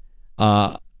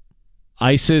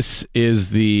 Isis is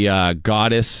the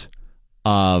goddess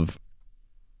of...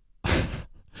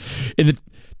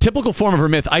 Typical form of her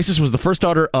myth, Isis was the first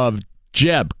daughter of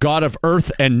Jeb, god of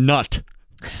earth and Nut,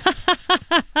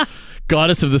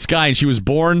 goddess of the sky, and she was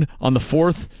born on the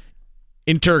 4th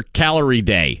intercalary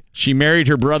day. She married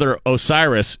her brother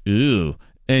Osiris, and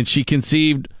she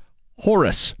conceived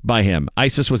Horus by him.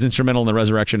 Isis was instrumental in the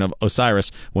resurrection of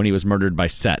Osiris when he was murdered by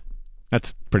Set.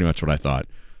 That's pretty much what I thought.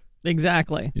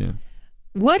 Exactly. Yeah.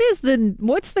 What's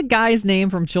the guy's name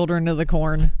from Children of the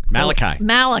Corn? Malachi.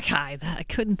 Malachi. I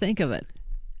couldn't think of it.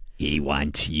 He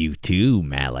wants you too,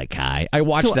 Malachi. I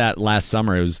watched that last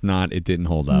summer. It didn't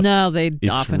hold up. No, it's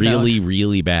often really, don't.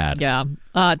 really bad. Yeah.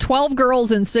 12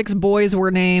 girls and 6 boys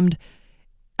were named.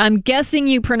 I'm guessing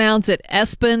you pronounce it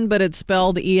Espen, but it's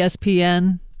spelled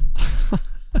ESPN.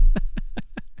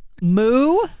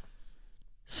 Moo.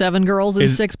 7 girls and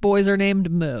 6 boys are named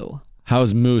Moo.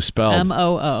 How's Moo spelled?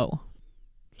 MOO.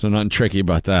 So nothing tricky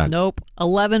about that. Nope.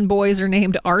 11 boys are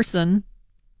named Arson.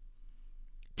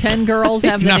 10 girls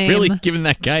have the Not name. really giving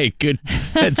that guy a good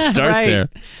head start Right. there.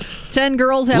 10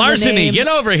 girls have Larceny, the name. get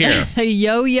over here.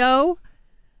 Yo-Yo.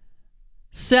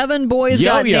 7 boys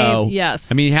got Yo-Yo. named.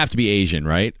 Yes. I mean, you have to be Asian,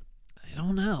 right? I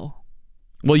don't know.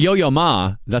 Well, Yo-Yo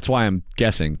Ma, that's why I'm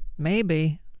guessing.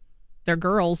 Maybe. They're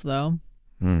girls, though.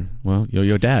 Well,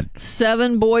 Yo-Yo Dad.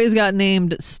 7 boys got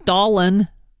named Stalin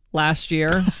last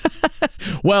year.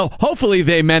 Well, hopefully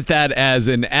they meant that as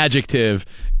an adjective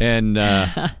and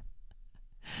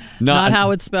not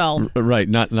how it's spelled. Right,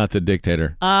 not the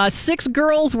dictator. 6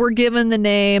 girls were given the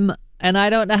name, and I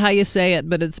don't know how you say it,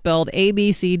 but it's spelled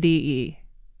ABCDE.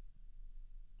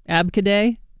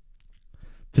 Abcade?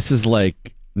 This is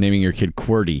like naming your kid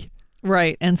QWERTY.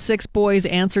 Right, and 6 boys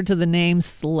answered to the name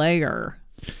Slayer.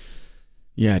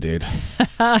 Yeah, dude.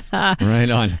 Right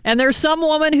on. And there's some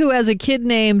woman who has a kid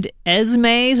named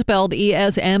Esme, spelled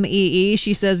Esmee.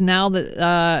 She says now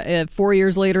that 4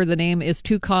 years later, the name is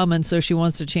too common, so she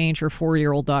wants to change her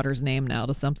 4-year-old daughter's name now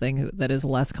to something that is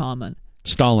less common.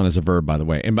 Stalin is a verb, by the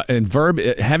way. And verb,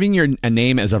 having a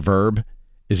name as a verb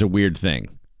is a weird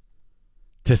thing.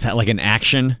 Just like an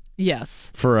action.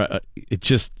 Yes. It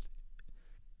just,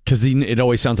 because it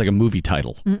always sounds like a movie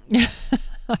title.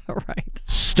 Right.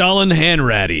 Stalin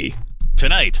Hanratty.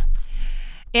 Tonight.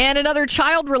 And in other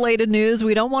child-related news,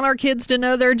 we don't want our kids to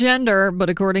know their gender, but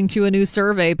according to a new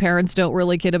survey, parents don't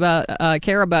really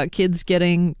care about kids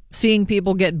seeing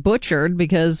people get butchered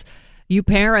because you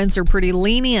parents are pretty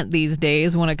lenient these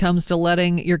days when it comes to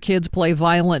letting your kids play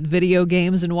violent video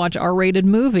games and watch R-rated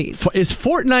movies. Is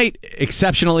Fortnite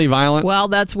exceptionally violent? Well,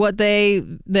 that's what they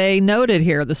noted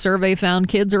here. The survey found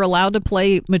kids are allowed to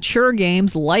play mature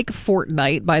games like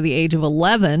Fortnite by the age of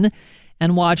 11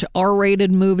 and watch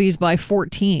R-rated movies by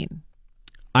 14.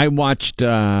 I watched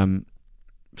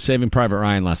Saving Private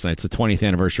Ryan last night. It's the 20th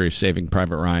anniversary of Saving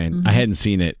Private Ryan. Mm-hmm. I hadn't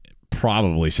seen it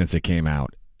probably since it came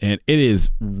out. And it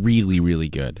is really, really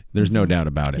good. There's no doubt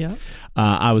about it. Yep.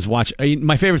 I was watching.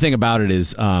 My favorite thing about it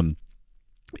is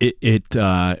it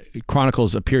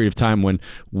chronicles a period of time when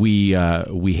we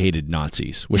hated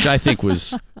Nazis, which I think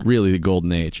was really the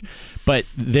golden age. But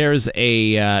there's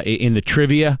in the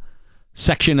trivia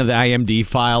section of the IMDb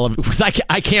file of, because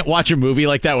I can't watch a movie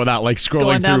like that without like scrolling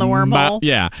Going down through the wormhole.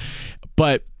 yeah.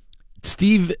 But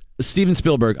Steven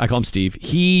Spielberg, I call him Steve.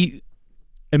 He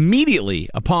immediately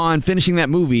upon finishing that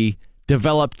movie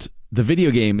developed the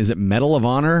video game. Is it Medal of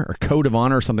Honor or Code of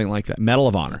Honor or something like that? Medal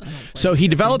of Honor. So he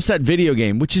develops that video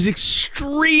game, which is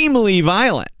extremely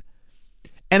violent.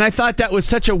 And I thought that was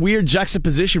such a weird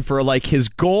juxtaposition for like his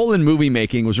goal in movie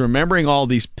making was remembering all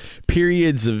these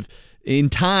periods in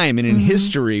time and in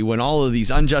history when all of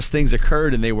these unjust things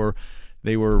occurred and they were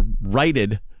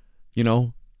righted,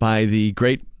 by the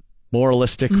great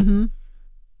moralistic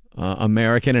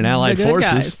American and Allied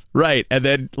forces. Guys. Right. And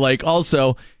then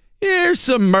also here's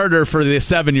some murder for the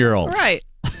 7-year-olds. Right.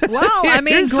 Well, I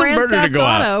mean, Here's some Grand murder to Theft go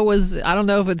out. Auto was, I don't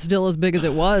know if it's still as big as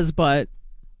it was, but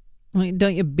I mean,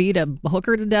 don't you beat a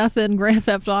hooker to death in Grand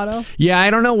Theft Auto? Yeah,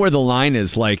 I don't know where the line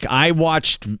is. Like, I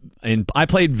watched and I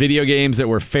played video games that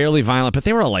were fairly violent, but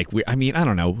they were like, I mean, I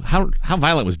don't know. How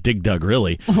violent was Dig Dug,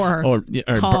 really? Or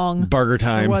Kong. Burger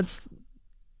Time.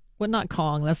 Not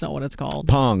Kong. That's not what it's called.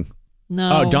 Pong.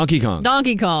 No. Oh, Donkey Kong.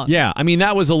 Donkey Kong. Yeah, I mean,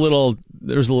 that was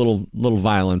there's a little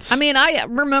violence. I mean, I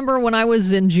remember when I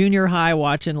was in junior high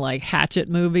watching like Hatchet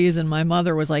movies, and my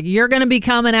mother was like, "You're going to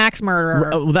become an axe murderer."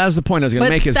 Well, that was the point I was going to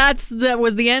make. That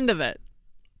was the end of it.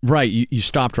 Right, you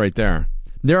stopped right there.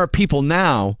 There are people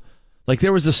now, like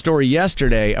there was a story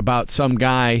yesterday about some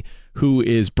guy who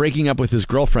is breaking up with his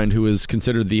girlfriend, who is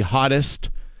considered the hottest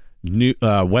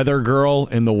weather girl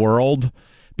in the world,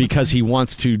 because he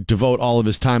wants to devote all of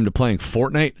his time to playing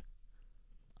Fortnite.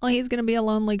 Well, he's going to be a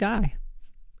lonely guy.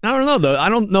 I don't know, though. I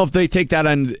don't know if they take that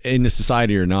into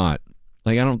society or not.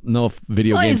 Like, I don't know if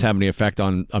video games have any effect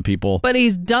on people. But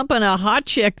he's dumping a hot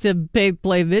chick to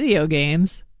play video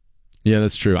games. Yeah,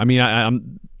 that's true. I mean,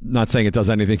 I'm not saying it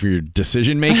does anything for your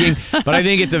decision making, but I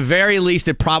think at the very least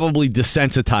it probably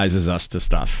desensitizes us to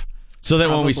stuff. So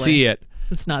that when we see it,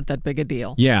 it's not that big a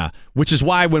deal. Yeah, which is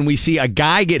why when we see a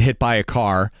guy get hit by a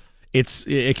car,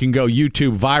 it can go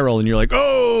YouTube viral and you're like,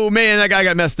 oh man, that guy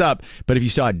got messed up. But if you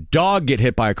saw a dog get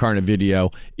hit by a car in a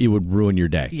video, it would ruin your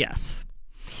day. Yes.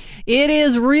 It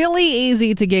is really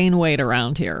easy to gain weight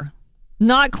around here.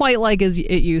 Not quite like as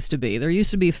it used to be. There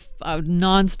used to be a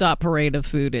nonstop parade of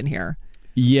food in here.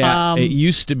 Yeah, it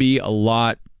used to be a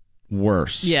lot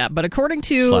worse. Yeah, but according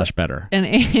to better. An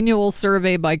annual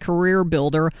survey by Career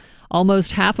Builder,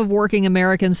 almost half of working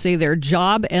Americans say their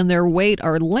job and their weight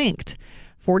are linked.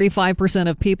 45%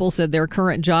 of people said their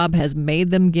current job has made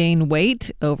them gain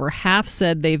weight. Over half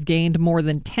said they've gained more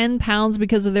than 10 pounds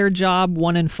because of their job.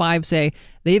 1 in 5 say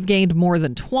they've gained more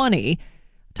than 20.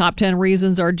 Top 10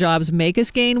 reasons our jobs make us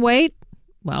gain weight.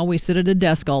 Well, we sit at a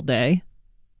desk all day.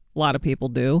 A lot of people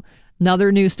do.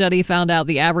 Another new study found out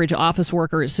the average office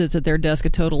worker sits at their desk a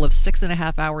total of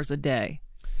 6.5 hours a day.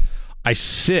 I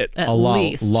sit at a lot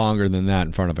least longer than that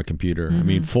in front of a computer. I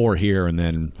mean, 4 here and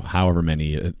then however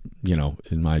many,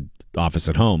 in my office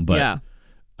at home. But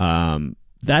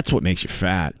that's what makes you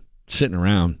fat. Sitting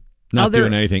around, not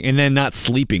doing anything. And then not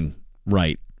sleeping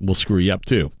right will screw you up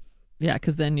too. Yeah,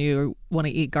 because then you want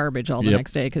to eat garbage all the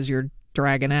next day because you're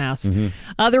dragging ass. Mm-hmm.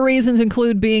 Other reasons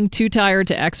include being too tired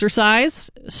to exercise,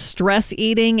 stress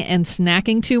eating and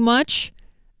snacking too much,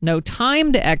 no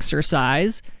time to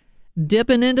exercise,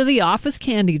 dipping into the office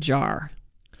candy jar.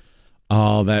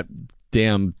 Oh, that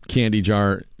damn candy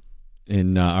jar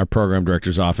in our program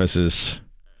director's office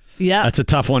that's a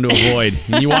tough one to avoid.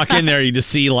 You walk in there, you just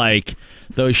see like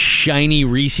those shiny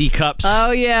Reese cups.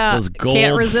 Oh, yeah. Those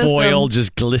gold foil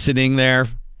just glistening there.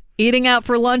 Eating out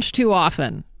for lunch too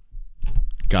often.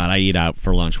 God, I eat out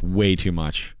for lunch way too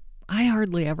much. I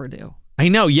hardly ever do. I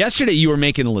know. Yesterday you were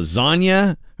making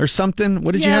lasagna or something.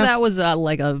 What did you have? Yeah, that was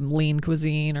like a lean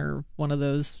cuisine or one of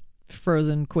those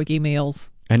frozen quickie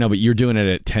meals. I know, but you're doing it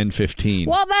at 10:15.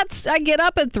 Well, I get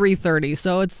up at 3:30,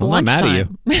 so it's lunchtime. I'm not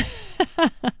mad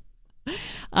at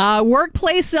you.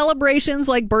 Workplace celebrations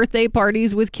like birthday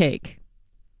parties with cake.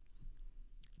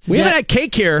 We haven't had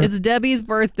cake here. It's Debbie's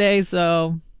birthday,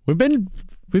 so we've been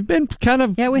kind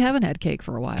of we haven't had cake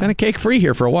for a while. Kind of cake free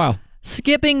here for a while.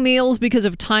 Skipping meals because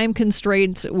of time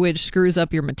constraints, which screws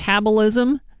up your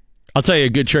metabolism. I'll tell you a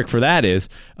good trick for that is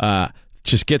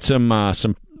just get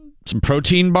some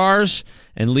protein bars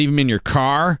and leave them in your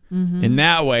car. Mm-hmm. And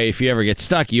that way, if you ever get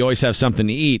stuck, you always have something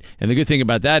to eat. And the good thing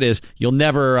about that is you'll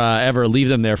never, ever leave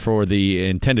them there for the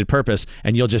intended purpose,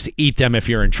 and you'll just eat them if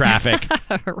you're in traffic.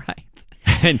 Right.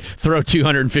 And throw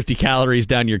 250 calories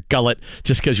down your gullet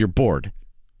just because you're bored.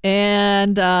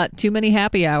 And too many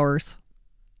happy hours.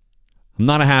 I'm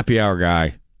not a happy hour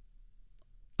guy.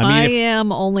 I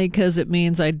am only because it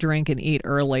means I drink and eat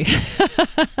early.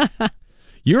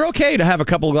 You're okay to have a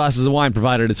couple of glasses of wine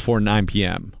provided it's 9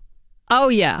 p.m. Oh,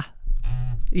 yeah.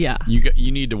 Yeah.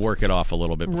 You need to work it off a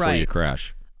little bit before you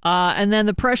crash. And then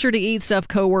the pressure to eat stuff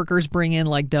coworkers bring in,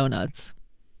 like donuts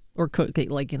or cookie,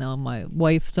 like,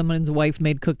 someone's wife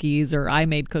made cookies or I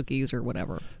made cookies or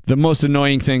whatever. The most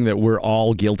annoying thing that we're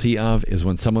all guilty of is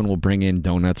when someone will bring in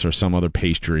donuts or some other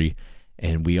pastry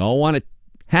and we all want to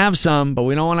have some, but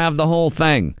we don't want to have the whole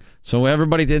thing. So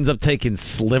everybody ends up taking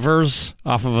slivers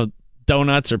off of a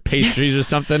donuts or pastries or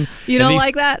something. You don't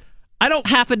like that? I don't.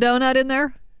 Half a donut in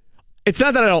there? It's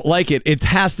not that I don't like it. It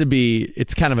has to be.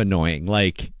 It's kind of annoying.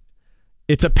 Like,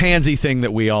 it's a pansy thing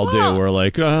that we all do. We're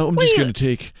like, I'm just going to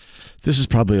take. This is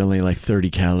probably only like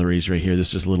 30 calories right here. This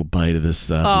is just a little bite of this.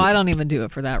 I don't even do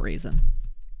it for that reason.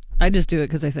 I just do it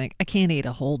because I think I can't eat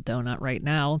a whole donut right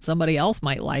now. Somebody else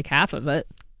might like half of it.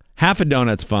 Half a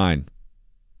donut's fine.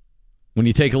 When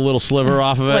you take a little sliver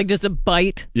off of it. Like just a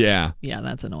bite? Yeah. Yeah,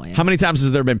 that's annoying. How many times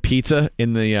has there been pizza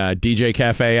in the DJ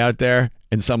cafe out there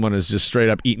and someone has just straight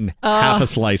up eaten half a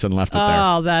slice and left it there?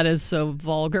 Oh, that is so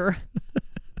vulgar.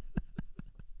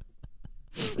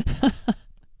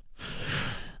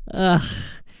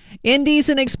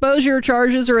 Indecent exposure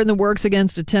charges are in the works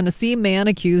against a Tennessee man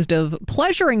accused of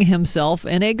pleasuring himself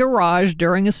in a garage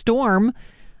during a storm.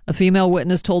 A female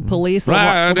witness told police in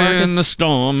the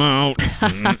storm out.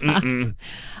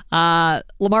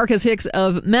 LaMarcus Hicks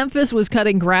of Memphis was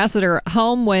cutting grass at her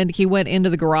home when he went into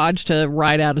the garage to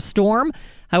ride out a storm.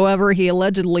 However, he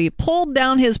allegedly pulled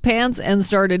down his pants and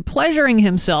started pleasuring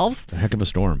himself. The heck of a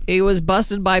storm. He was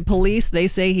busted by police. They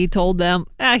say he told them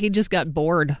he just got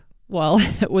bored Well,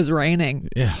 it was raining.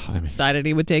 Yeah, I mean, decided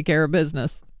he would take care of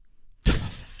business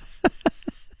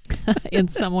in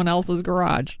someone else's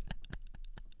garage.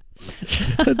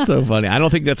 That's so funny. I don't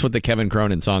think that's what the Kevin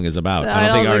Cronin song is about. I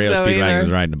don't think REO Speedwagon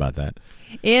was writing about that.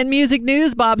 In music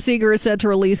news, Bob Seger is set to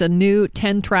release a new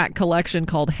 10-track collection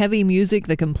called Heavy Music,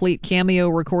 the complete cameo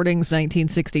recordings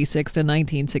 1966 to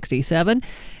 1967.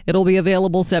 It'll be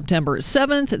available September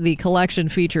 7th. The collection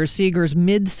features Seger's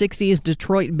mid-60s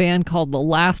Detroit band called The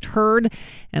Last Herd,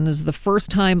 and is the first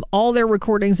time all their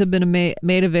recordings have been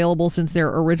made available since their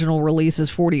original release as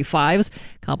 45s.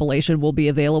 Compilation will be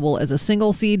available as a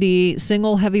single CD,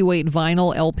 single heavyweight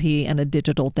vinyl LP, and a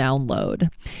digital download.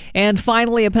 And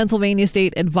finally, a Pennsylvania State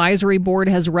Advisory Board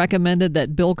has recommended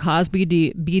that Bill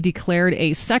Cosby be declared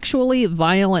a sexually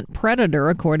violent predator,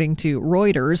 according to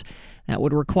Reuters. That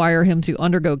would require him to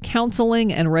undergo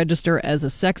counseling and register as a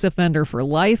sex offender for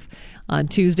life. On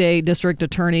Tuesday, District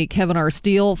Attorney Kevin R.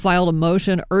 Steele filed a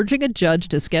motion urging a judge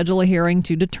to schedule a hearing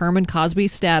to determine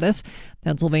Cosby's status.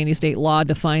 Pennsylvania state law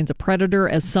defines a predator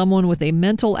as someone with a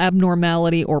mental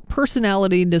abnormality or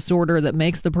personality disorder that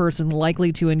makes the person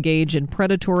likely to engage in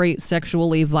predatory,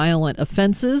 sexually violent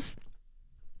offenses.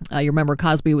 You remember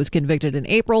Cosby was convicted in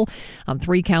April on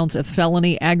 3 counts of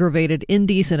felony aggravated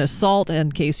indecent assault.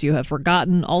 In case you have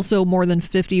forgotten, also more than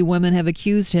 50 women have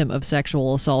accused him of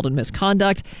sexual assault and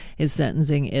misconduct. His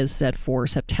sentencing is set for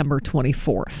September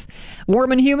 24th.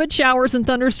 Warm and humid, showers and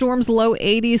thunderstorms, low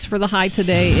 80s for the high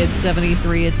today. It's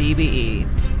 73 at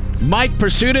DBE. Mike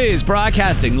Pursuta is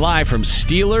broadcasting live from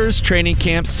Steelers Training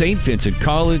Camp, St. Vincent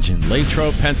College in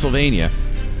Latrobe, Pennsylvania,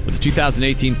 with the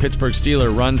 2018 Pittsburgh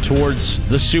Steelers run towards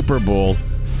the Super Bowl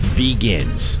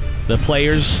begins. The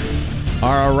players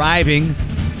are arriving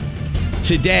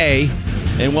today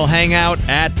and will hang out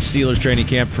at Steelers Training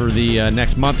Camp for the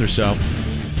next month or so.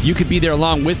 You could be there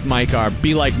along with Mike. Our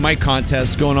Be Like Mike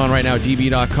contest going on right now at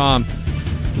DB.com.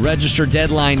 Register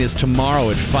deadline is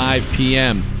tomorrow at 5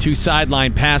 p.m. 2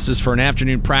 sideline passes for an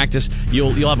afternoon practice.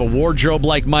 You'll have a wardrobe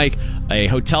like Mike, a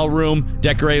hotel room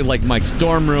decorated like Mike's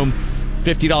dorm room,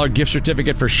 $50 gift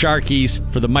certificate for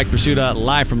Sharkies for the Mike Pursuta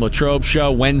Live from Latrobe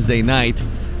show Wednesday night.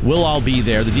 We'll all be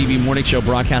there. The DB Morning Show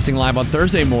broadcasting live on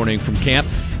Thursday morning from camp,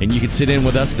 and you can sit in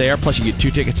with us there. Plus, you get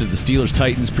 2 tickets to the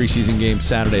Steelers-Titans preseason game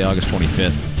Saturday, August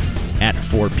 25th at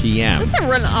 4 p.m. This is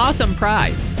an awesome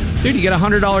prize. Dude, you get a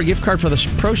 $100 gift card for the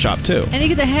pro shop, too. And you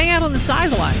get to hang out on the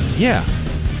sidelines. Yeah.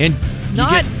 And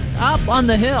not up on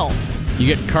the hill. You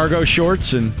get cargo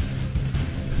shorts and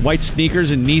white sneakers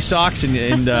and knee socks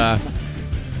and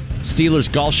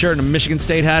Steelers golf shirt and a Michigan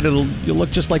State hat. You'll look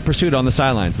just like Pursuit on the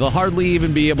sidelines. They'll hardly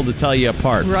even be able to tell you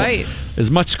apart. Right. As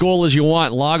much school as you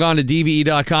want. Log on to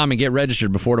DVE.com and get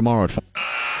registered before tomorrow at 5.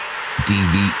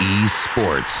 DVE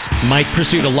Sports. Mike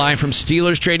Pursuit live from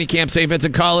Steelers Training Camp, St.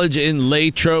 Vincent College in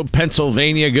Latrobe,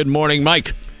 Pennsylvania. Good morning,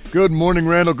 Mike. Good morning,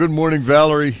 Randall. Good morning,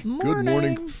 Valerie. Morning. Good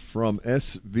morning from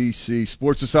SVC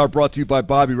Sports. This hour brought to you by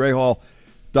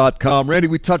BobbyRahal.com. Randy,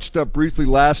 we touched up briefly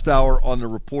last hour on the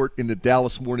report in the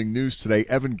Dallas Morning News today.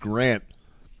 Evan Grant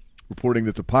reporting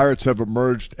that the Pirates have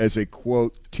emerged as a,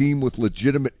 quote, team with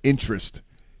legitimate interest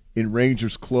in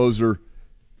Rangers closer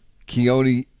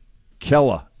Keone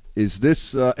Kela. Is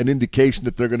this an indication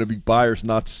that they're going to be buyers,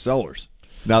 not sellers?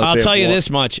 Now that I'll tell you this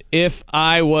much. If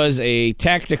I was a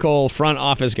technical front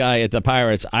office guy at the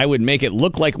Pirates, I would make it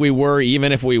look like we were,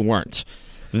 even if we weren't.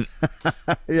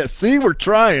 Yeah, see, we're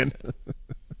trying.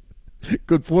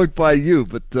 Good point by you.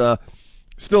 But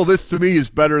still, this to me is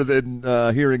better than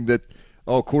hearing that,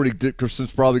 Corey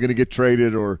Dickerson's probably going to get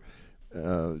traded, or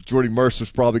Jordy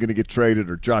Mercer's probably going to get traded,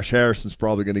 or Josh Harrison's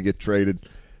probably going to get traded.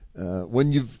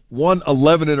 When you've won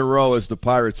 11 in a row, as the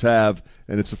Pirates have,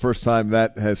 and it's the first time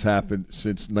that has happened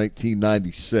since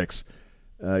 1996,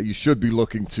 you should be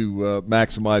looking to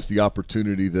maximize the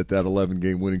opportunity that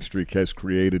 11-game winning streak has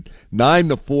created.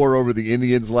 9-4 over the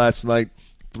Indians last night.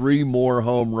 3 more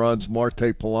home runs.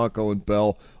 Marte, Polanco, and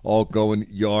Bell all going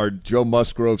yard. Joe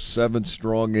Musgrove, 7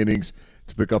 strong innings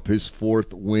to pick up his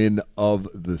 4th win of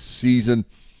the season.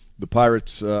 The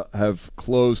Pirates have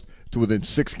closed to within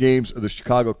 6 games of the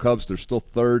Chicago Cubs. They're still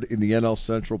 3rd in the NL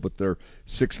Central, but they're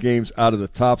 6 games out of the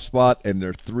top spot, and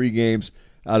they're 3 games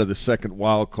out of the second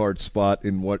wild card spot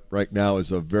in what right now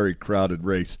is a very crowded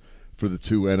race for the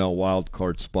 2 NL wild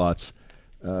card spots.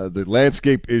 The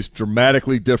landscape is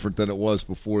dramatically different than it was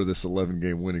before this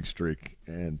 11-game winning streak,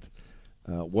 and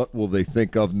what will they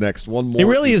think of next? One more. It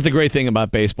really is the great thing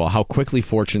about baseball, how quickly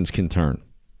fortunes can turn.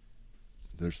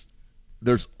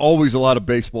 There's always a lot of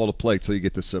baseball to play till you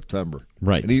get to September.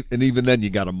 Right. And even then you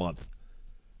got a month.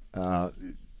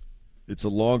 It's a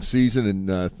long season,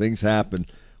 and things happen.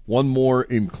 One more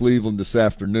in Cleveland this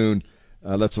afternoon.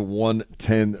 That's a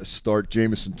 1-10 start.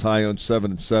 Jamison Tyone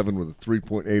 7-7 with a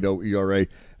 3.80 ERA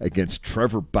against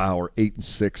Trevor Bauer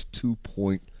 8-6,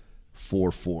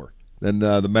 2.44. Then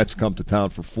the Mets come to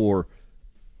town for 4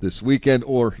 this weekend,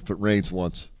 or if it rains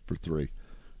once, for 3.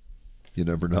 You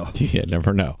never know. You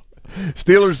never know.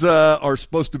 Steelers are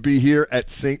supposed to be here at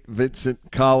St. Vincent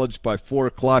College by 4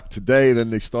 o'clock today.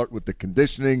 Then they start with the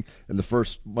conditioning and the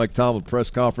first Mike Tomlin press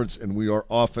conference, and we are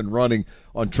off and running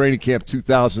on Training Camp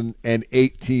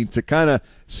 2018 to kind of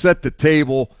set the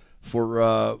table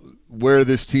for where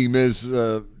this team is,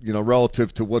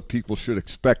 relative to what people should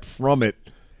expect from it.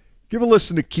 Give a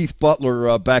listen to Keith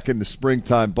Butler back in the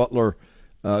springtime. Butler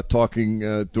talking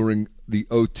during the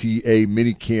OTA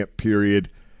minicamp period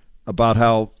about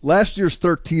how last year's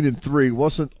 13-3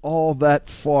 wasn't all that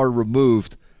far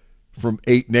removed from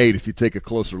 8-8 if you take a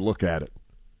closer look at it.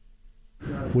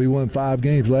 We won 5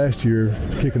 games last year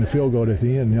kicking the field goal at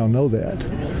the end, y'all know that.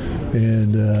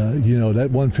 And, that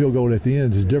one field goal at the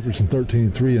end is the difference in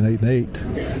 13-3 and 8-8.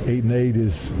 8-8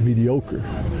 is mediocre.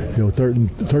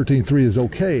 13-3 is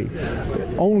okay.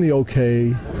 Only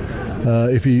okay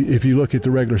if you look at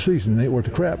the regular season. It ain't worth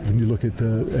the crap when you look at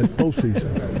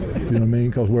postseason. You know what I mean?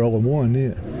 Because we're 0-1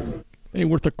 then. Ain't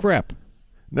worth the crap.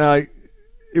 Now,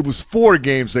 it was 4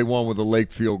 games they won with a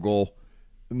late field goal,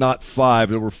 not 5.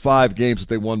 There were 5 games that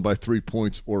they won by 3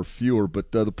 points or fewer.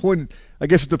 But the point, I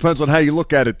guess it depends on how you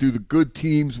look at it. Do the good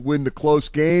teams win the close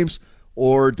games,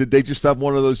 or did they just have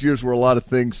one of those years where a lot of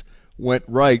things went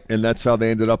right, and that's how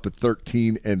they ended up at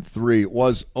 13-3? It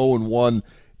was 0-1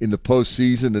 in the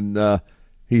postseason, and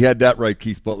he had that right,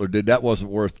 Keith Butler did. That wasn't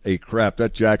worth a crap.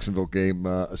 That Jacksonville game,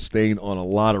 a stain on a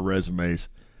lot of resumes.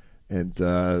 And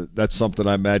that's something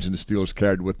I imagine the Steelers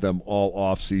carried with them all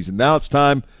offseason. Now it's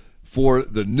time for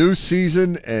the new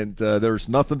season, and there's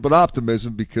nothing but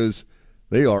optimism because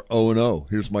they are 0-0.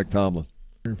 Here's Mike Tomlin.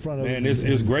 Man,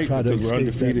 it's great because we're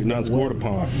undefeated and unscored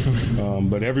upon.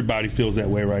 But everybody feels that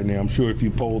way right now. I'm sure if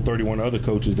you poll 31 other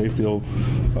coaches, they feel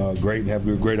great and have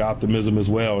great optimism as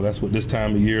well. That's what this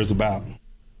time of year is about.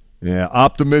 Yeah,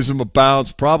 optimism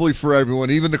abounds probably for everyone,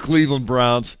 even the Cleveland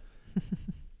Browns.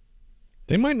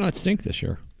 They might not stink this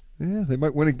year. Yeah, they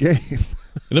might win a game.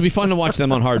 It'll be fun to watch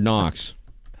them on Hard Knocks.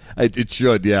 It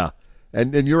should, yeah.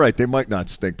 And you're right, they might not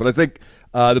stink. But I think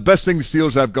the best thing the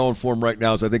Steelers have going for them right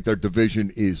now is I think their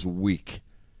division is weak.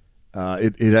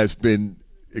 It has been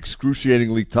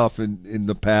excruciatingly tough in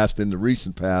the past, in the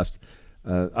recent past.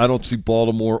 I don't see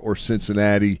Baltimore or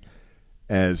Cincinnati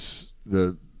as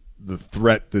the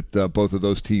threat that both of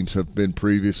those teams have been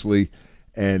previously.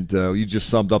 And you just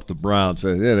summed up the Browns.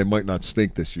 They might not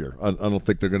stink this year. I don't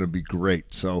think they're going to be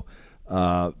great. So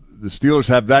the Steelers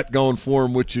have that going for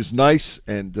them, which is nice.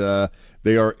 And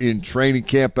they are in training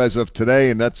camp as of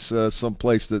today, and that's some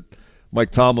place that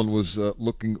Mike Tomlin was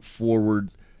looking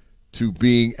forward to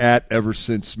being at ever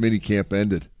since minicamp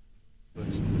ended.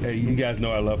 Hey, you guys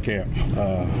know I love camp.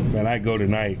 Man, I go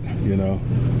tonight,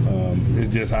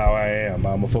 it's just how I am.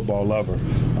 I'm a football lover.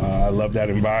 I love that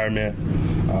environment.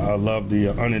 I love the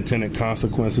unintended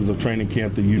consequences of training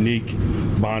camp, the unique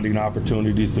bonding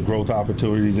opportunities, the growth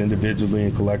opportunities individually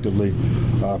and collectively.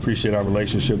 I appreciate our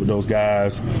relationship with those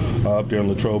guys up there in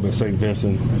Latrobe at St.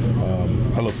 Vincent.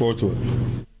 I look forward to it.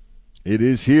 It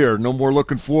is here. No more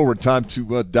looking forward. Time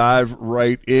to dive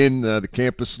right in. The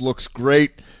campus looks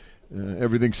great.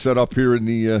 Everything's set up here in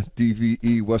the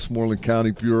DVE Westmoreland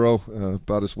County Bureau,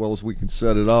 about as well as we can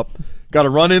set it up. Got a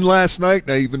run-in last night,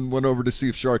 and I even went over to see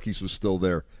if Sharkies was still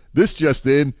there. This just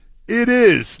in, it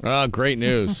is. Oh, great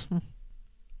news.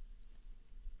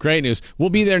 Great news. We'll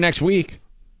be there next week.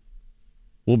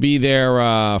 We'll be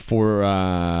there for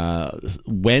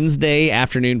Wednesday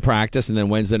afternoon practice, and then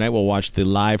Wednesday night we'll watch the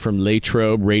Live from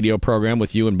Latrobe radio program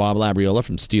with you and Bob Labriola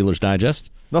from Steelers Digest.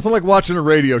 Nothing like watching a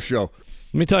radio show.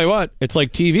 Let me tell you what, it's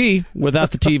like TV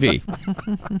without the TV.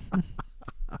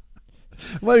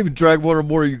 I might even drag one or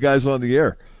more of you guys on the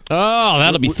air. Oh,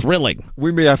 that'll be thrilling.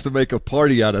 We may have to make a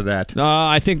party out of that.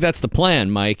 I think that's the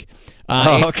plan, Mike.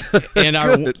 Okay. And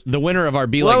the winner of our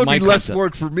Be Like Mike Mike. That would be less contest.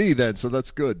 work for me then, so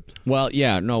that's good. Well,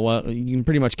 yeah, you can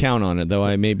pretty much count on it. Though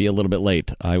I may be a little bit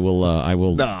late. I will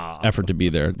effort to be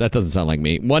there. That doesn't sound like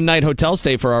me. One night hotel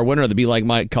stay for our winner of the Be Like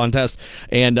Mike contest,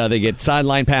 and they get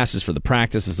sideline passes for the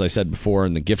practice, as I said before,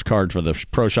 and the gift card for the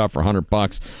pro shop for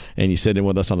 $100. And you sit in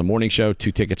with us on the morning show.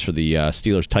 2 tickets for the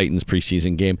Steelers Titans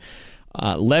preseason game.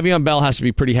 Le'Veon Bell has to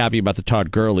be pretty happy about the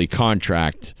Todd Gurley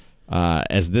contract,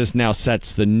 as this now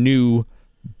sets the new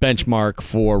benchmark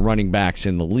for running backs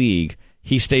in the league.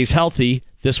 He stays healthy.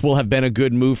 This will have been a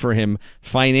good move for him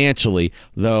financially,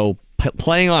 though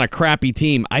playing on a crappy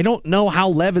team. I don't know how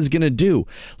Lev is going to do.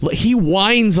 He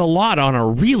whines a lot on a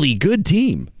really good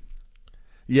team.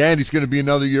 Yeah, and he's going to be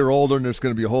another year older, and there's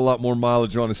going to be a whole lot more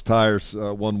mileage on his tires,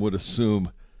 one would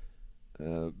assume,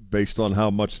 based on how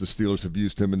much the Steelers have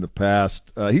used him in the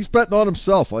past. He's betting on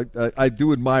himself. I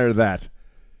do admire that.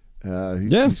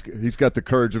 He's got the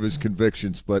courage of his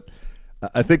convictions, but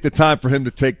I think the time for him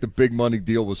to take the big money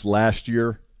deal was last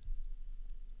year.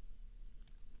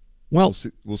 Well,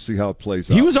 we'll see how it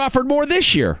plays out. He was offered more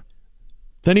this year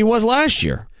than he was last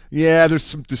year. Yeah, there's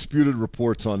some disputed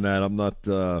reports on that. I'm not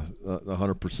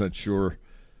 100% sure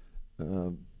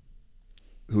who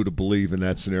to believe in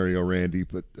that scenario, Randy.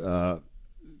 But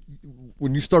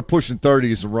when you start pushing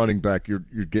 30 as a running back, you're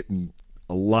getting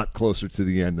a lot closer to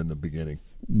the end than the beginning.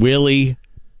 Willie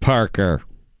Parker.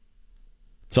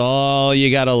 That's all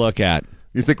you got to look at.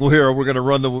 You think we're going to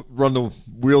run the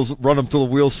wheels, run them till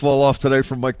the wheels fall off today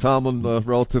from Mike Tomlin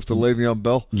relative to Le'Veon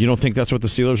Bell? You don't think that's what the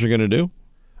Steelers are going to do?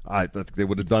 I think they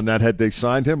would have done that had they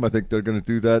signed him. I think they're going to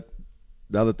do that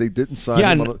now that they didn't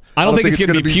sign him. I don't think it's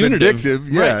going to be punitive.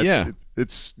 Vindictive. Yeah, right,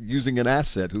 it's using an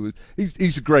asset.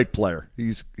 He's a great player.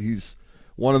 He's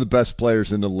one of the best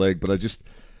players in the league. But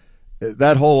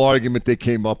that whole argument they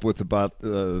came up with about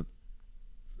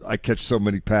I catch so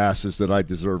many passes that I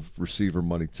deserve receiver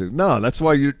money too. No, that's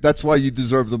why you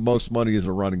deserve the most money as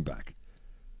a running back.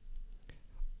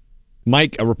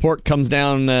 Mike, a report comes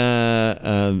down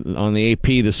on the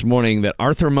AP this morning that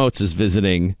Arthur Moats is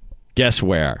visiting, guess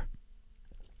where?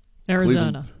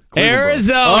 Arizona.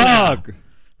 Arizona!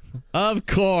 Of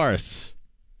course.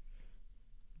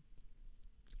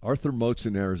 Arthur Moats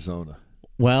in Arizona.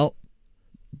 Well,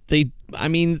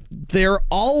 they're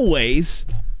always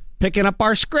picking up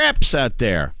our scraps out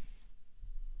there.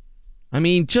 I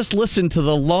mean, just listen to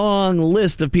the long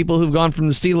list of people who've gone from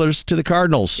the Steelers to the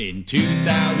Cardinals. In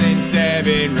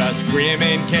 2007, Russ Grimm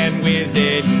and Ken Wiz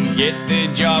didn't get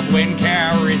the job when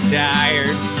Cal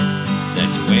retired.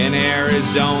 That's when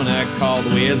Arizona called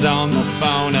Wiz on the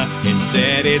phone and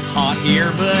said it's hot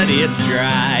here, but it's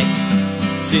dry.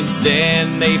 Since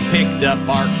then, they picked up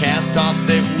our cast-offs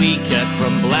that we cut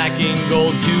from black and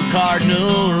gold to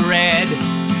cardinal red.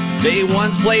 They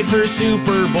once played for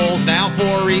Super Bowls, now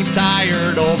for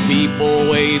retired old people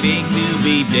waiting to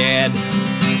be dead.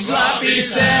 Sloppy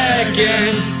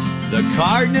seconds. The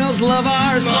Cardinals love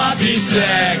our sloppy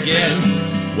seconds.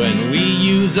 When we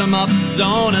use them up,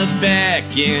 Zona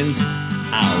beckons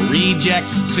our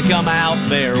rejects to come out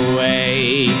their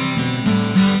way.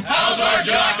 How's our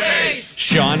jock taste?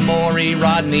 Sean Morey,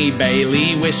 Rodney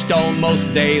Bailey wished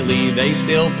almost daily they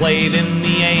still played in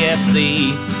the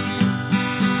AFC.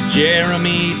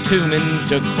 Jeremy Tooman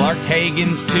took Clark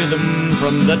Hagens to them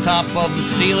from the top of the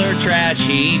Steeler trash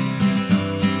heap.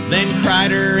 Then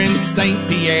Kreider and St.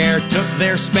 Pierre took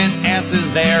their spent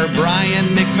asses there. Brian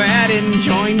McFadden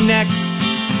joined next.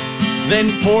 Then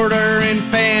Porter and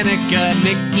Faneca,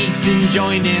 Nick Eason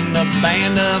joined in the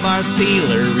band of our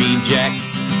Steeler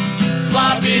rejects.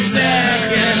 Sloppy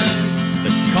seconds.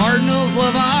 The Cardinals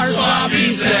love our sloppy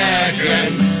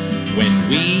seconds. When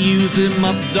we use them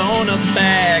up, Zona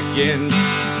beckons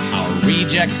our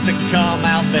rejects to come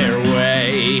out their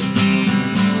way.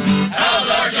 How's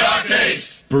our jock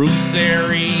taste? Bruce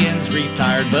Arians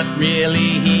retired, but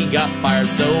really he got fired,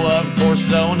 so of course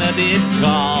Zona did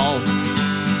call.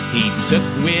 He took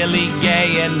Willie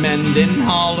Gay and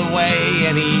Mendenhall away,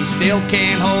 and he still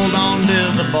can't hold on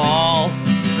to the ball.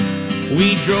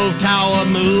 We drove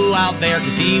Tawamu out there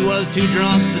cause he was too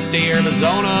drunk to steer. But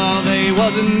Zona, they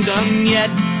wasn't done yet.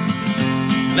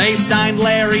 They signed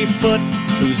Larry Foote,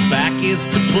 whose back is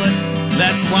kaput.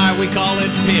 That's why we call it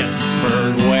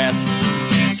Pittsburgh West.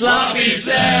 Sloppy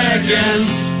seconds.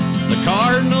 The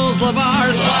Cardinals love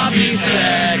our sloppy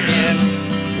seconds.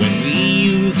 When we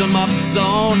use them up,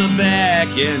 Zona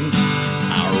beckons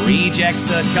our rejects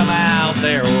to come out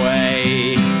their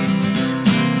way.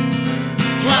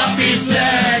 Sloppy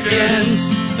seconds.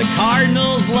 The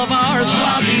Cardinals love our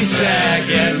sloppy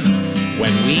seconds.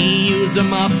 When we use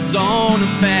them up, Zona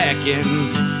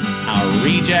beckons our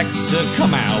rejects to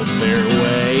come out their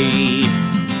way.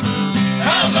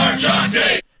 How's our jock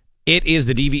day? It is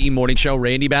the DVE Morning Show.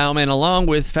 Randy Bauman along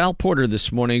with Val Porter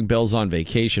this morning. Bill's on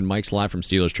vacation. Mike's live from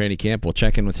Steelers training camp. We'll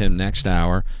check in with him next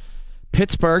hour.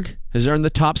 Pittsburgh has earned the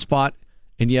top spot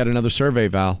in yet another survey,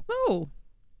 Val. Oh.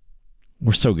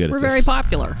 We're so good at this. We're very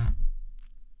popular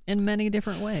in many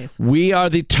different ways. We are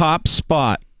the top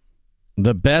spot,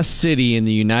 the best city in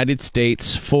the United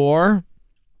States for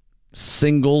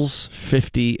singles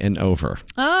 50 and over.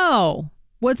 Oh,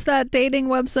 what's that dating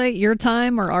website? Your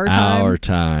Time or Our Time? Our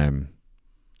Time.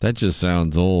 That just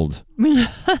sounds old.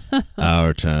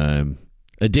 Our time.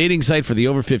 A dating site for the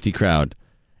over 50 crowd.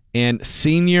 And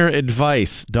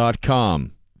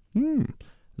senioradvice.com.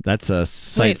 That's a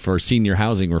site for senior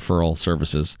housing referral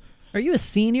services. Are you a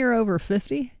senior over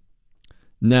 50?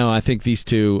 No, I think these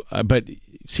two, but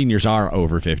seniors are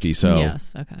over 50, so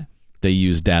yes, okay. They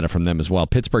use data from them as well.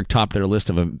 Pittsburgh topped their list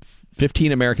of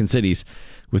 15 American cities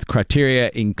with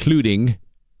criteria including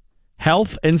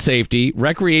health and safety,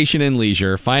 recreation and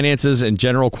leisure, finances, and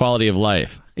general quality of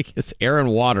life. I guess air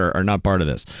and water are not part of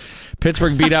this.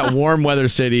 Pittsburgh beat out warm weather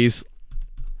cities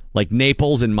like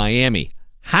Naples and Miami.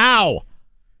 How?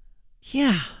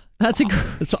 Yeah, that's a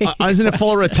great Isn't it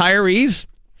full of retirees?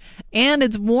 And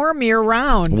it's warm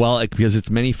year-round. Well, because it's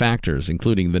many factors,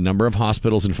 including the number of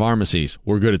hospitals and pharmacies.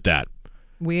 We're good at that.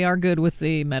 We are good with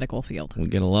the medical field. We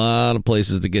get a lot of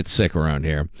places to get sick around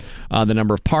here. The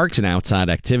number of parks and outside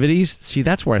activities. See,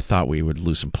 that's where I thought we would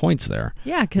lose some points there.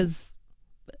 Yeah, because,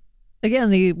 again,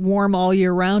 the warm all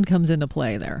year round comes into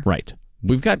play there. Right.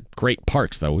 We've got great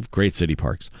parks, though. We've great city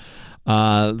parks.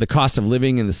 The cost of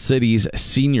living in the city's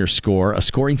senior score, a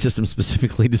scoring system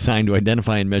specifically designed to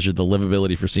identify and measure the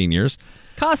livability for seniors.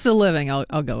 Cost of living,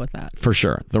 I'll go with that. For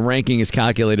sure. The ranking is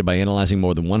calculated by analyzing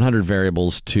more than 100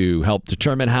 variables to help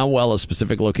determine how well a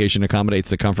specific location accommodates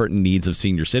the comfort and needs of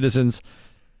senior citizens.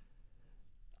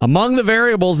 Among the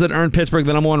variables that earned Pittsburgh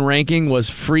the number one ranking was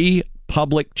free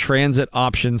public transit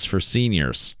options for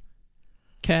seniors.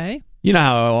 Okay. You know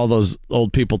how all those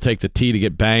old people take the T to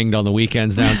get banged on the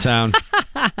weekends downtown?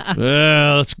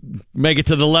 Let's make it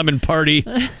to the lemon party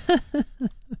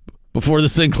before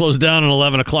this thing closed down at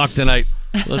 11 o'clock tonight.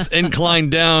 Let's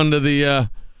incline down to the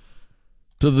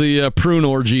prune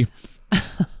orgy.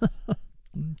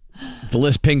 The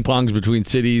list ping-pongs between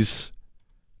cities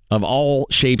of all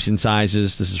shapes and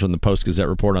sizes. This is from the Post-Gazette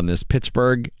report on this.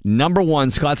 Pittsburgh, number 1.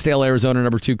 Scottsdale, Arizona,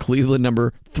 number 2. Cleveland,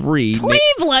 number 3.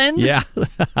 Cleveland? Yeah.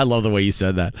 I love the way you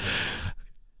said that.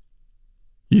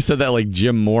 You said that like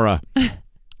Jim Mora.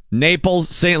 Naples,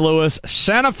 St. Louis,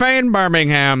 Santa Fe, and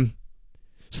Birmingham.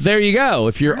 So there you go.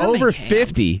 If you're over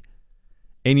 50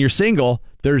 and you're single,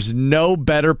 there's no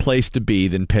better place to be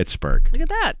than Pittsburgh. Look at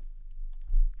that.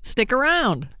 Stick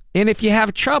around. And if you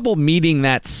have trouble meeting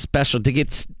that special,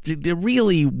 to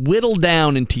really whittle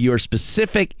down into your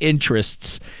specific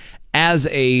interests as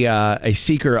a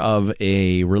seeker of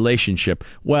a relationship,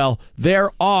 well,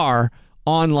 there are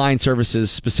online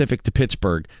services specific to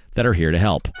Pittsburgh that are here to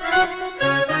help.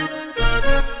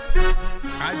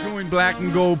 I joined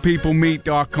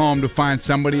blackandgoldpeoplemeet.com to find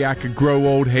somebody I could grow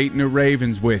old hating the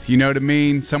Ravens with. You know what I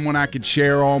mean? Someone I could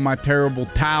share all my terrible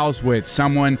towels with.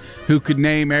 Someone who could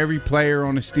name every player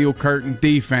on the Steel Curtain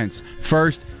defense,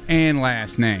 first and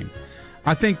last name.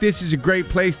 I think this is a great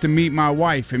place to meet my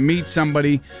wife and meet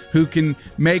somebody who can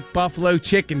make buffalo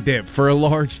chicken dip for a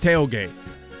large tailgate.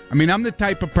 I mean, I'm the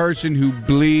type of person who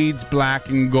bleeds black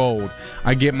and gold.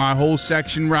 I get my whole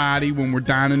section rowdy when we're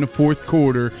down in the fourth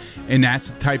quarter, and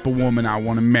that's the type of woman I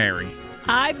want to marry.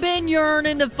 I've been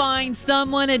yearning to find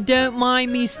someone that don't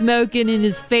mind me smoking in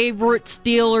his favorite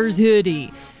Steelers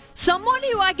hoodie. Someone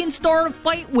who I can start a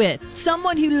fight with.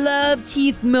 Someone who loves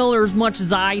Heath Miller as much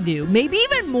as I do. Maybe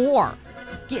even more.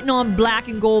 Getting on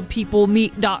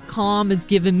blackandgoldpeoplemeet.com has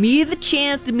given me the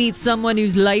chance to meet someone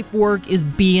whose life work is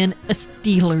being a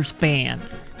Steelers fan.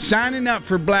 Signing up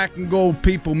for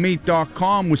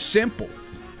blackandgoldpeoplemeet.com was simple.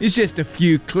 It's just a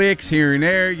few clicks here and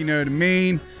there, you know what I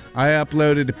mean? I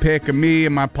uploaded a pic of me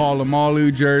in my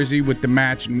Polamalu jersey with the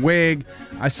matching wig.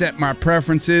 I set my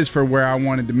preferences for where I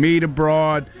wanted to meet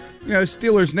abroad. You know,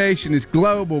 Steelers Nation is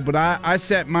global, but I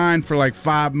set mine for like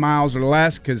 5 miles or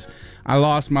less because I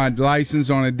lost my license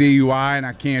on a DUI and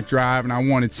I can't drive, and I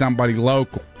wanted somebody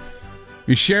local.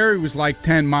 And Sherry was like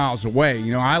 10 miles away.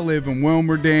 You know, I live in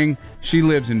Wilmerding. She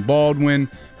lives in Baldwin.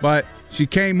 But she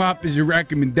came up as a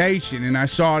recommendation, and I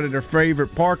saw that her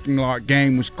favorite parking lot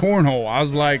game was cornhole. I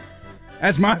was like,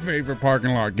 that's my favorite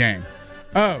parking lot game.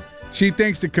 Oh, she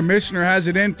thinks the commissioner has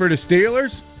it in for the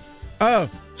Steelers? Oh,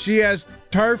 she has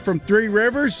turf from Three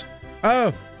Rivers?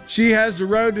 Oh, she has the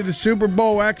Road to the Super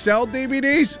Bowl XL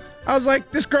DVDs? I was like,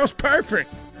 this girl's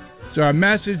perfect. So I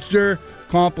messaged her,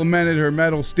 complimented her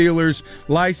metal Steelers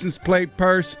license plate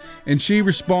purse, and she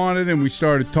responded, and we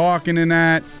started talking and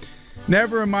that.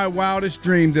 Never in my wildest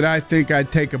dream did I think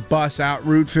I'd take a bus out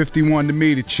Route 51 to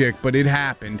meet a chick, but it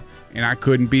happened, and I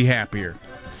couldn't be happier.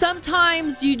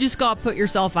 Sometimes you just got to put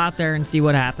yourself out there and see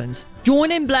what happens.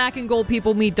 Joining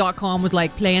blackandgoldpeoplemeet.com was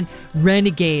like playing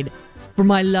Renegade for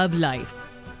my love life.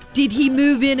 Did he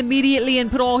move in immediately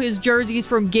and put all his jerseys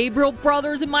from Gabriel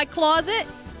Brothers in my closet?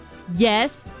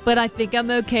 Yes, but I think I'm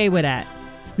okay with that.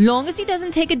 Long as he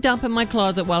doesn't take a dump in my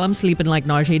closet while I'm sleeping like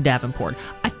Najee Davenport.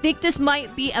 I think this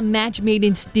might be a match made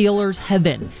in Steelers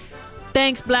heaven.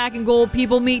 Thanks,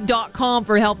 blackandgoldpeoplemeet.com,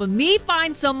 for helping me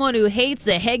find someone who hates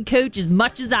the head coach as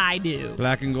much as I do.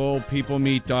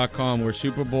 blackandgoldpeoplemeet.com, where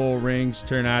Super Bowl rings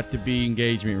turn out to be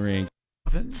engagement rings.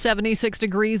 76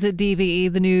 degrees at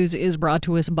DVE. The news is brought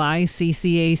to us by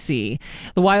CCAC.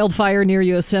 The wildfire near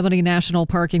Yosemite National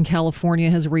Park in California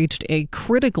has reached a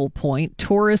critical point.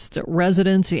 Tourists,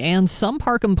 residents, and some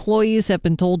park employees have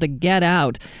been told to get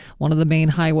out. One of the main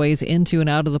highways into and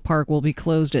out of the park will be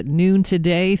closed at noon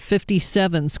today.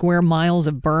 57 square miles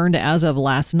have burned as of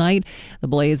last night. The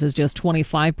blaze is just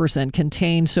 25%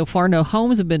 contained. So far, no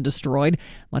homes have been destroyed.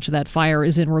 Much of that fire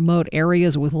is in remote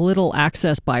areas with little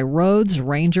access by roads.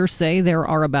 Rangers say there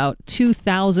are about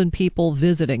 2,000 people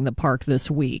visiting the park this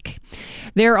week.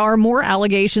 There are more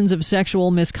allegations of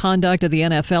sexual misconduct at the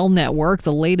NFL Network.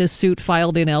 The latest suit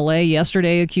filed in L.A.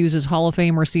 yesterday accuses Hall of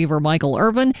Fame receiver Michael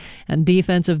Irvin and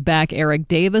defensive back Eric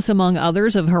Davis, among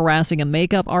others, of harassing a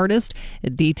makeup artist.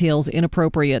 It details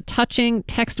inappropriate touching,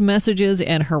 text messages,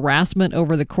 and harassment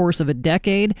over the course of a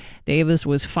decade. Davis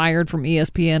was fired from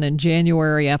ESPN in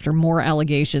January after more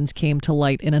allegations came to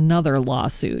light in another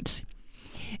lawsuit.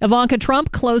 Ivanka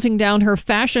Trump closing down her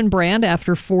fashion brand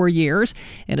after 4 years.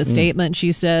 In a statement,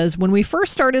 she says, "When we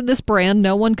first started this brand,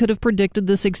 no one could have predicted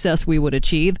the success we would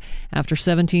achieve. After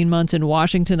 17 months in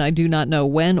Washington, I do not know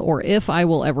when or if I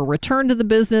will ever return to the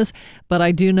business, but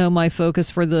I do know my focus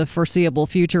for the foreseeable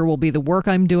future will be the work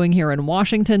I'm doing here in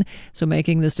Washington. So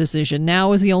making this decision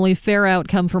now is the only fair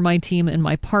outcome for my team and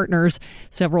my partners."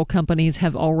 Several companies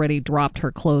have already dropped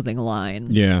her clothing line.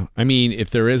 Yeah. I mean, if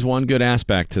there is one good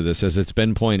aspect to this, as it's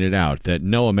been pointed out, that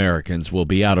no Americans will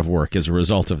be out of work as a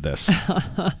result of this.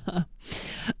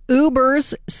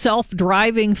 Uber's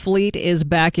self-driving fleet is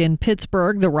back in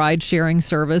Pittsburgh. The ride-sharing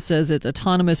service says its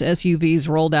autonomous SUVs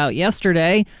rolled out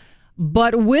yesterday,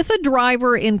 but with a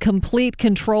driver in complete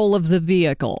control of the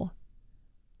vehicle,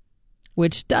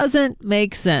 which doesn't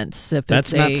make sense. If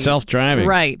That's not self-driving.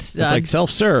 Right. It's like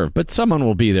self-serve, but someone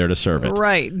will be there to serve it.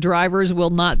 Right. Drivers will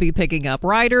not be picking up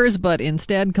riders, but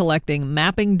instead collecting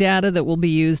mapping data that will be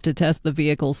used to test the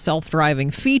vehicle's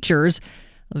self-driving features.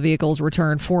 The vehicles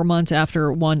returned 4 months after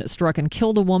one struck and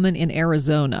killed a woman in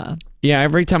Arizona. Yeah,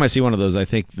 every time I see one of those, I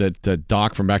think that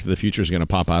Doc from Back to the Future is going to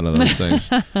pop out of those things.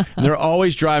 And they're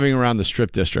always driving around the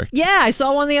Strip District. Yeah, I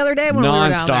saw one the other day when we were down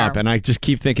Non-stop, there. and I just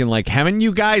keep thinking, like, haven't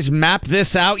you guys mapped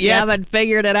this out yet? You haven't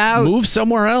figured it out. Move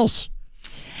somewhere else.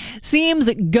 Seems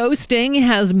ghosting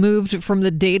has moved from the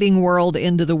dating world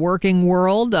into the working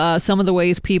world. Some of the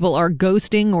ways people are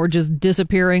ghosting or just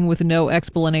disappearing with no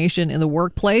explanation in the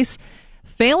workplace.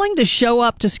 Failing to show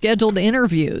up to scheduled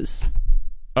interviews.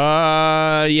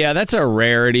 Yeah, that's a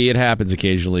rarity. It happens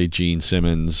occasionally. Gene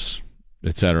Simmons,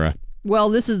 etc. Well,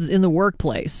 this is in the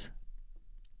workplace.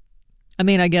 I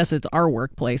mean, I guess it's our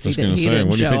workplace. He didn't show up.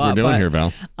 What do you think we're doing here,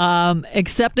 Val?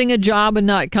 Accepting a job and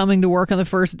not coming to work on the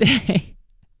first day.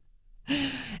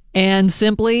 And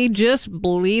simply just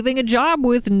leaving a job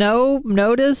with no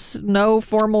notice, no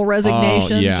formal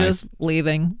resignation, just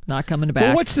leaving, not coming back.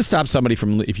 Well, what's to stop somebody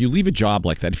from, if you leave a job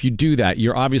like that, if you do that,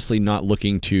 you're obviously not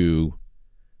looking to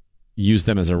use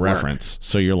them as a reference.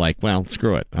 So you're like, well,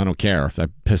 screw it. I don't care if I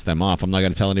piss them off. I'm not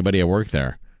going to tell anybody I work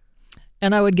there.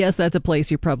 And I would guess that's a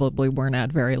place you probably weren't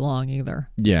at very long either.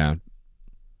 Yeah.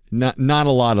 Not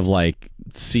a lot of like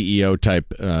CEO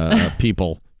type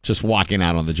people just walking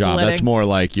out on the job. That's more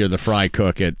like you're the fry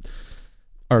cook at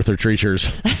Arthur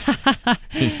Treacher's.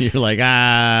 You're like,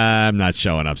 I'm not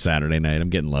showing up Saturday night.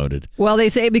 I'm getting loaded. Well, they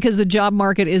say because the job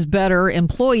market is better,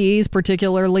 employees,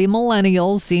 particularly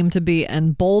millennials, seem to be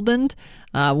emboldened.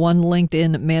 One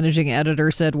LinkedIn managing editor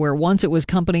said where once it was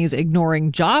companies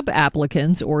ignoring job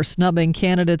applicants or snubbing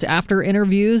candidates after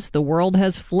interviews, the world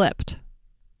has flipped.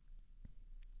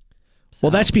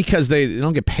 Well, that's because they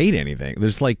don't get paid anything.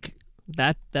 There's like...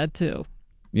 That too.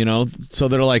 You know, so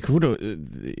they're like,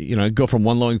 go from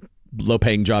one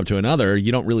low-paying job to another.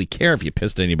 You don't really care if you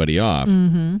pissed anybody off.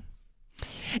 Mm-hmm.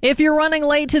 If you're running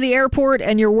late to the airport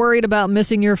and you're worried about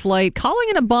missing your flight, calling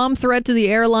in a bomb threat to the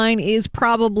airline is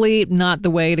probably not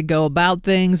the way to go about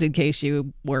things, in case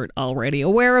you weren't already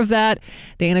aware of that.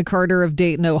 Dana Carter of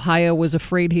Dayton, Ohio, was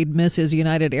afraid he'd miss his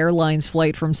United Airlines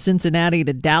flight from Cincinnati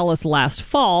to Dallas last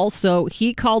fall, so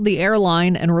he called the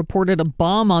airline and reported a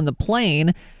bomb on the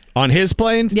plane. On his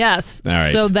plane? Yes. All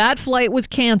right. So that flight was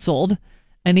canceled,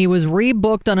 and he was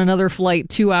rebooked on another flight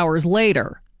 2 hours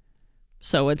later.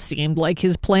 So it seemed like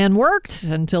his plan worked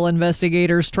until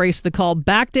investigators traced the call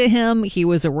back to him. He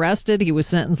was arrested. He was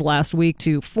sentenced last week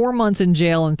to 4 months in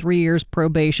jail and 3 years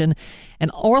probation, and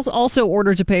also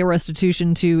ordered to pay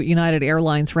restitution to United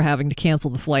Airlines for having to cancel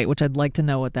the flight, which I'd like to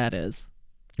know what that is.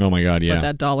 Oh, my God, yeah. What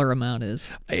that dollar amount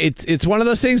is. It's one of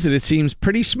those things that it seems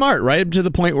pretty smart, right up to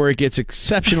the point where it gets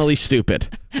exceptionally stupid.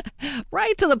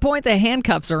 Right to the point the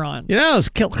handcuffs are on. You know, it's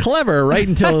clever right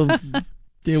until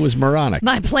it was moronic.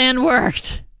 My plan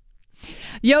worked.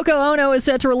 Yoko Ono is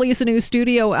set to release a new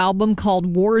studio album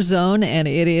called Warzone, and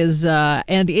it is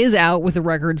out with the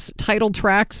record's title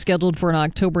track scheduled for an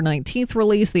October 19th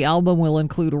release. The album will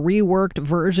include reworked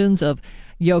versions of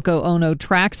Yoko Ono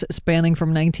tracks spanning from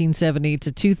 1970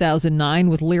 to 2009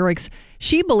 with lyrics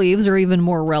she believes are even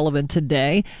more relevant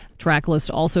today. The track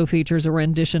list also features a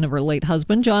rendition of her late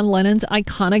husband John Lennon's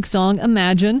iconic song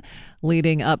Imagine.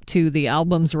 Leading up to the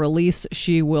album's release,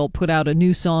 she will put out a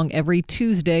new song every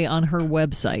Tuesday on her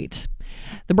website.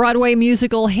 The Broadway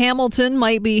musical Hamilton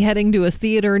might be heading to a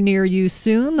theater near you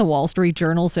soon. The Wall Street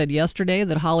Journal said yesterday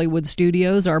that Hollywood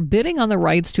studios are bidding on the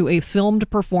rights to a filmed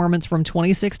performance from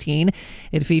 2016.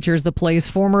 It features the play's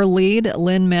former lead,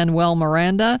 Lin-Manuel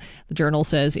Miranda. The Journal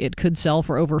says it could sell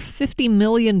for over $50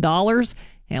 million.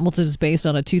 Hamilton is based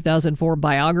on a 2004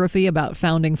 biography about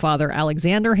founding father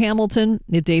Alexander Hamilton.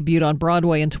 It debuted on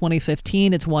Broadway in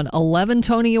 2015. It's won 11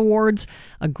 Tony Awards,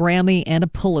 a Grammy, and a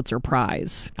Pulitzer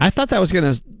Prize. I thought that was going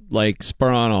to spur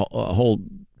on a whole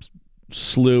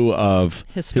slew of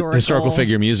historical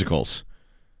figure musicals.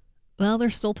 Well,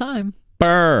 there's still time.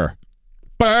 Burr.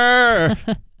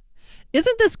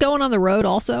 Isn't this going on the road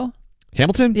also?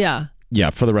 Hamilton? Yeah.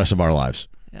 Yeah, for the rest of our lives.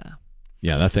 Yeah.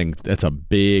 Yeah, that's a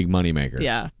big moneymaker.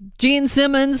 Yeah. Gene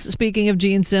Simmons, speaking of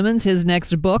Gene Simmons, his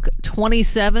next book,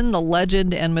 27, The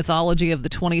Legend and Mythology of the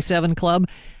 27 Club,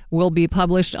 will be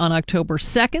published on October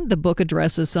 2nd. The book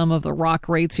addresses some of the rock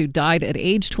greats who died at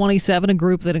age 27, a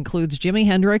group that includes Jimi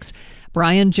Hendrix,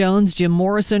 Brian Jones, Jim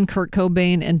Morrison, Kurt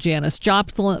Cobain, and Janis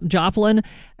Joplin.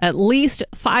 At least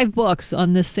 5 books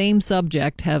on this same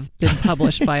subject have been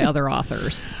published by other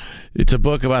authors. It's a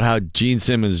book about how Gene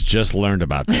Simmons just learned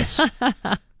about this.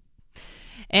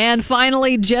 And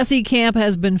finally, Jesse Camp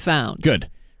has been found. Good.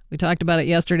 We talked about it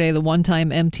yesterday. The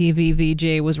one-time MTV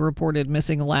VJ was reported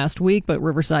missing last week, but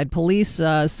Riverside Police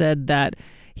said that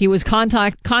he was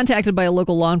contacted by a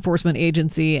local law enforcement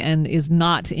agency and is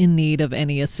not in need of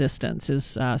any assistance.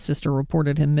 His sister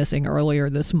reported him missing earlier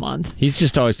this month. He's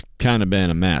just always kind of been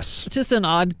a mess. Just an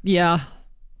odd, yeah.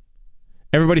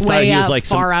 Everybody thought he was like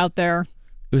far out there.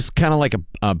 It was kind of like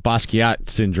a Basquiat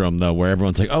syndrome, though, where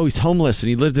everyone's like, oh, he's homeless, and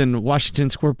he lived in Washington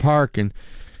Square Park, and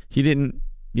he didn't,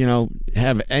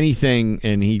 have anything,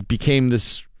 and he became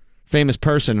this famous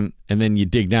person, and then you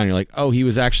dig down, you're like, oh, he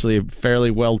was actually a fairly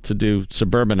well-to-do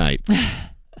suburbanite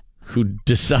who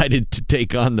decided to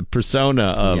take on the persona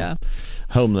of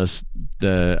homeless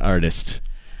artist.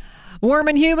 Warm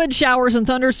and humid, showers and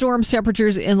thunderstorms,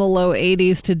 temperatures in the low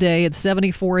 80s today. It's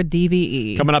 74 at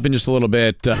DVE. Coming up in just a little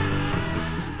bit.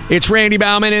 It's Randy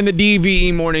Bauman in the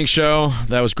DVE Morning Show.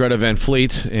 That was Greta Van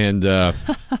Fleet. And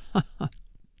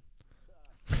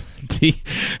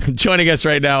joining us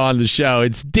right now on the show,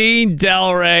 it's Dean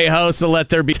Delray, host of Let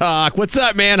There Be Talk. What's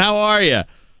up, man? How are you?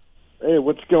 Hey,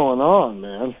 what's going on,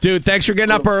 man? Dude, thanks for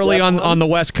getting up early on the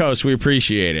West Coast. We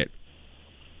appreciate it.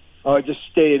 Oh, I just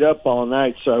stayed up all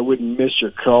night so I wouldn't miss your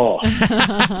call.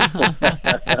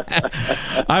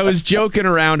 I was joking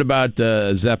around about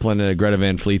Zeppelin and Greta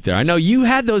Van Fleet there. I know you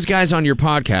had those guys on your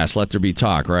podcast, Let There Be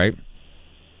Talk, right?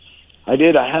 I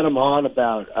did. I had them on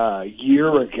about a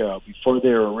year ago before they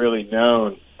were really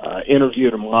known.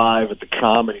 Interviewed them live at the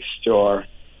Comedy Store.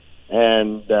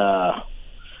 And, and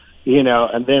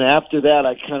then after that,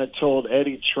 I kind of told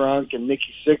Eddie Trunk and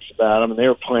Nikki Sixx about them, and they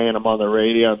were playing them on the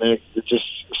radio, and then it just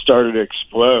started to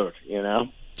explode,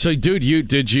 So, dude,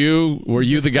 were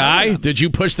you the guy? Did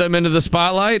you push them into the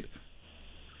spotlight?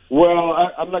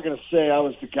 Well, I'm not going to say I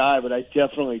was the guy, but I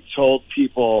definitely told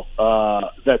people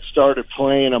that started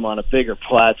playing them on a bigger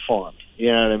platform.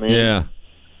 You know what I mean? Yeah.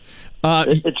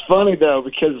 It's funny, though,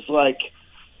 because,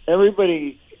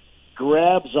 everybody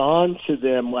grabs onto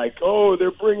them like, oh,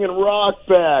 they're bringing rock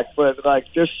back. But,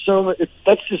 there's so much –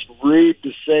 that's just rude to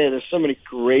say. There's so many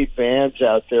great bands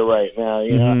out there right now.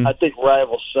 You know, I think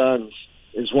Rival Sons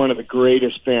is one of the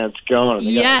greatest bands going.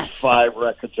 They got 5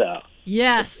 records out.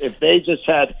 Yes. If they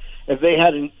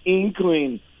had an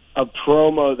inkling of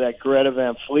promo that Greta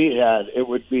Van Fleet had, it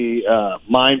would be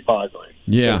mind-boggling.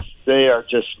 Yeah. They are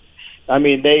just – I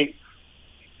mean,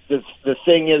 the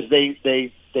thing is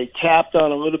they tapped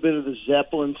on a little bit of the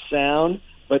Zeppelin sound,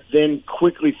 but then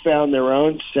quickly found their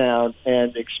own sound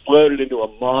and exploded into a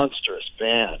monstrous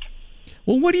band.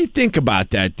 Well, what do you think about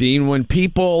that, Dean, when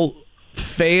people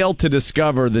fail to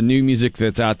discover the new music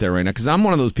that's out there right now? Because I'm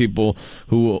one of those people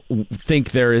who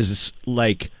think there is,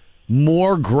 like,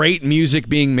 more great music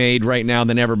being made right now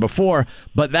than ever before,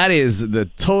 but that is the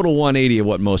total 180 of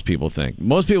what most people think.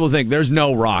 Most people think there's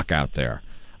no rock out there.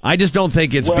 I just don't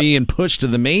think it's being pushed to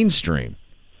the mainstream.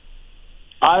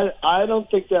 I don't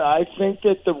think that. I think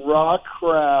that the rock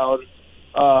crowd,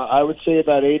 I would say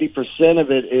about 80%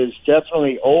 of it is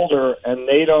definitely older, and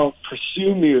they don't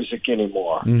pursue music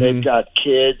anymore. Mm-hmm. They've got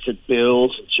kids and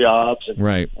bills and jobs,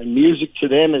 and music to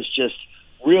them is just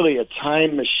really a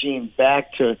time machine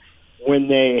back to when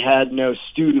they had no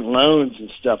student loans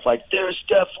and stuff. Like, there's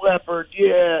Def Leppard,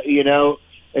 yeah, you know.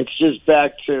 It's just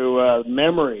back to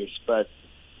memories. But,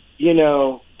 you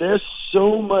know, there's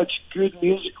so much good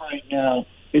music right now.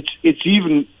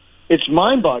 It's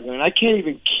mind-boggling. I can't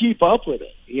even keep up with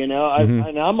it, you know.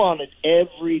 And I'm on it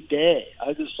every day.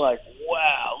 I just like,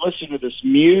 wow, listen to this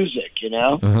music, you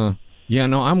know. Uh-huh. Yeah,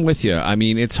 no, I'm with you. I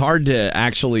mean, it's hard to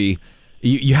actually...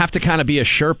 You have to kind of be a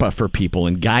Sherpa for people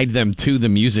and guide them to the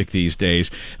music these days.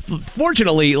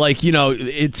 Fortunately, like, you know,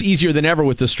 it's easier than ever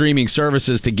with the streaming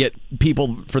services to get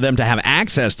people, for them to have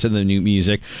access to the new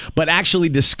music, but actually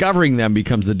discovering them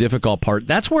becomes the difficult part.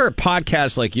 That's where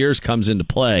podcasts like yours comes into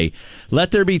play.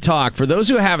 Let There Be Talk. For those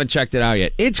who haven't checked it out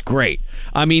yet, it's great.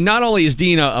 I mean, not only is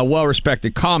Dean a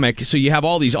well-respected comic, so you have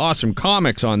all these awesome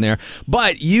comics on there,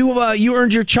 but you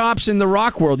earned your chops in the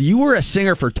rock world. You were a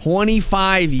singer for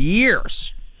 25 years.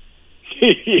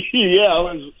 Yeah,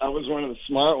 I was one of the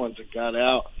smart ones that got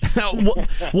out.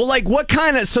 Well, like, what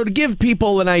kind of, so to give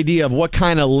people an idea of what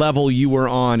kind of level you were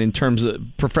on in terms of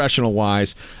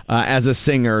professional-wise as a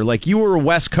singer, like, you were a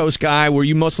West Coast guy. Were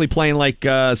you mostly playing, like,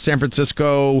 San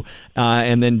Francisco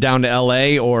and then down to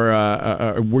L.A.,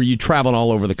 or were you traveling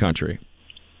all over the country?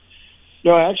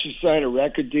 No, I actually signed a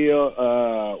record deal.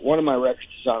 One of my records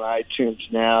is on iTunes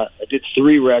now. I did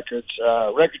 3 records.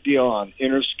 Record deal on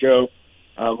Interscope.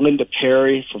 Linda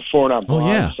Perry from Four Non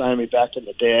Blondes signed me back in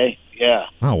the day. Yeah.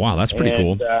 Oh, wow, that's pretty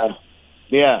cool.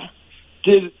 Yeah,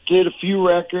 did a few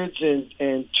records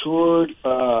and toured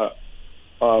for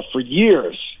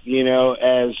years. You know,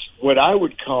 as what I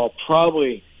would call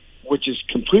probably, which is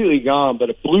completely gone, but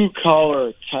a blue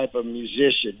collar type of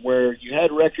musician, where you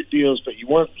had record deals, but you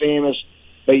weren't famous,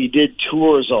 but you did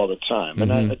tours all the time.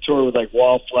 And I toured with like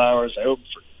Wallflowers. I opened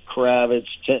for Kravitz,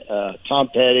 Tom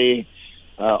Petty.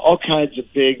 All kinds of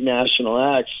big national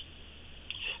acts.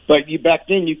 But back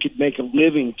then you could make a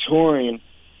living touring,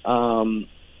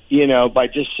 you know, by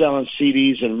just selling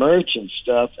CDs and merch and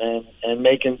stuff and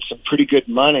making some pretty good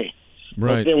money.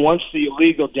 Right. But then once the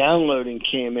illegal downloading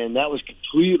came in, that was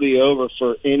completely over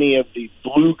for any of the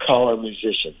blue-collar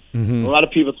musicians. Mm-hmm. A lot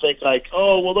of people think like,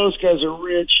 oh, well, those guys are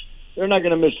rich. They're not going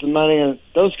to miss the money. And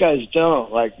those guys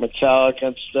don't, like Metallica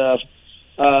and stuff,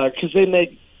 because they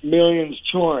make millions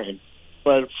touring.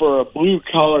 But for a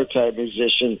blue-collar type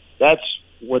musician, that's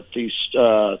what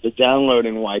the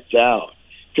downloading wiped out.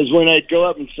 Because when I'd go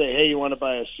up and say, hey, you want to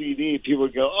buy a CD, people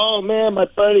would go, oh, man, my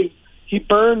buddy, he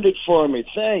burned it for me.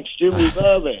 Thanks, dude, we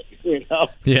love it. You know?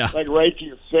 Yeah. Like right to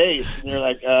your face. And you're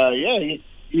like, yeah,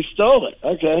 you stole it.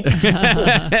 Okay.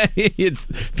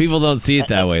 People don't see it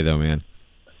that way, though, man.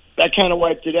 That kind of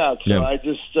wiped it out. So I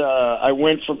just I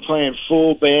went from playing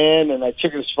full band, and I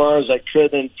took it as far as I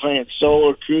could, then playing solo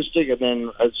acoustic, and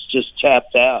then I was just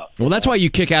tapped out. Well, that's why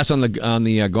you kick ass on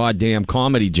the goddamn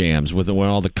comedy jams when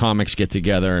all the comics get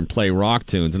together and play rock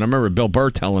tunes. And I remember Bill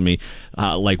Burr telling me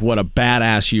like what a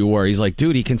badass you were. He's like,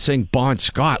 dude, he can sing Bon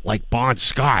Scott like Bon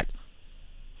Scott.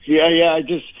 Yeah. I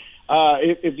just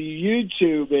if you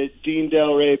YouTube it, Dean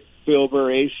Del Rey, Bill Burr,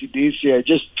 AC/DC, I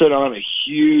just put on a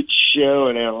huge show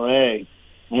in L.A.,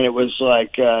 and it was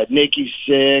like Nikki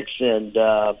Sixx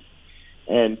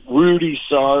and Rudy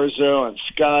Sarzo and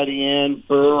Scotty N,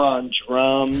 Burr on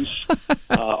drums,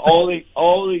 all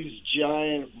these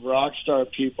giant rock star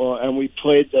people, and we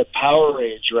played the Power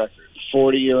Age record,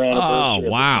 40-year anniversary of the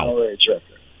Power Age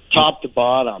record, top to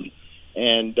bottom,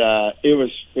 and it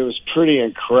was pretty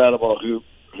incredible who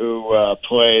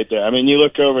played. I mean, you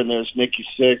look over and there's Nikki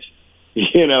Sixx,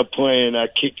 you know, playing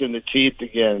Kicked in the Teeth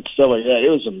again and stuff like that. It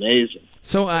was amazing.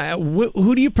 So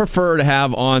who do you prefer to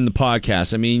have on the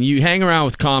podcast? I mean, you hang around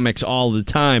with comics all the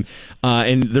time,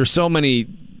 and there's so many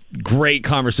great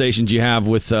conversations you have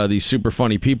with these super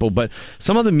funny people, but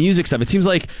some of the music stuff, it seems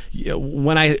like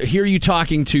when I hear you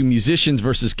talking to musicians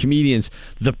versus comedians,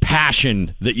 the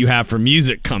passion that you have for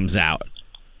music comes out.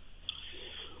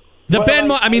 That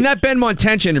Ben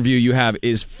Montench interview you have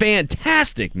is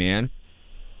fantastic, man.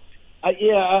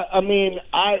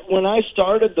 When I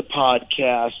started the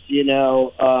podcast,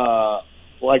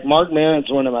 like Mark Maron's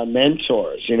one of my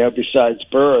mentors, besides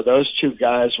Burr. Those two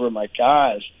guys were my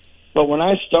guys. But when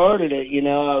I started it,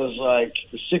 I was like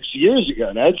 6 years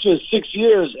ago. Now, it's been 6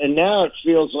 years, and now it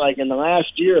feels like in the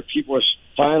last year people are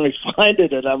finally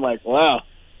finding it. I'm like, wow.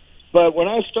 But when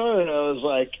I started, I was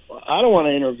like, I don't want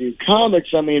to interview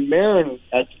comics. I mean, Maron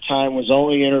at the time was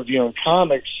only interviewing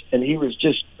comics, and he was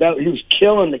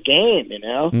killing the game,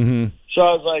 Mm-hmm. So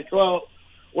I was like, well,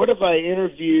 what if I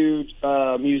interviewed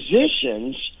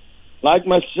musicians like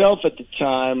myself at the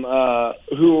time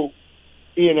who,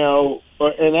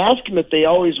 and ask them if they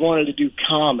always wanted to do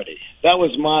comedy. That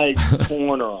was my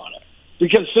corner on it.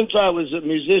 Because since I was a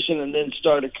musician and then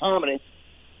started comedy,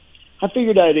 I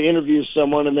figured I'd interview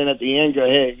someone and then at the end go,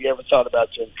 hey, have you ever thought about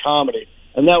doing comedy?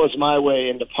 And that was my way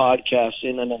into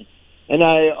podcasting. And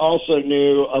I also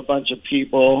knew a bunch of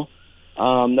people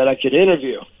that I could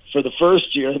interview for the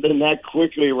first year. Then that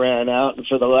quickly ran out. And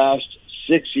for the last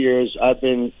 6 years, I've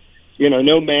been,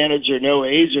 no manager, no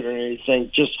agent or anything,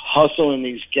 just hustling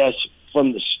these guests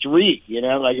from the street.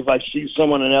 Like if I see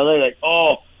someone in LA, like,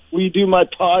 oh, will you do my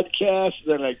podcast?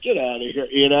 They're like, get out of here,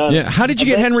 Yeah. How did you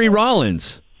get Henry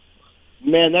Rollins?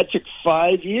 Man, that took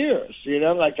 5 years.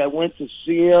 Like I went to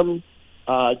see him,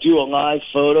 do a live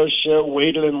photo show,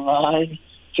 waited in line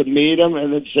to meet him,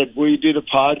 and then said, will you do the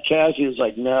podcast? He was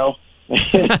like, no. And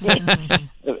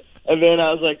then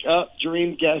I was like, oh,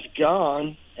 dream guest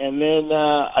gone. And then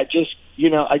I just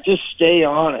stay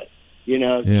on it,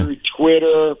 through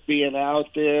Twitter, being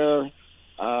out there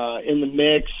in the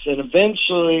mix. And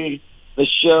eventually the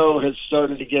show has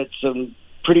started to get some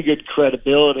pretty good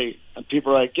credibility. And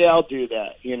people are like, yeah, I'll do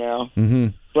that, Mm-hmm.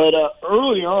 But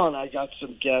early on, I got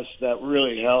some guests that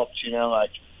really helped,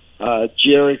 like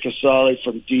Jerry Casale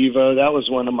from Devo. That was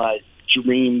one of my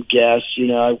dream guests.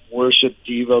 I worshiped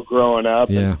Devo growing up.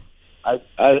 Yeah. And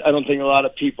I don't think a lot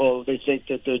of people, they think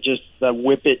that they're just a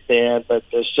Whip It band, but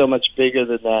they're so much bigger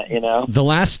than that, The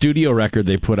last studio record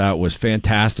they put out was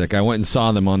fantastic. I went and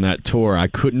saw them on that tour. I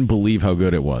couldn't believe how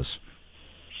good it was.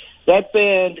 That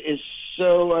band is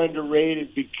so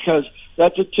underrated because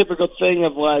that's a typical thing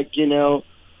of like,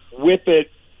 Whip It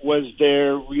was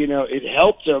there, it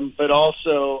helped them, but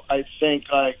also I think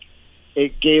like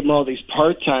it gave them all these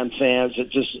part-time fans that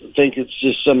just think it's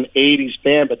just some 80s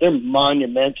band, but they're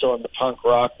monumental in the punk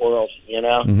rock world,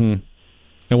 Mm-hmm.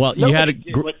 And well, you had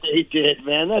what they did,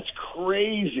 man. That's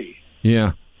crazy.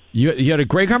 Yeah. You had a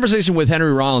great conversation with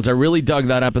Henry Rollins. I really dug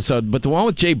that episode. But the one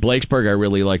with Jay Blakesberg I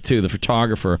really like, too, the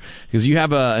photographer, because you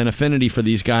have an affinity for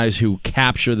these guys who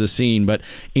capture the scene. But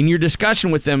in your discussion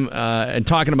with them and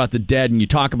talking about the Dead, and you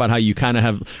talk about how you kind of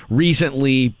have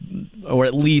recently, or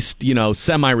at least,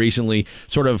 semi-recently,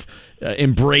 sort of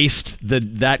embraced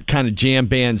that kind of jam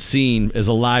band scene as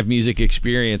a live music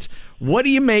experience. What do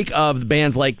you make of the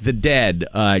bands like The Dead,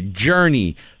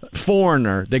 Journey,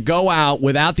 Foreigner, that go out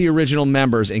without the original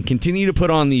members and continue to put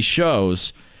on these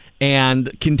shows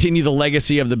and continue the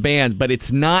legacy of the band, but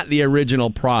it's not the original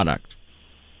product?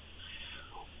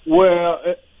 Well,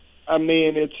 I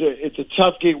mean, it's a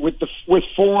tough gig with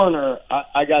Foreigner.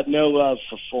 I got no love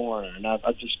for Foreigner, and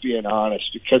I'm just being honest,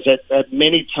 because at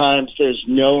many times there's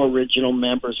no original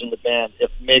members in the band.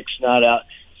 If Mick's not out,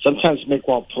 sometimes Mick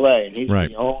won't play, and he's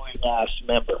the only last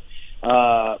member.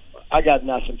 I got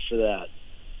nothing for that.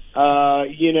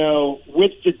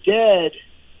 With the Dead,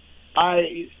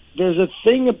 there's a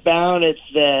thing about it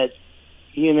that,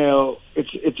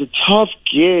 it's a tough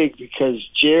gig because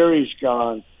Jerry's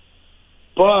gone,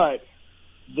 but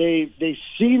they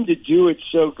seem to do it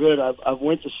so good. I've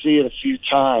went to see it a few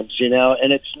times,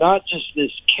 and it's not just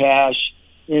this cash,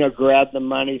 grab the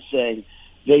money thing.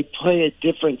 They play a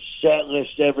different set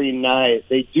list every night.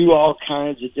 They do all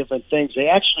kinds of different things. They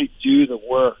actually do the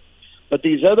work. But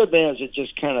these other bands that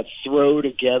just kind of throw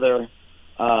together,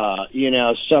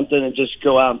 something and just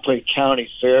go out and play county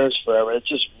fairs forever, it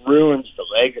just ruins the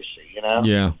legacy,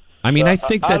 Yeah. I mean, so I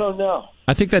think that... I don't know.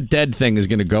 I think that Dead thing is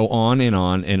going to go on and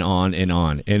on and on and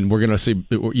on. And we're going to see,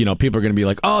 people are going to be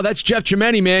like, oh, that's Jeff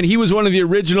Tremeny, man. He was one of the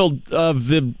original of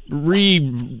the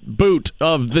reboot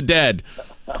of The Dead.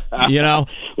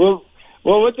 Well,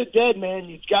 with the Dead, man,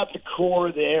 you've got the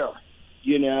core there.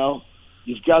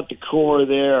 You've got the core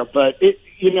there, but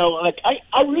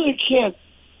I really can't.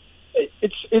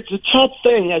 It's a tough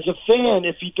thing as a fan.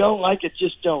 If you don't like it,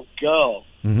 just don't go.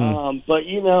 Mm-hmm. But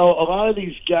a lot of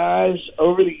these guys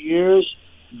over the years,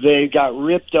 they got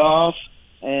ripped off,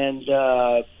 and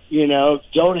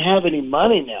don't have any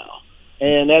money now.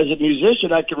 And as a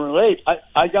musician, I can relate.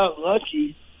 I got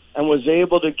lucky and was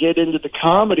able to get into the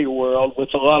comedy world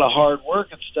with a lot of hard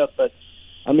work and stuff, but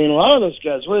I mean, a lot of those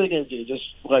guys, what are they going to do? Just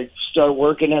like start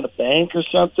working at a bank or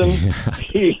something?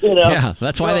 You know? Yeah,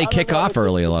 that's why they kick off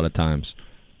early a lot of times.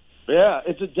 Yeah,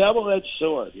 it's a double-edged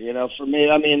sword, you know, for me.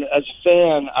 I mean, as a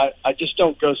fan, I just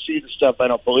don't go see the stuff I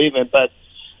don't believe in. But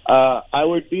I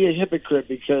would be a hypocrite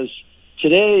because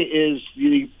today is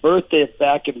the birthday of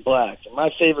Back in Black. And my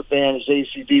favorite band is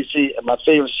AC/DC, and my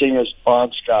favorite singer is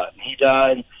Bon Scott. And he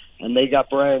died, and they got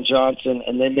Brian Johnson,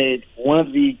 and they made one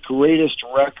of the greatest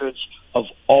records of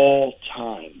all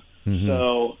time. Mm-hmm.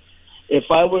 So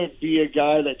if I would be a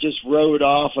guy that just wrote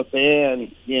off a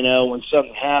band, you know, when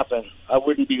something happened, I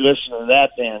wouldn't be listening to that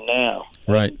band now.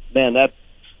 Right. Man,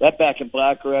 that Back in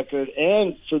Black record,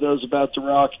 and For Those About to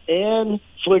Rock, and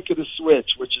Flick of the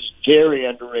Switch, which is very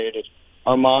underrated,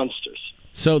 are monsters.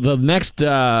 So the next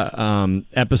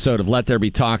episode of Let There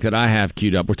Be Talk that I have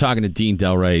queued up, we're talking to Dean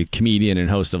Delray, comedian and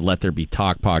host of Let There Be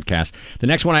Talk podcast. The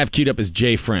next one I have queued up is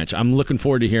Jay French. I'm looking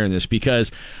forward to hearing this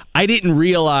because I didn't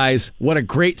realize what a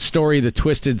great story the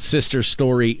Twisted Sister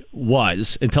story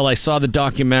was until I saw the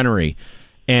documentary.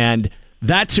 And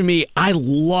that, to me, I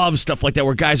love stuff like that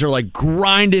where guys are like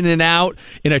grinding it out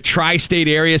in a tri-state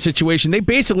area situation. They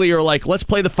basically are like, let's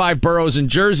play the 5 boroughs in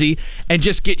Jersey and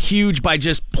just get huge by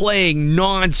just playing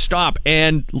nonstop.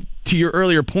 And to your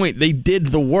earlier point, they did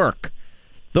the work.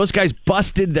 Those guys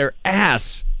busted their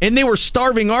ass, and they were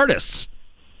starving artists.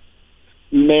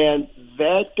 Man,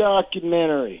 that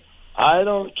documentary, I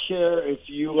don't care if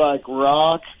you like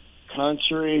rock,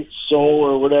 country, soul,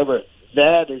 or whatever.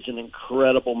 That is an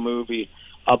incredible movie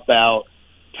about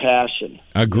passion.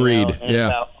 Agreed. You know, and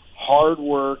about hard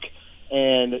work.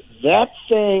 And that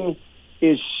thing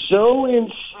is so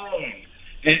insane.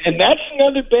 And that's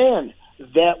another band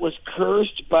that was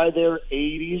cursed by their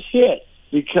 80s hit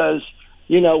because,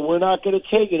 you know, we're not going to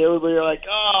take it. Everybody are like,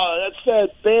 oh, that's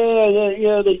that band. You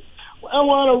know, I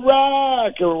want to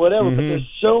rock or whatever. Mm-hmm. But there's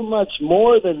so much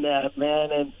more than that,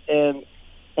 man.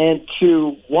 And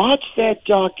to watch that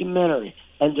documentary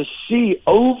and to see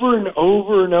over and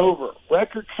over and over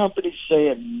record companies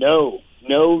saying no,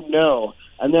 no, no.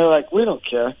 And they're like, we don't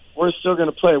care. We're still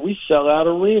going to play. We sell out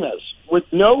arenas. With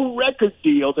no record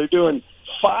deal, they're doing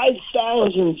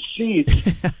 5,000 seats.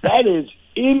 That is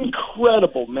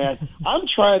incredible, man. I'm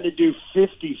trying to do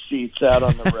 50 seats out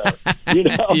on the road. You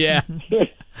know? Yeah.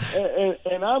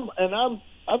 and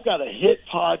I've got a hit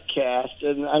podcast,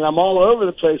 and I'm all over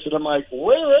the place, and I'm like,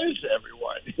 where is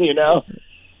everyone? You know?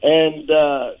 And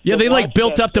yeah, they like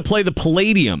built up to play the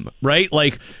Palladium, right?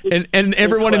 Like, and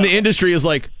everyone in the industry is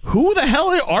like, who the hell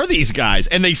are these guys?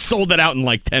 And they sold it out in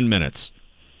like 10 minutes.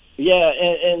 Yeah,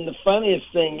 and the funniest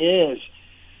thing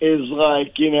is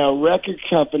like, you know, record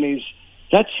companies,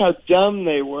 that's how dumb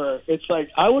they were. It's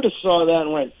like, I would have saw that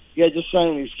and went, yeah, just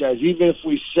sign these guys. Even if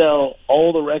we sell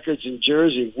all the records in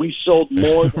Jersey, we sold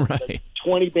more than the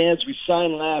 20 bands we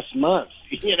signed last month,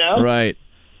 you know? Right.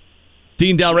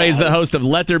 Dean Delray is the host of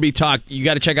Let There Be Talk. You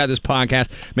got to check out this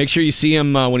podcast. Make sure you see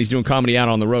him when he's doing comedy out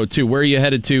on the road, too. Where are you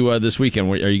headed to this weekend?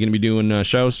 Are you going to be doing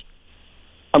shows?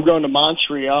 I'm going to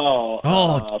Montreal.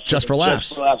 Just for Laughs.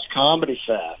 Just for Laughs Comedy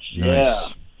Fest. Nice. Yeah,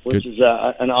 which is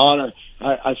an honor.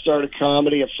 I started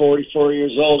comedy at 44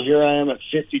 years old. Here I am at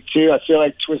 52. I feel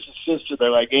like Twisted Sister.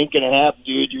 They're like, ain't going to happen,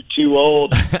 dude. You're too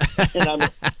old.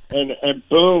 and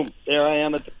boom, there I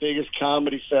am at the biggest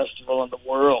comedy festival in the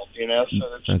world, you know?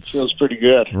 So that feels pretty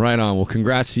good. Right on. Well,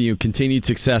 congrats to you. Continued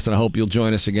success, and I hope you'll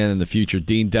join us again in the future.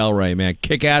 Dean Delray, man.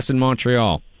 Kick ass in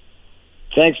Montreal.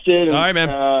 Thanks, dude. All right,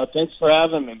 man. Thanks for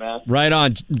having me, man. Right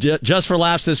on. Just for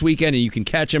Laughs this weekend, and you can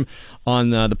catch him on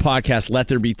the podcast Let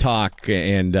There Be Talk,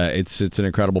 and it's an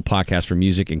incredible podcast for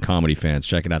music and comedy fans.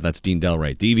 Check it out. That's Dean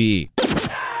Delray, DVE.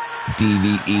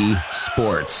 DVE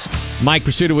Sports. Mike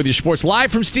Pursuta with your sports live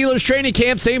from Steelers training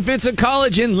camp, St. Vincent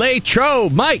College in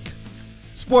Latrobe. Mike.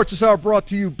 Sports is brought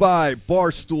to you by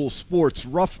Barstool Sports.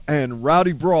 Rough and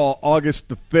Rowdy Brawl, August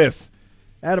the 5th.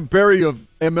 Adam Berry of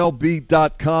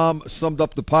MLB.com summed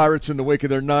up the Pirates in the wake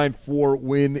of their 9-4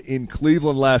 win in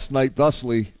Cleveland last night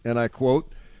thusly, and I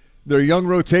quote, their young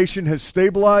rotation has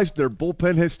stabilized, their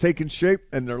bullpen has taken shape,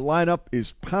 and their lineup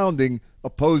is pounding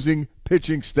opposing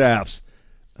pitching staffs.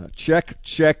 Check,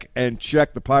 check, and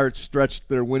check. The Pirates stretched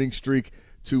their winning streak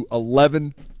to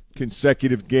 11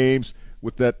 consecutive games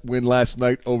with that win last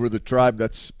night over the Tribe.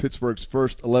 That's Pittsburgh's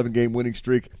first 11-game winning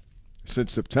streak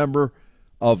since September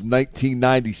of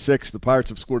 1996. The Pirates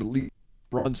have scored at least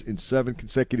runs in 7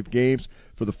 consecutive games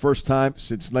for the first time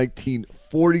since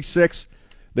 1946.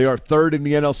 They are third in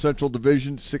the NL Central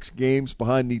Division, 6 games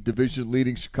behind the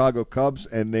division-leading Chicago Cubs,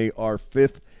 and they are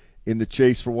fifth in the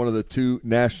chase for one of the 2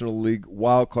 National League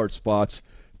wildcard spots,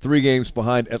 3 games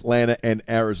behind Atlanta and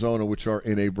Arizona, which are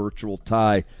in a virtual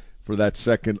tie for that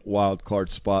second wild card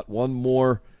spot. One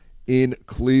more in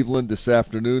Cleveland this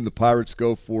afternoon. The Pirates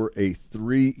go for a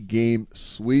 3-game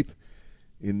sweep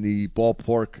in the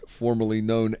ballpark formerly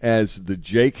known as the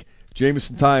Jake.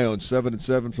 Jameson Taillon,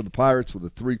 7-7 for the Pirates with a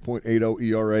 3.80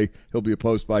 ERA. He'll be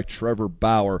opposed by Trevor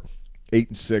Bauer,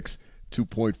 8-6,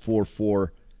 2.44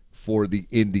 for the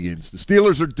Indians. The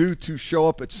Steelers are due to show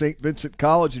up at St. Vincent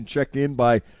College and check in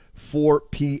by 4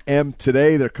 p.m.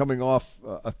 today. They're coming off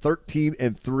a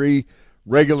 13-3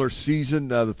 regular season,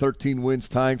 the 13 wins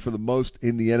tying for the most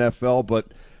in the NFL,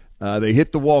 but they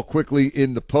hit the wall quickly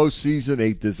in the postseason.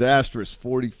 A disastrous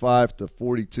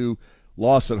 45-42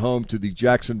 loss at home to the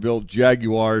Jacksonville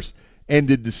Jaguars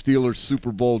ended the Steelers'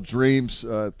 Super Bowl dreams.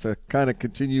 To kind of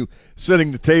continue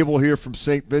setting the table here from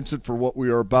St. Vincent for what we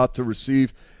are about to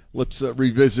receive, let's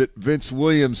revisit Vince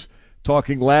Williams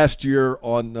talking last year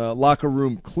on Locker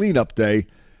Room Cleanup Day,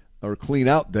 or Clean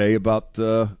Out Day, about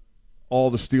all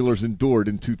the Steelers endured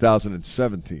in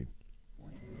 2017.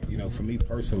 You know, for me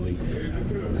personally,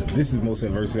 this is the most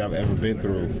adversity I've ever been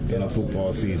through in a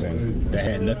football season that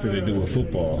had nothing to do with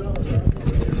football.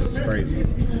 It's crazy.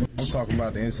 I'm talking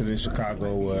about the incident in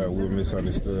Chicago where we were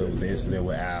misunderstood with the incident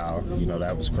with Al. You know,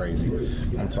 that was crazy.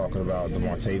 I'm talking about the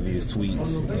Martavius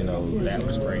tweets. You know, that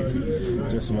was crazy.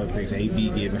 Just some other things. AB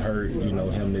getting hurt, you know,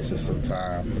 him missing some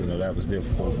time. You know, that was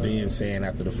difficult. Ben saying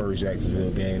after the first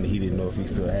Jacksonville game that he didn't know if he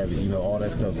still had it. You know, all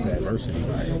that stuff is adversity.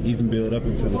 Even build up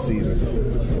into the season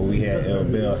where we had El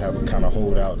Bell have a kind of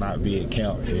holdout, not be at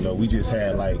camp. You know, we just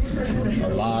had like a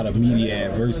lot of media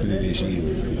adversity this year.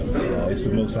 It's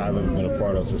the most I've ever been a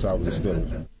part of since I was a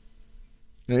Steeler.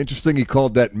 Interesting he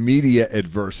called that media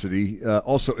adversity.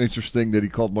 Also interesting that he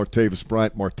called Martavis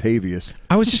Bryant Martavius.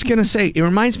 I was just going to say, it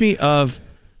reminds me of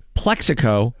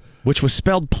Plexico, which was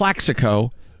spelled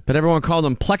Plaxico, but everyone called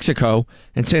him Plexico,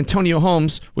 and Santonio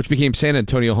Holmes, which became San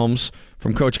Antonio Holmes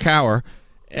from Coach Cowher.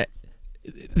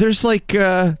 There's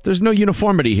there's no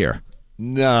uniformity here.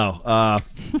 No.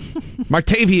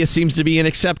 Martavius seems to be an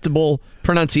acceptable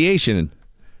pronunciation.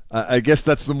 I guess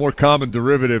that's the more common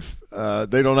derivative.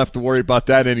 They don't have to worry about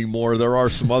that anymore. There are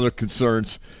some other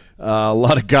concerns. A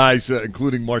lot of guys,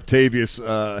 including Martavius,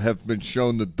 have been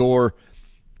shown the door,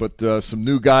 but some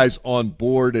new guys on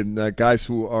board and guys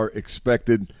who are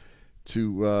expected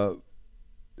to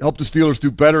help the Steelers do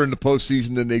better in the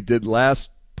postseason than they did last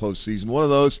postseason. One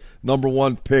of those, number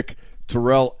 1 pick,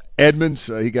 Terrell Edmunds.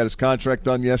 He got his contract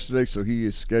done yesterday, so he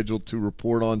is scheduled to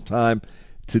report on time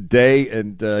today,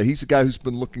 and he's a guy who's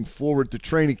been looking forward to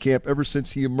training camp ever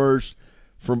since he emerged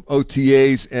from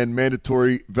OTAs and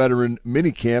mandatory veteran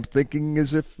minicamp, thinking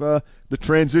as if the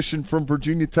transition from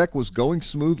Virginia Tech was going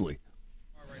smoothly.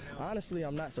 Honestly,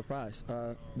 I'm not surprised.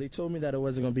 They told me that it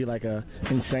wasn't going to be like a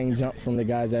insane jump from the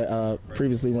guys that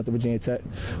previously went to Virginia Tech,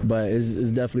 but it's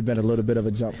definitely been a little bit of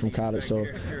a jump from college, so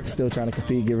still trying to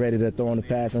compete, get ready to throw on the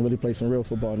pass, and really play some real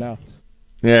football now.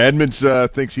 Yeah, Edmunds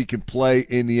thinks he can play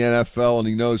in the NFL, and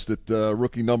he knows that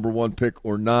rookie number 1 pick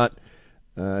or not,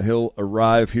 he'll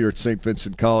arrive here at St.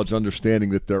 Vincent College understanding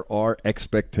that there are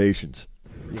expectations.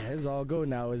 Yeah, it's all go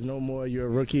now. It's no more you're a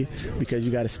rookie because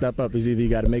you got to step up. It's either you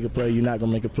got to make a play or you're not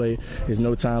going to make a play. There's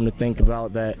no time to think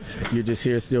about that. You're just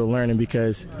here still learning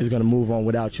because it's going to move on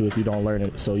without you if you don't learn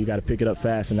it. So you got to pick it up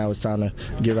fast, and now it's time to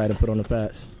get right and put on the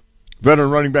pass.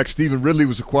 Veteran running back Stephen Ridley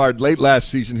was acquired late last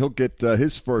season. He'll get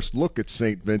his first look at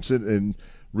St. Vincent, and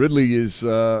Ridley is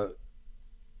under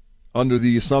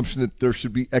the assumption that there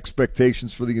should be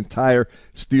expectations for the entire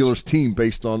Steelers team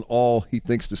based on all he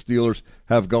thinks the Steelers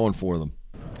have going for them.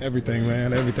 Everything,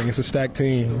 man, everything. It's a stacked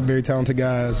team, very talented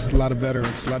guys, a lot of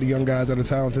veterans, a lot of young guys that are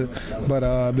talented,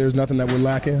 but there's nothing that we're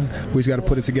lacking. We just got to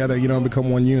put it together, and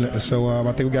become one unit. So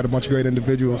I think we got a bunch of great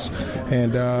individuals,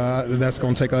 and that's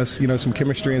going to take us, some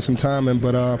chemistry and some timing,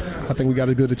 but I think we got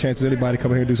as good a chance as anybody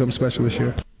coming here and do something special this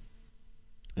year.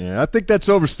 Yeah, I think that's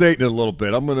overstating it a little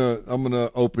bit. I'm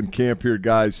gonna open camp here,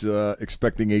 guys,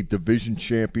 expecting a division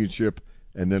championship,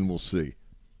 and then we'll see.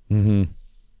 Mm-hmm.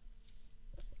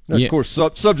 Of course,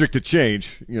 subject to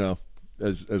change,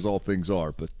 as all things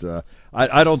are. But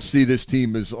I don't see this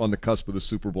team as on the cusp of the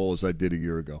Super Bowl as I did a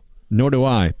year ago. Nor do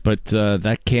I, but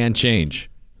that can change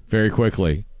very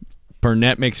quickly.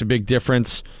 Burnett makes a big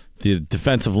difference. The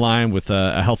defensive line with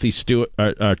a healthy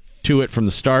Tuitt from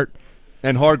the start.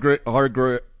 And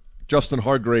Justin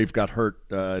Hargrave got hurt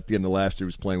at the end of last year. He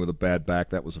was playing with a bad back.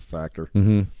 That was a factor.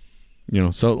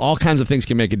 Mm-hmm. So all kinds of things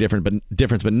can make a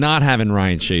difference, but not having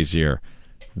Ryan Shazier,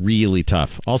 really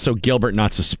tough. Also, Gilbert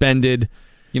not suspended.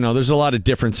 there's a lot of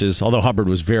differences, although Hubbard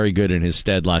was very good in his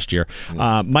stead last year.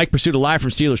 Mike Pursuta live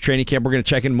from Steelers training camp. We're going to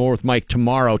check in more with Mike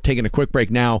tomorrow. Taking a quick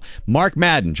break now. Mark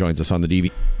Madden joins us on the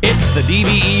DVE. It's the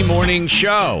DVE Morning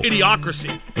Show.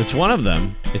 Idiocracy. It's one of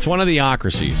them. It's one of the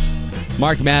ocracies.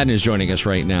 Mark Madden is joining us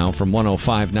right now from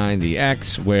 105.9 The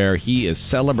X, where he is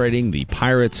celebrating the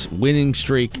Pirates' winning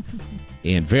streak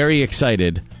and very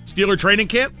excited. Steeler training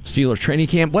camp? Steeler training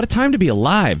camp. What a time to be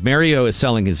alive. Mario is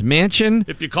selling his mansion.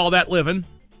 If you call that living.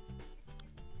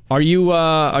 Are you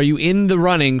in the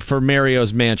running for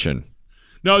Mario's mansion?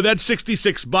 No, that's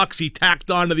 $66 he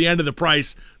tacked on to the end of the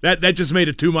price. That just made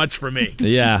it too much for me.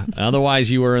 Yeah,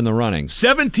 otherwise you were in the running.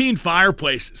 17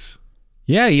 fireplaces.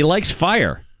 Yeah, he likes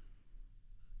fire.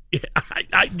 Yeah,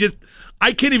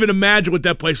 I can't even imagine what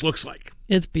that place looks like.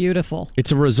 It's beautiful.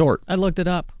 It's a resort. I looked it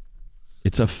up.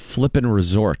 It's a flippin'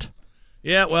 resort.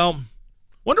 Yeah, well,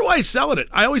 wonder why he's selling it.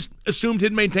 I always assumed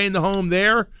he'd maintain the home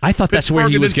there. I thought that's where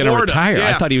he was going to retire. Yeah.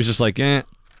 I thought he was just like, I'll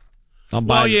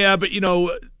buy. Well, yeah, but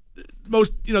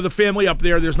most the family up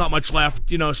there's not much left.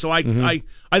 So I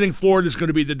think Florida is going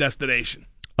to be the destination.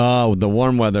 Oh, the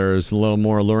warm weather is a little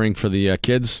more alluring for the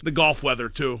kids. The golf weather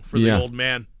too for the old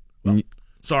man. Well,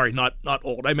 sorry, not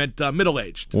old. I meant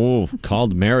middle-aged. Oh,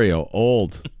 called Mario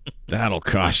old. That'll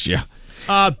cost you.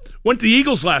 Went to the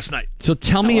Eagles last night. So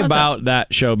tell me about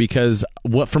that show, because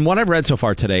from what I've read so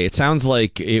far today, it sounds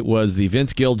like it was the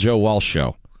Vince Gill, Joe Walsh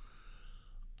show.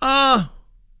 That's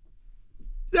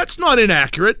not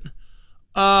inaccurate.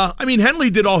 Henley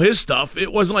did all his stuff.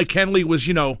 It wasn't like Henley was,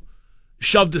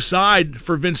 shoved aside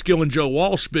for Vince Gill and Joe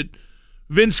Walsh, but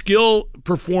Vince Gill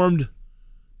performed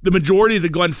the majority of the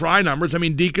Glenn Fry numbers.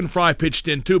 Deacon Fry pitched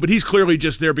in too, but he's clearly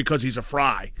just there because he's a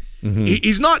Fry. Mm-hmm.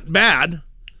 He's not bad.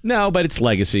 No, but it's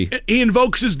legacy. He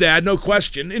invokes his dad, no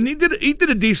question, and he did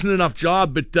a decent enough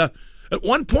job. But at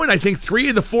one point, I think 3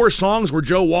 of the 4 songs were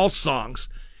Joe Walsh songs.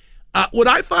 What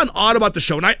I found odd about the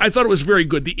show, and I thought it was very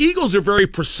good, the Eagles are very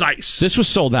precise. This was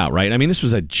sold out, right? This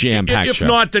was a jam-packed show. If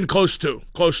not, then close to.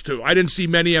 I didn't see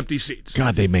many empty seats.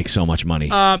 God, they make so much money.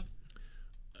 The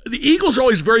Eagles are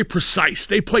always very precise.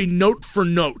 They play note for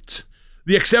note.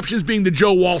 The exceptions being the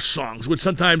Joe Walsh songs, which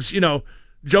sometimes,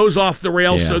 Joe's off the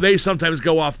rails, so they sometimes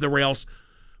go off the rails.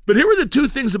 But here were the 2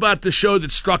 things about the show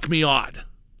that struck me odd.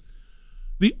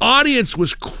 The audience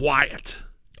was quiet.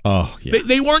 Oh, yeah.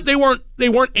 They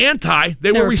weren't anti.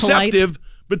 They were receptive,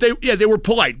 polite. but they were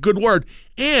polite. Good word.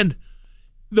 And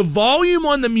the volume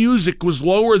on the music was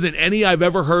lower than any I've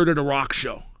ever heard at a rock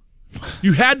show.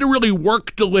 You had to really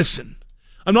work to listen.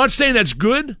 I'm not saying that's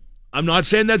good. I'm not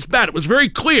saying that's bad. It was very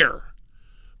clear,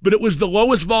 but it was the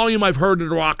lowest volume I've heard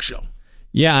at a rock show.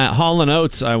 Yeah, Hall &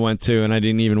 Oates I went to, and I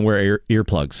didn't even wear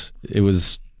earplugs. It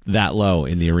was that low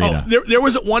in the arena. Oh, there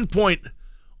was at one point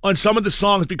on some of the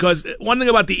songs, because one thing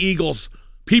about the Eagles,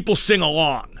 people sing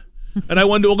along. And I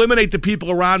wanted to eliminate the people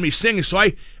around me singing. So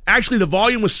the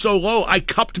volume was so low, I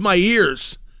cupped my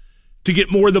ears to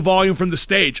get more of the volume from the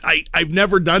stage. I've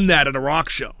never done that at a rock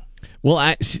show.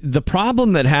 Well, the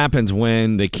problem that happens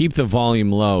when they keep the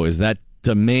volume low is that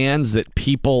demands that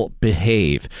people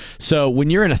behave. So when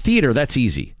you're in a theater, that's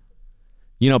easy.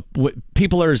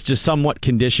 People are just somewhat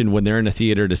conditioned when they're in a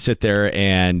theater to sit there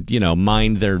and,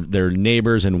 mind their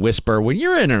neighbors and whisper. When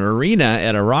you're in an arena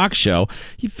at a rock show,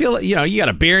 you feel, you got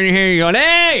a beer in your hand, you're going,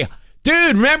 hey,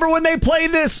 dude, remember when they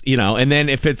played this? And then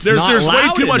if it's there's loud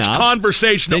way too much enough,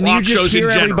 conversation at then rock you just shows hear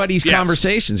in general. everybody's Yes.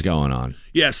 conversations going on.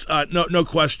 Yes, no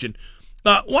question.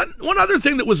 One other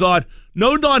thing that was odd,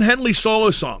 no Don Henley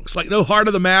solo songs, like no Heart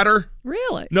of the Matter.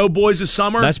 Really? No Boys of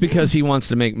Summer. That's because he wants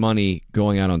to make money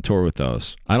going out on tour with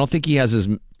those. I don't think he has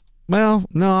well,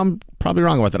 no, I'm probably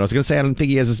wrong about that. I was going to say I don't think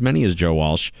he has as many as Joe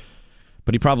Walsh,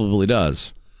 but he probably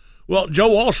does. Well, Joe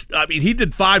Walsh, he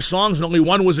did 5 songs and only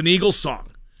one was an Eagles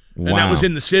song. And that was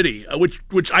In the City,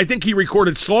 which I think he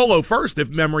recorded solo first, if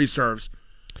memory serves.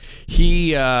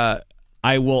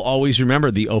 I will always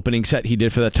remember the opening set he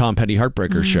did for that Tom Petty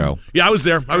Heartbreakers show. Yeah, I was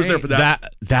there. I was there for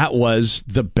that. That was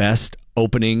the best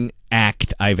opening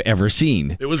act I've ever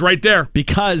seen. It was right there.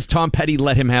 Because Tom Petty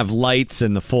let him have lights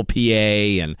and the full PA,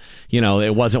 and,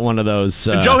 it wasn't one of those...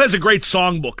 and Joe has a great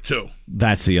songbook, too.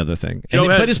 That's the other thing.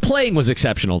 But his playing was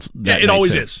exceptional. It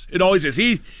always is. It always is.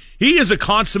 He is a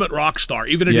consummate rock star,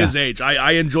 even at his age.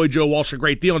 I enjoy Joe Walsh a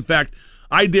great deal. In fact,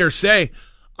 I dare say,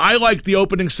 I like the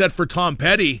opening set for Tom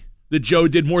Petty that Joe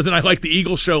did more than I liked the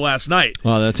Eagles show last night.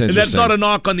 Oh, that's interesting. And that's not a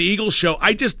knock on the Eagles show.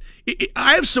 I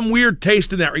have some weird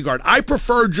taste in that regard. I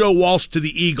prefer Joe Walsh to the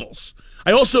Eagles.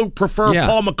 I also prefer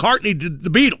Paul McCartney to the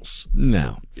Beatles.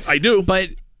 No. I do.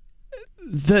 But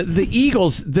the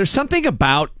Eagles, there's something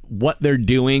about what they're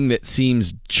doing that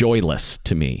seems joyless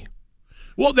to me.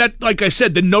 Well, that, like I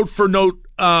said, the note for note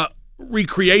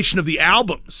recreation of the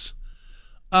albums.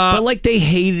 But like they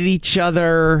hated each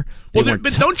other. But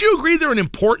don't you agree they're an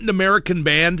important American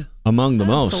band? Among the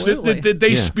most. Absolutely.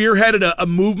 They spearheaded a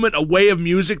movement, a way of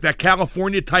music, that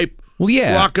California type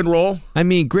rock and roll. I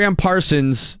mean, Graham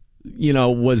Parsons,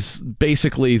 was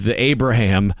basically the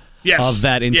Abraham of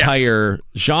that entire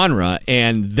genre.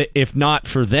 And if not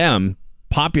for them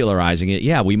popularizing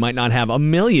it, we might not have a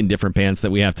million different bands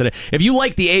that we have today. If you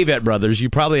like the Avett Brothers, you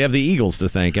probably have the Eagles to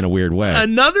thank in a weird way.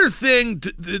 Another thing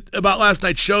about last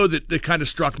night's show that kind of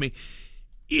struck me,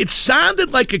 it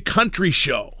sounded like a country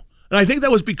show. And I think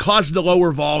that was because of the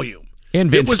lower volume.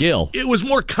 And Vince Gill. It was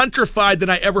more countrified than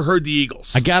I ever heard the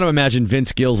Eagles. I got to imagine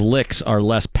Vince Gill's licks are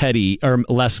less petty, or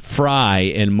less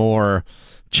Fry and more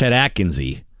Chet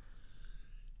Atkinsy.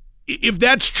 If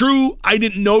that's true, I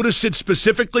didn't notice it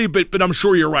specifically, but I'm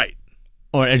sure you're right.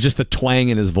 Or just the twang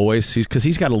in his voice, because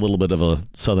he's got a little bit of a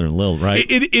southern lilt, right?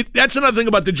 That's another thing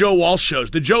about the Joe Walsh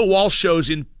shows. The Joe Walsh shows,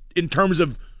 in terms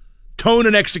of tone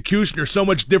and execution, are so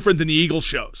much different than the Eagles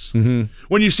shows. Mm-hmm.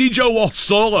 When you see Joe Walsh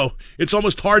solo, it's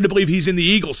almost hard to believe he's in the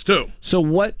Eagles too. So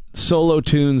what solo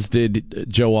tunes did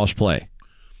Joe Walsh play?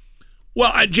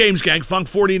 Well, James Gang, Funk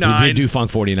 49. He did do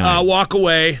Funk 49. Walk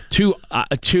Away. Two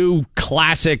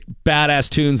classic badass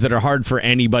tunes that are hard for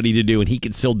anybody to do, and he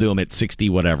can still do them at 60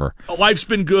 whatever. Life's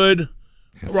Been Good,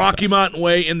 Rocky Mountain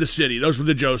Way, In the City. Those were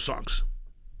the Joe songs.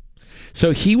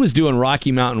 So he was doing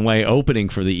Rocky Mountain Way opening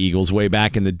for the Eagles way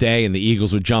back in the day, and the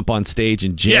Eagles would jump on stage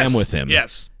and jam with him.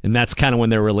 Yes. And that's kind of when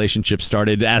their relationship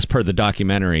started, as per the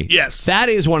documentary. Yes. That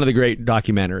is one of the great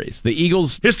documentaries. The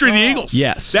Eagles. History of the Eagles.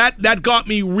 Yes. That got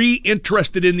me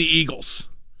reinterested in the Eagles.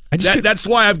 That's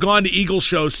why I've gone to Eagles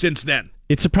shows since then.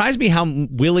 It surprised me how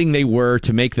willing they were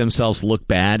to make themselves look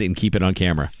bad and keep it on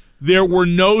camera. There were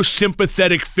no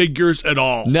sympathetic figures at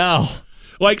all. No.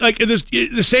 Like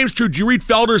the same's true. Did you read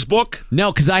Felder's book?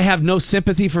 No, because I have no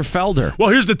sympathy for Felder. Well,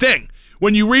 here's the thing.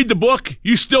 When you read the book,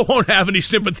 you still won't have any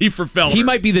sympathy for Felder. He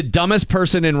might be the dumbest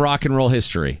person in rock and roll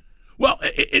history. Well,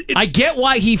 I get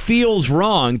why he feels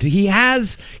wronged. He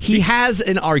has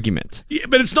an argument. Yeah,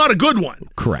 but it's not a good one.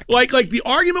 Correct. Like the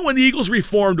argument when the Eagles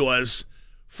reformed was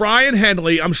Fry and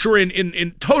Henley, I'm sure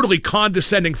in totally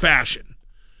condescending fashion,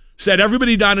 sat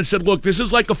everybody down and said, look, this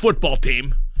is like a football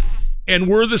team, and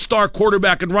we're the star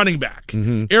quarterback and running back.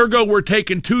 Mm-hmm. Ergo, we're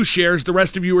taking 2 shares. The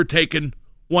rest of you are taking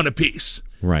 1 apiece.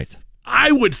 Right.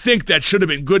 I would think that should have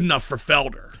been good enough for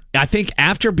Felder. I think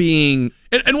after being...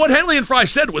 And what Henley and Fry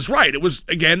said was right. It was,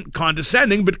 again,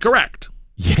 condescending, but correct.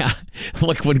 Yeah.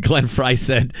 Like when Glenn Fry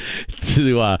said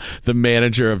to the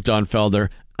manager of Don Felder,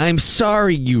 I'm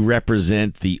sorry you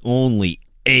represent the only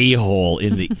a-hole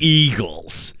in the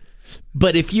Eagles,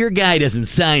 but if your guy doesn't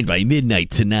sign by midnight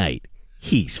tonight,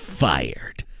 he's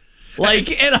fired.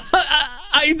 Like, and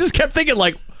I just kept thinking,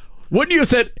 like, wouldn't you have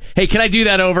said, hey, can I do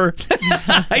that over?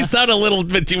 I sound a little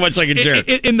bit too much like a jerk.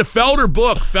 In the Felder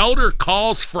book, Felder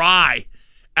calls Fry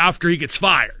after he gets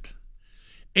fired.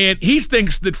 And he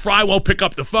thinks that Fry won't pick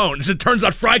up the phone. As it turns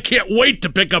out, Fry can't wait to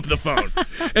pick up the phone.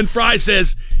 And Fry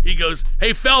says, he goes,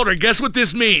 hey, Felder, guess what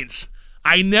this means?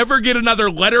 I never get another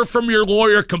letter from your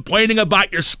lawyer complaining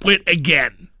about your split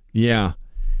again. Yeah.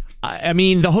 I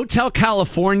mean, the Hotel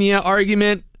California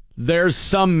argument, there's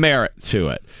some merit to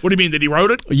it. What do you mean, that he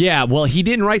wrote it? Yeah, well, he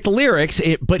didn't write the lyrics,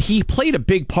 but he played a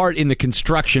big part in the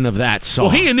construction of that song.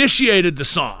 Well, he initiated the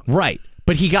song. Right.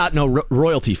 But he got no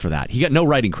royalty for that. He got no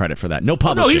writing credit for that. No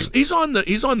publishing. No,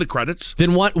 he's on the credits.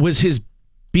 Then what was his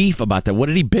beef about that? What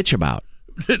did he bitch about?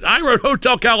 I wrote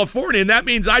Hotel California, and that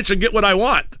means I should get what I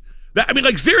want. I mean,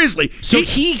 like, seriously. So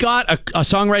he got a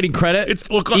songwriting credit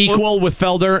equal with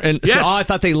Felder? And yes. I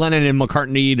thought they Lennon and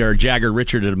McCartney or Jagger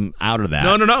Richarded him out of that.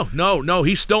 No.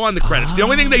 He's still on the credits. The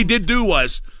only thing they did do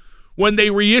was when they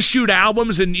reissued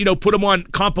albums and, put them on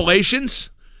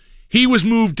compilations, he was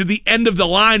moved to the end of the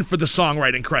line for the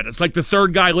songwriting credits, like the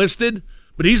third guy listed,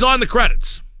 but he's on the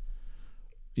credits.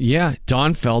 Yeah,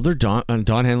 Don Felder,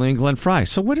 Don Henley, and Glenn Fry.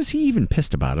 So what is he even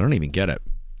pissed about? I don't even get it.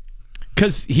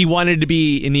 Because he wanted to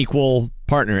be an equal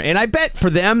partner. And I bet for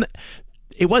them,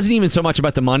 it wasn't even so much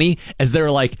about the money as they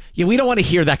were like, yeah, we don't want to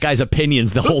hear that guy's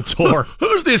opinions the whole tour.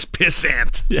 Who's this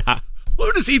pissant? Yeah.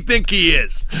 Who does he think he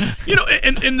is?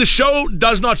 And the show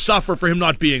does not suffer for him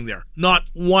not being there. Not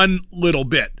one little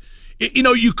bit.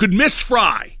 You could miss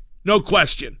Fry, no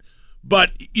question.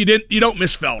 But you don't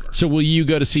miss Felder. So will you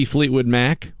go to see Fleetwood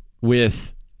Mac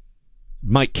with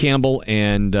Mike Campbell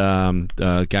and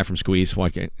guy from Squeeze,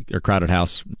 or Crowded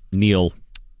House, Neil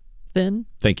Finn?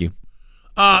 Thank you.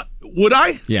 Would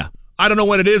I? Yeah. I don't know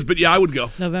when it is, but yeah, I would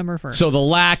go. November 1st. So the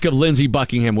lack of Lindsey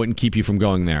Buckingham wouldn't keep you from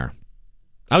going there?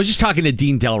 I was just talking to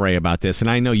Dean Delray about this, and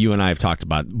I know you and I have talked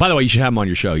about it. By the way, you should have him on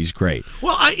your show. He's great.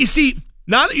 Well, you see,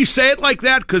 now that you say it like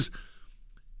that, because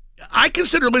I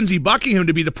consider Lindsey Buckingham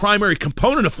to be the primary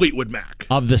component of Fleetwood Mac.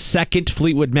 Of the second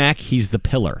Fleetwood Mac, he's the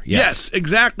pillar. Yes,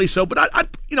 exactly. So, but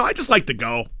I just like to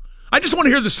go. I just want to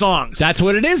hear the songs. That's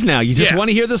what it is now. You just want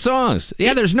to hear the songs.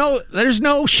 Yeah, there's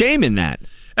no shame in that.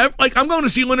 Like, I'm going to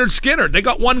see Leonard Skinner. They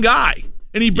got one guy,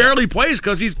 and he barely plays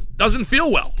because he doesn't feel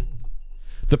well.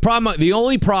 The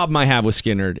only problem I have with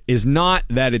Skinner is not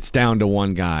that it's down to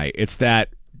one guy. It's that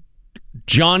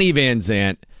Johnny Van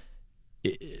Zant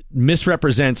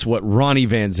misrepresents what Ronnie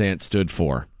Van Zant stood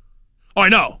for. Oh, I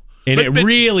know. And it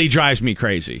really drives me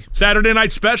crazy. Saturday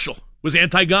Night Special was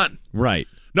anti-gun. Right.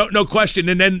 No question.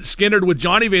 And then Skinner with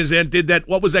Johnny Van Zant did that,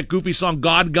 what was that goofy song,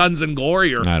 God, Guns, and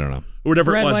Glory? Or I don't know. Or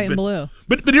whatever Red, it was. White, and Blue.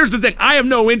 But here's the thing. I have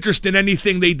no interest in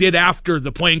anything they did after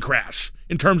the plane crash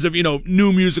in terms of,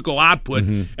 new musical output.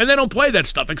 Mm-hmm. And they don't play that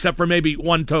stuff except for maybe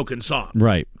one token song.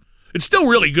 Right. It's still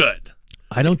really good.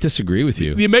 I don't disagree with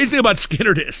you. The amazing thing about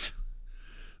Skinner is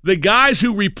the guys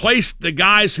who replaced the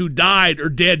guys who died are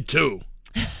dead too.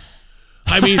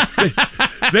 I mean,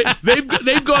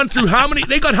 they've gone through how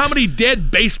many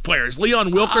dead bass players?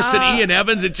 Leon Wilkerson, Ian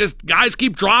Evans. It just guys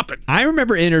keep dropping. I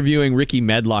remember interviewing Ricky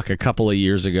Medlock a couple of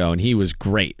years ago, and he was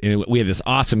great. And we had this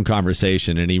awesome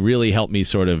conversation, and he really helped me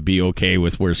sort of be okay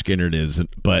with where Skinner is.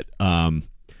 But and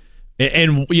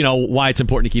why it's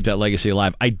important to keep that legacy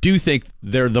alive. I do think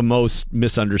they're the most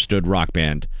misunderstood rock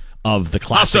band of the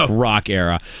classic rock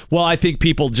era. Well, I think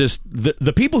people just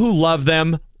the people who love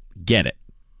them get it.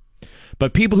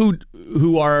 But people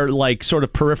who are like sort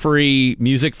of periphery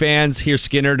music fans hear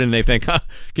Skinner and they think,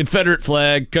 Confederate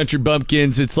flag, Country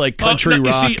Bumpkins, it's like country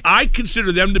rock. You see, I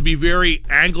consider them to be very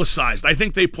anglicized. I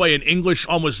think they play an English,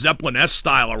 almost Zeppelin-esque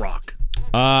style of rock.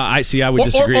 I would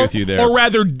disagree with you there. Or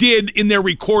rather did in their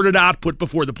recorded output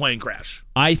before the plane crash.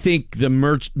 I think the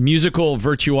musical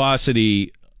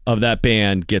virtuosity of that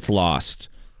band gets lost.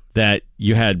 That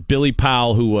you had Billy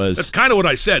Powell, who was... That's kind of what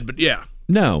I said, but yeah.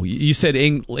 No, you said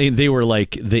they were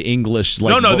like the English.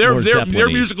 Like, no, their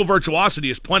musical virtuosity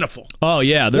is plentiful. Oh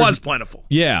yeah, was plentiful.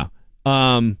 Yeah,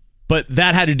 but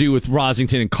that had to do with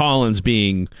Rosington and Collins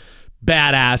being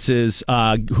badasses.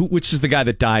 Which is the guy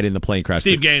that died in the plane crash?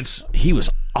 Steve Gaines. He was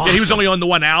awesome. Yeah, he was only on the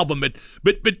one album,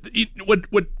 but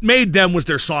what made them was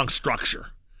their song structure.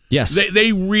 Yes,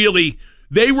 they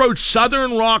wrote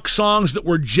Southern rock songs that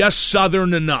were just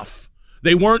Southern enough.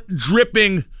 They weren't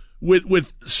dripping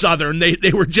with Southern.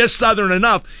 They were just Southern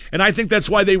enough, and I think that's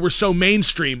why they were so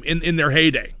mainstream in their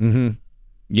heyday. Mm-hmm.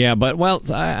 Yeah, but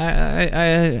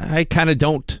I kind of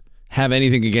don't have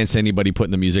anything against anybody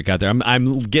putting the music out there.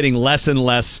 I'm getting less and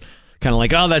less kind of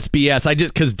like, oh, that's BS.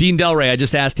 Because Dean Delray, I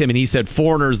just asked him, and he said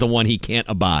Foreigner is the one he can't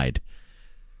abide.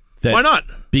 Why not?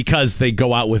 Because they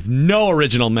go out with no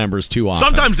original members too often.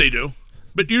 Sometimes they do.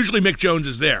 But usually Mick Jones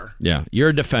is there. Yeah, you're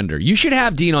a defender. You should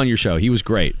have Dean on your show. He was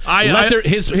great.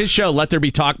 His show, Let There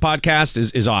Be Talk podcast,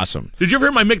 is awesome. Did you ever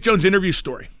hear my Mick Jones interview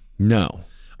story? No.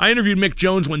 I interviewed Mick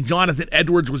Jones when Jonathan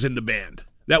Edwards was in the band.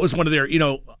 That was one of their,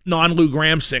 non-Lou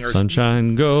Graham singers.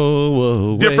 Sunshine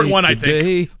go away different one, today.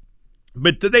 I think.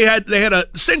 But they had a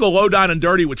single, Low Down and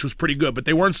Dirty, which was pretty good. But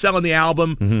they weren't selling the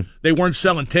album. Mm-hmm. They weren't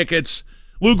selling tickets.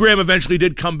 Lou Graham eventually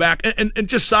did come back. And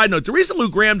just side note, the reason Lou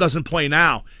Graham doesn't play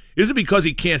now isn't because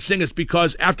he can't sing. It's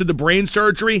because after the brain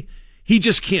surgery, he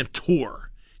just can't tour.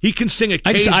 He can sing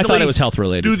occasionally. I thought it was health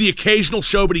related. Do the occasional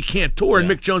show, but he can't tour. And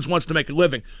Mick Jones wants to make a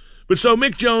living. But so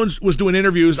Mick Jones was doing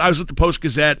interviews. I was at the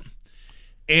Post-Gazette,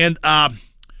 and I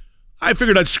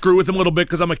figured I'd screw with him a little bit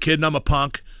because I'm a kid and I'm a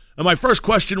punk. And my first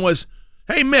question was,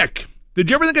 hey, Mick, did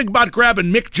you ever think about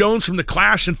grabbing Mick Jones from The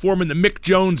Clash and forming the Mick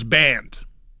Jones Band?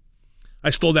 I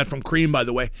stole that from Cream, by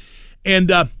the way.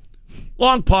 And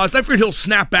long pause. I figured he'll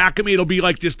snap back at me. It'll be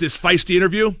like this feisty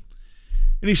interview.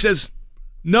 And he says,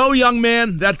 no, young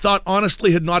man, that thought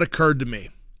honestly had not occurred to me.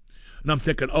 And I'm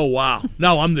thinking, oh, wow.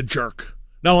 Now I'm the jerk.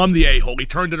 Now I'm the a-hole. He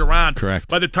turned it around. Correct.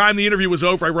 By the time the interview was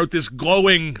over, I wrote this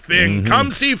glowing thing. Mm-hmm.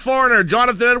 Come see Foreigner.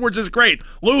 Jonathan Edwards is great.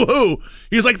 Lou Who.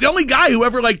 He was like the only guy who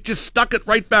ever just stuck it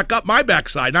right back up my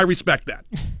backside, and I respect that.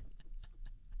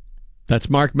 That's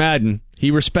Mark Madden. He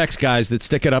respects guys that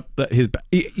stick it up his back.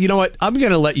 You know what? I'm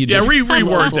going to let you just... Yeah,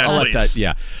 reword that, I'll please. Let that,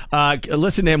 yeah.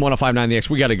 Listen to him, 105.9 The X.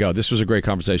 We got to go. This was a great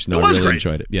conversation, though. It was I really great.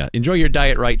 Enjoyed it. Yeah. Enjoy your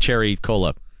Diet Right Cherry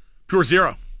Cola. Pure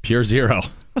Zero. Pure Zero.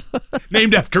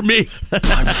 Named after me.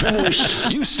 I'm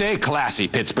finished. You stay classy,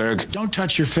 Pittsburgh. Don't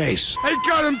touch your face. Hey,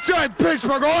 got him tight,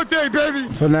 Pittsburgh all day, baby.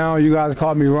 For now, you guys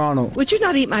call me Ronald. Would you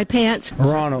not eat my pants?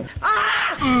 Ronald.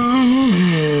 Ah!